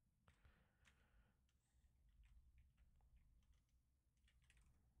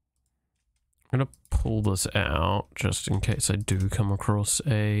 I'm gonna pull this out just in case I do come across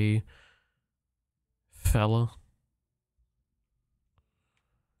a fella.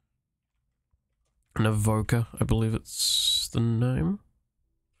 An evoker, I believe it's the name.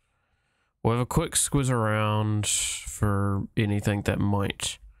 We'll have a quick squiz around for anything that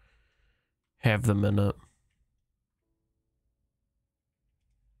might have them in it.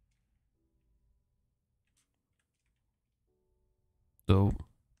 So,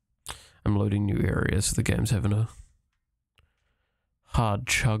 I'm loading new areas. The game's having a hard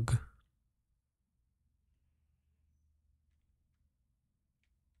chug.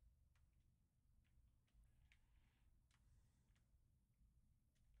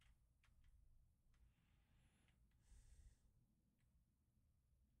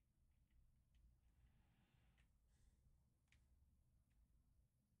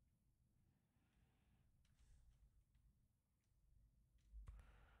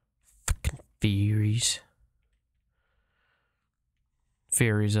 Fairies.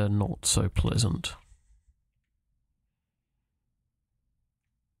 Fairies are not so pleasant.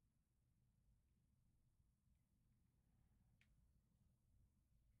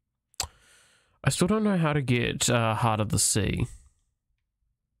 still don't know how to get Heart of the Sea.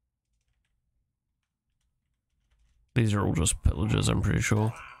 These are all just pillages, I'm pretty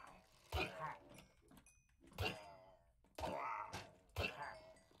sure.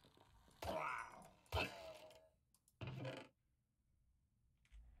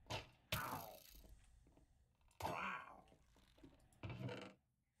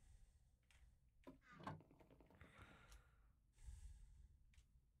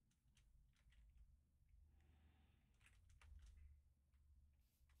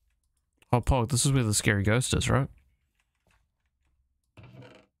 Oh, Pog, this is where the scary ghost is, right?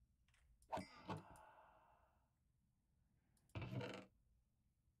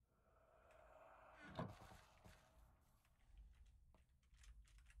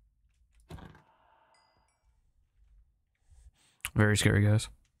 Very scary, guys.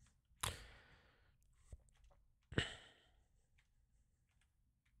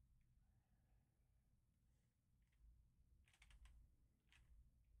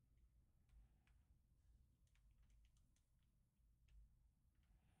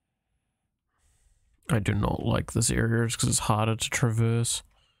 I do not like this area because it's harder to traverse.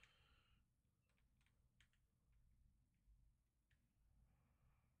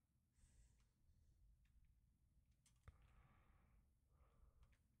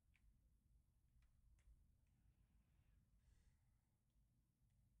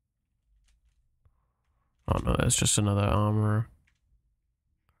 Oh no, that's just another armor.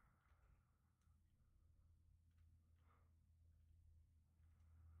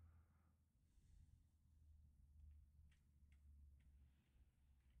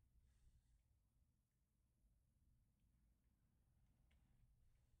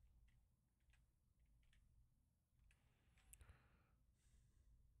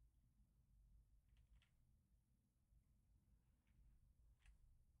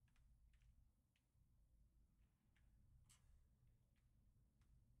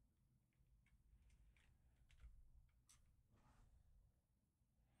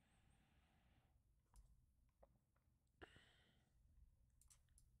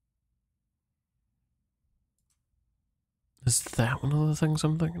 Is that one of the things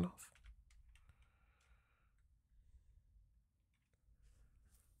I'm thinking of?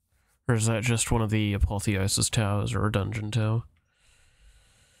 Or is that just one of the Apotheosis towers or a dungeon tower?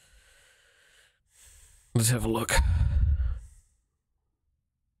 Let's have a look.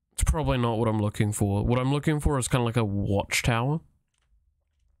 It's probably not what I'm looking for. What I'm looking for is kind of like a watchtower.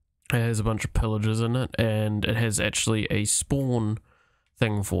 It has a bunch of pillages in it, and it has actually a spawn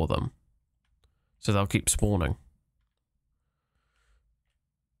thing for them. So they'll keep spawning.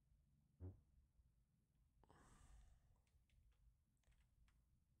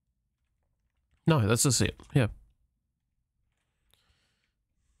 No, that's just it. Yeah.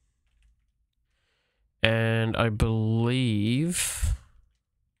 And I believe...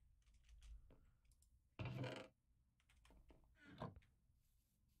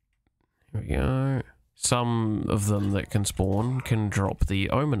 Here we go. Some of them that can spawn can drop the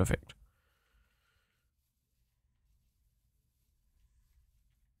omen effect.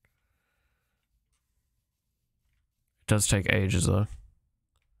 It does take ages though.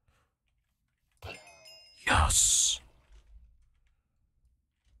 Yes!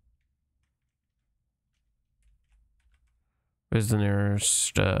 Where's the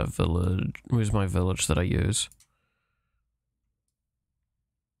nearest village? Where's my village that I use?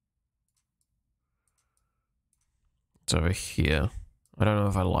 It's over here. I don't know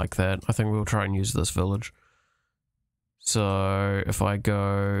if I like that. I think we'll try and use this village. So if I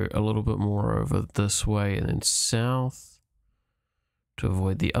go a little bit more over this way and then south to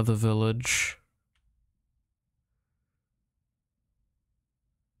avoid the other village.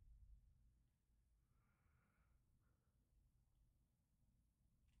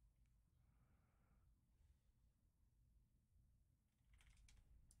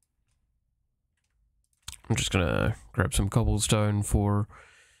 I'm just gonna grab some cobblestone for...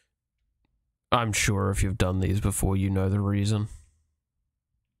 I'm sure if you've done these before, you know the reason.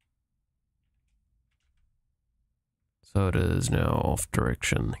 So it is now off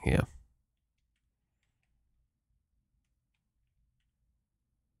direction here.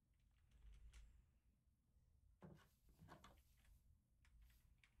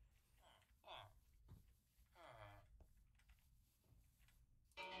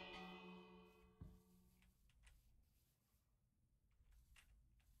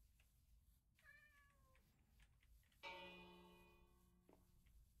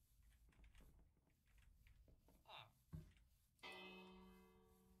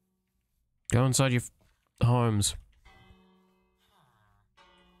 Go inside your homes.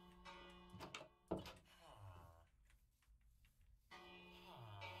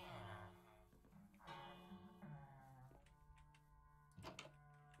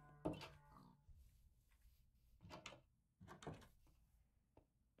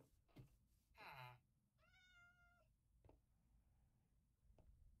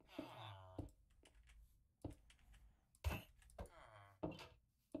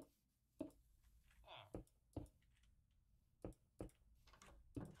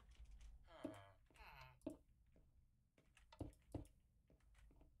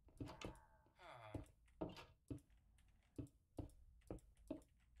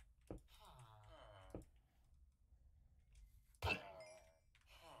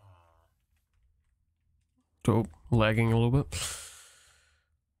 Oh, lagging a little bit.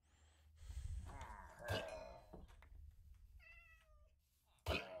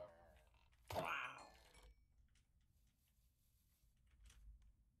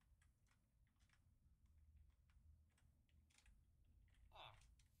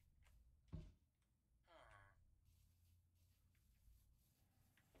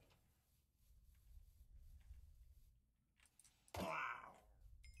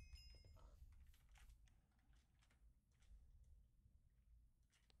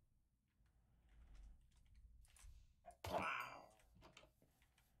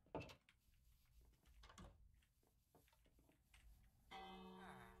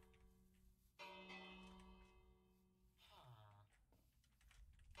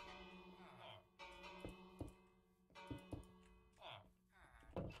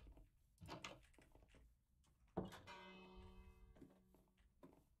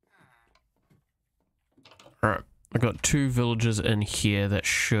 Alright, I got 2 villages in here that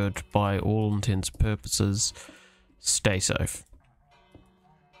should, by all intents and purposes, stay safe.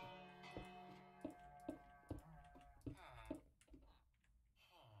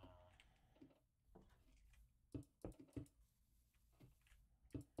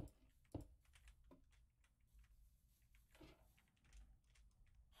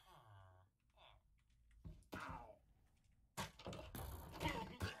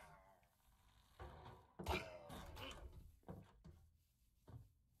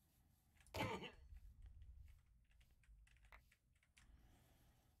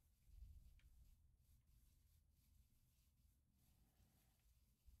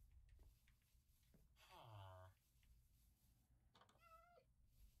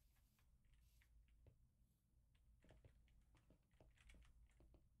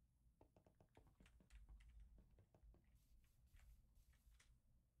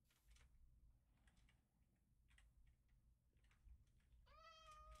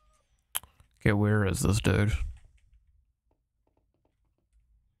 Okay, where is this dude?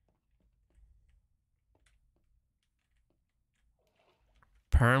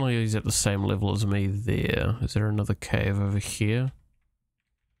 Apparently he's at the same level as me there. Is there another cave over here?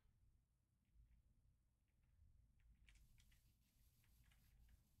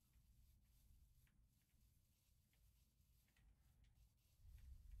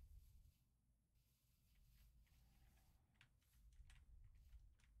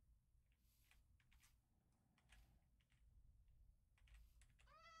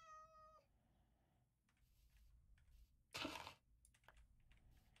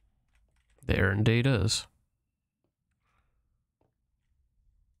 There indeed is.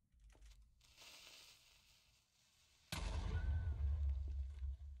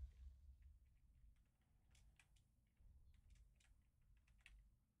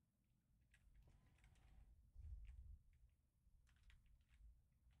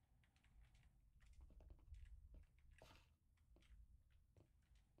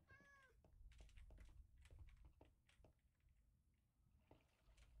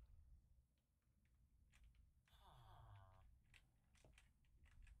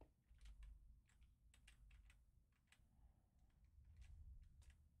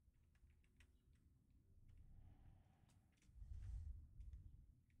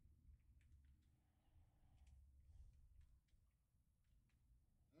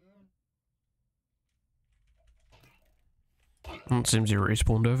 It seems he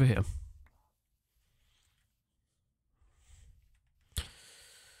respawned over here.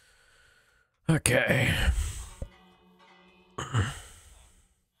 Okay.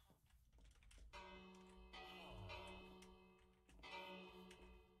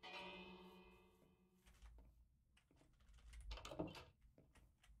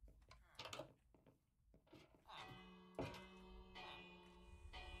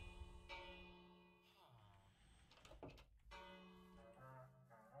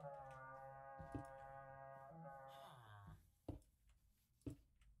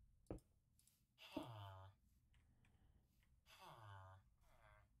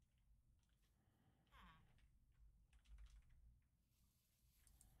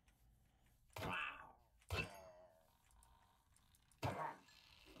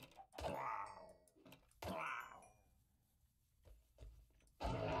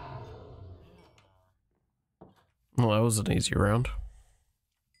 Well, that was an easy round.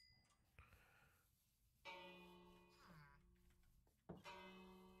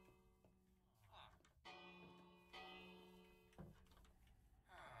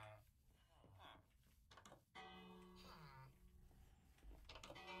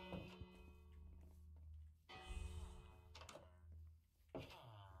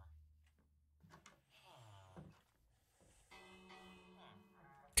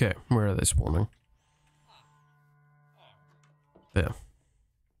 Okay, where are they spawning? There.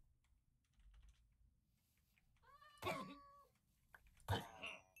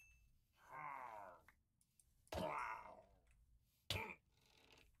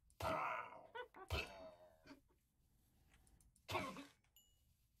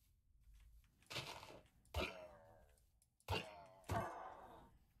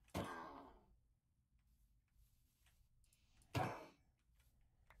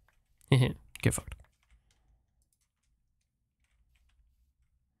 Get fucked.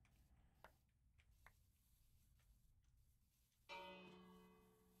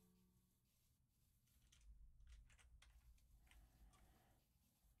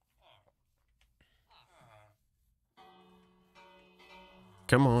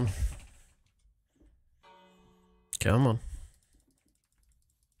 Come on. Come on.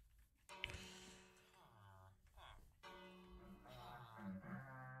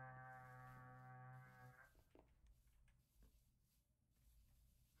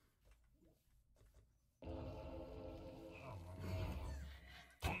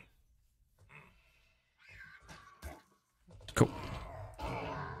 Cool.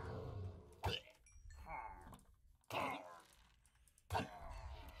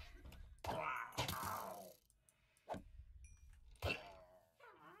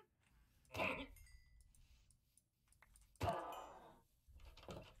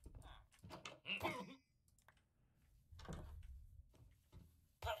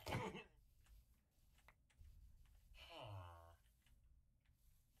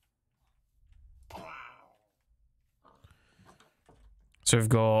 So we've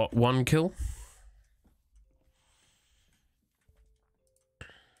got 1 kill.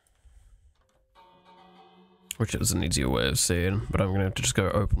 Which is an easier way of saying, but I'm going to have to just go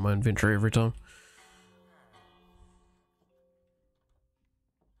open my inventory every time.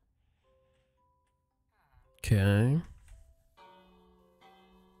 Okay.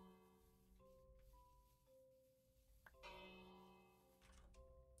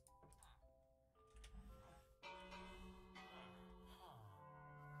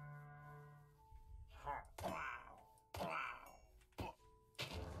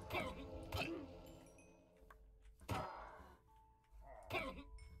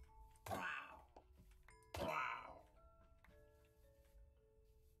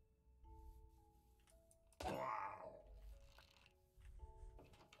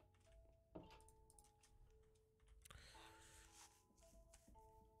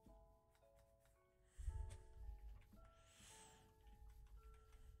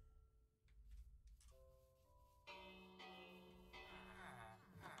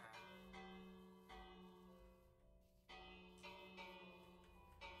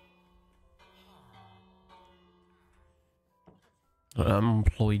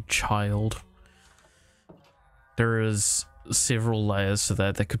 Unemployed child. There is several layers to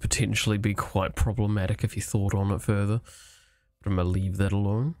that could potentially be quite problematic if you thought on it further. But I'm gonna leave that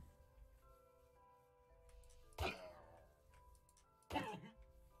alone.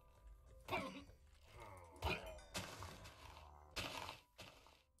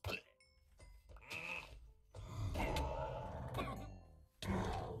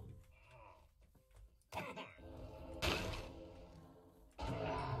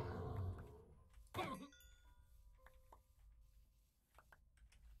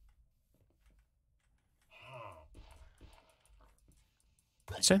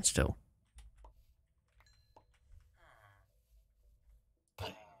 Stand still.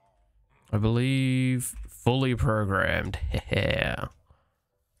 I believe fully programmed. Yeah.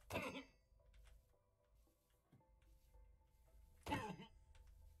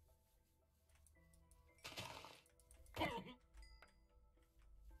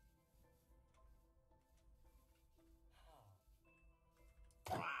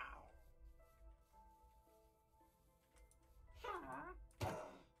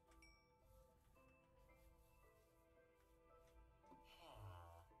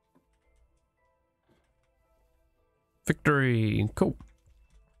 Victory. Cool.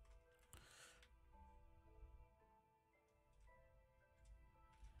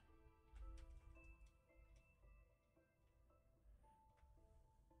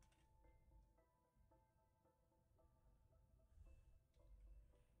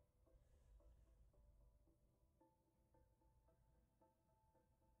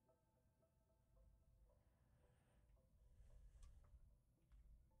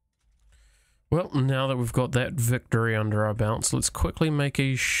 Well, now that we've got that victory under our belts, let's quickly make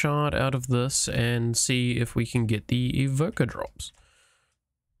a shard out of this and see if we can get the evoker drops.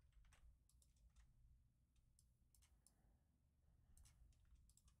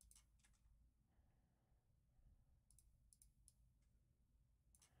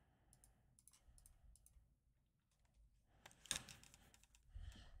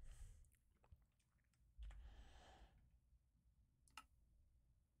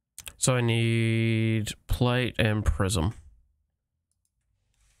 So I need plate and prism.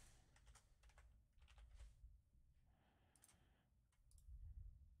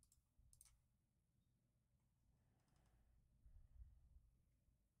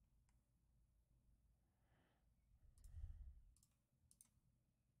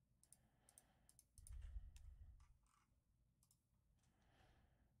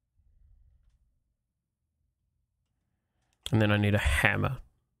 And then I need a hammer,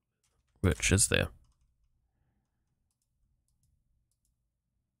 which is there.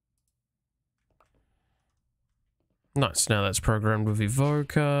 Nice, now that's programmed with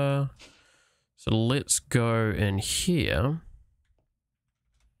Evoker. So let's go in here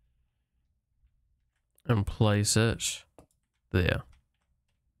and place it there.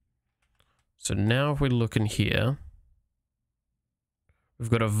 So now if we look in here, we've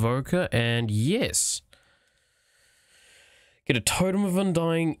got Evoker and yes! Get a Totem of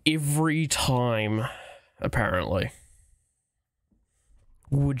Undying every time, apparently.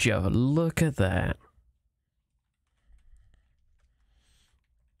 Would you have a look at that?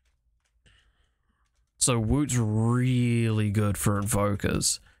 So Woot's really good for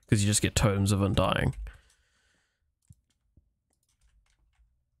Invokers, because you just get Totems of Undying.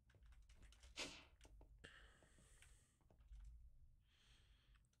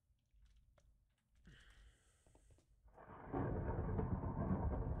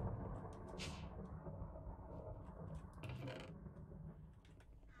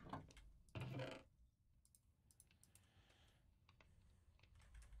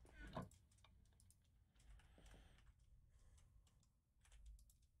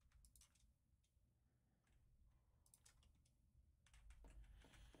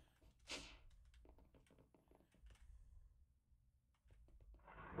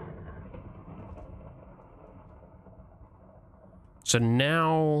 So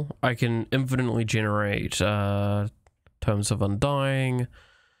now I can infinitely generate Totems of Undying.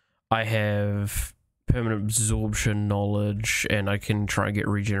 I have permanent absorption knowledge, and I can try and get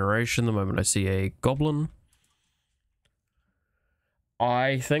regeneration the moment I see a goblin.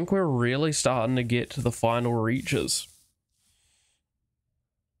 I think we're really starting to get to the final reaches.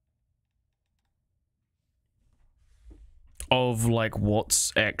 Of like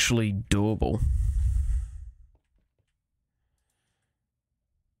what's actually doable.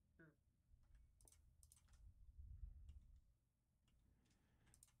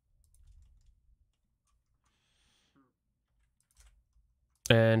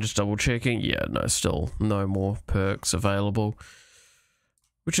 And just double checking, yeah, no, still no more perks available,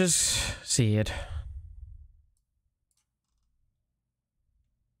 which is sad.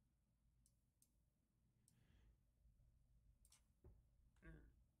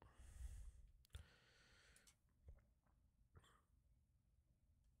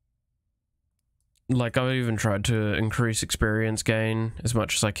 Like, I've even tried to increase experience gain as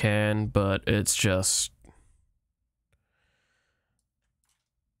much as I can, but it's just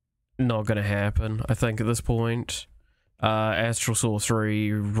not gonna happen, I think, at this point. Astral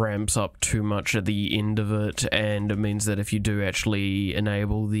Sorcery ramps up too much at the end of it, and it means that if you do actually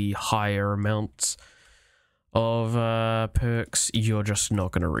enable the higher amounts of perks, you're just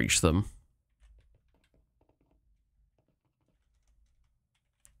not gonna reach them.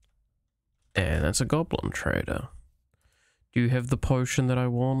 And that's a goblin trader. Do you have the potion that I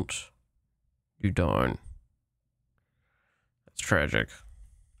want? You don't. That's tragic.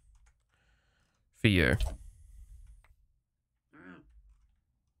 For you.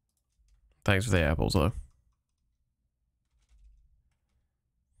 Thanks for the apples, though.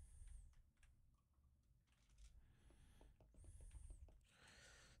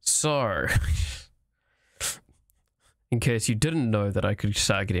 So, in case you didn't know that I could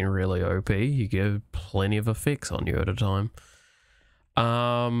start getting really OP, you get plenty of effects on you at a time.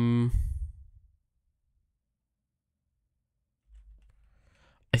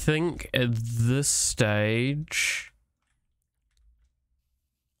 I think at this stage,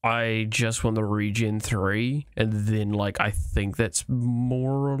 I just want the regen 3, and then, like, I think that's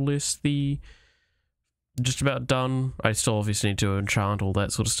more or less the just about done. I still obviously need to enchant all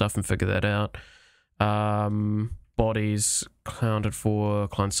that sort of stuff and figure that out. Bodies counted for,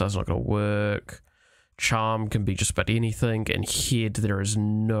 Clan Star's not going to work. Charm can be just about anything, and head, there is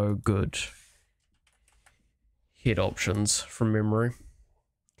no good head options from memory.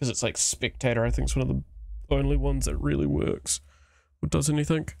 Because it's like Spectator, I think, is one of the only ones that really works. Or does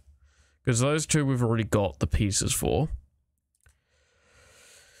anything. Because those two we've already got the pieces for.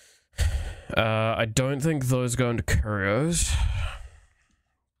 I don't think those go into Curios.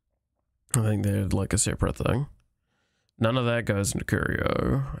 I think they're like a separate thing. none of that goes into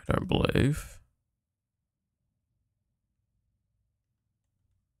Curio, I don't believe.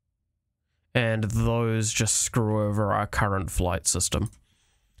 And those just screw over our current flight system.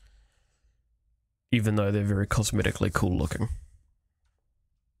 Even though they're very cosmetically cool looking.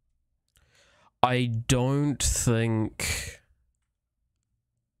 I don't think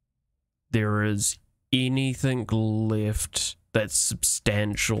there is anything left that's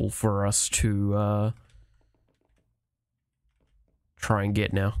substantial for us to try and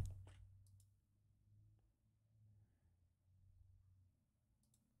get now.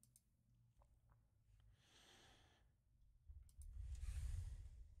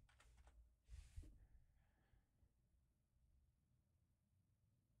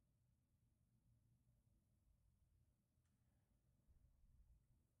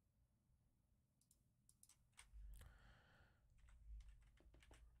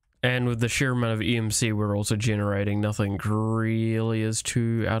 And with the sheer amount of EMC we're also generating, nothing really is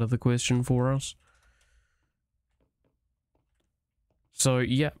too out of the question for us. So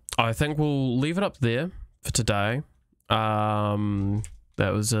yeah, I think we'll leave it up there for today. That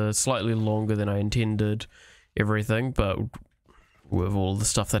was slightly longer than I intended everything, but with all the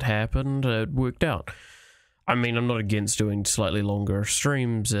stuff that happened, it worked out. I mean, I'm not against doing slightly longer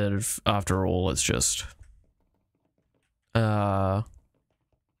streams, and after all, it's just...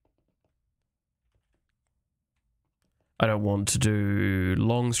 I don't want to do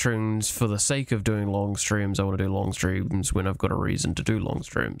long streams for the sake of doing long streams. I want to do long streams when I've got a reason to do long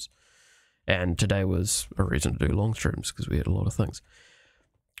streams. And today was a reason to do long streams because we had a lot of things.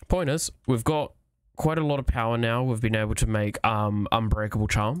 Point is, we've got quite a lot of power now. We've been able to make unbreakable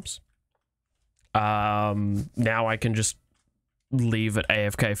charms. Now I can just leave it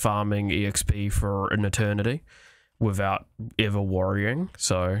AFK farming EXP for an eternity without ever worrying,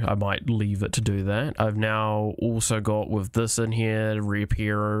 so I might leave it to do that. I've now also got with this in here,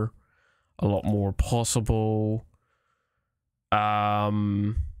 reappear a lot more possible.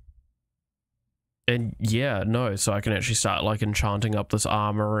 And yeah, no, so I can actually start like enchanting up this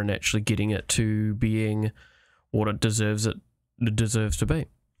armor and actually getting it to being what it deserves to be.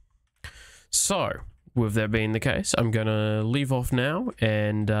 So, with that being the case, I'm gonna leave off now,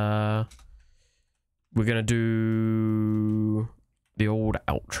 and we're gonna do the old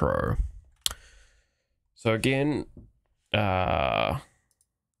outro. So again, let's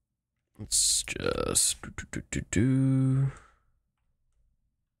just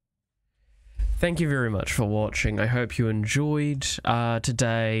Thank you very much for watching. I hope you enjoyed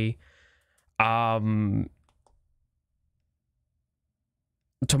today. Tomorrow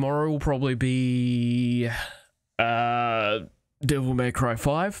will probably be Devil May Cry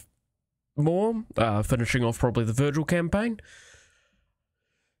 5. More, finishing off probably the Virgil campaign.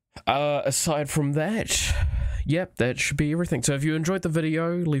 Aside from that, yep, that should be everything. So if you enjoyed the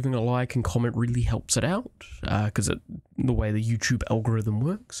video, leaving a like and comment really helps it out, because the way the YouTube algorithm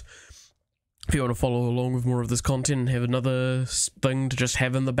works. If you want to follow along with more of this content and have another thing to just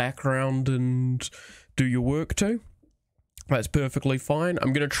have in the background and do your work to, that's perfectly fine.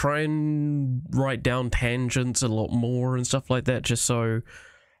 I'm going to try and write down tangents a lot more and stuff like that, just so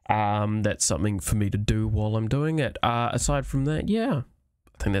that's something for me to do while I'm doing it. Aside from that, yeah,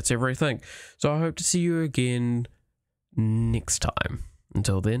 I think that's everything. So I hope to see you again next time.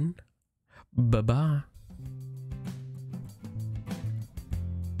 Until then, bye-bye.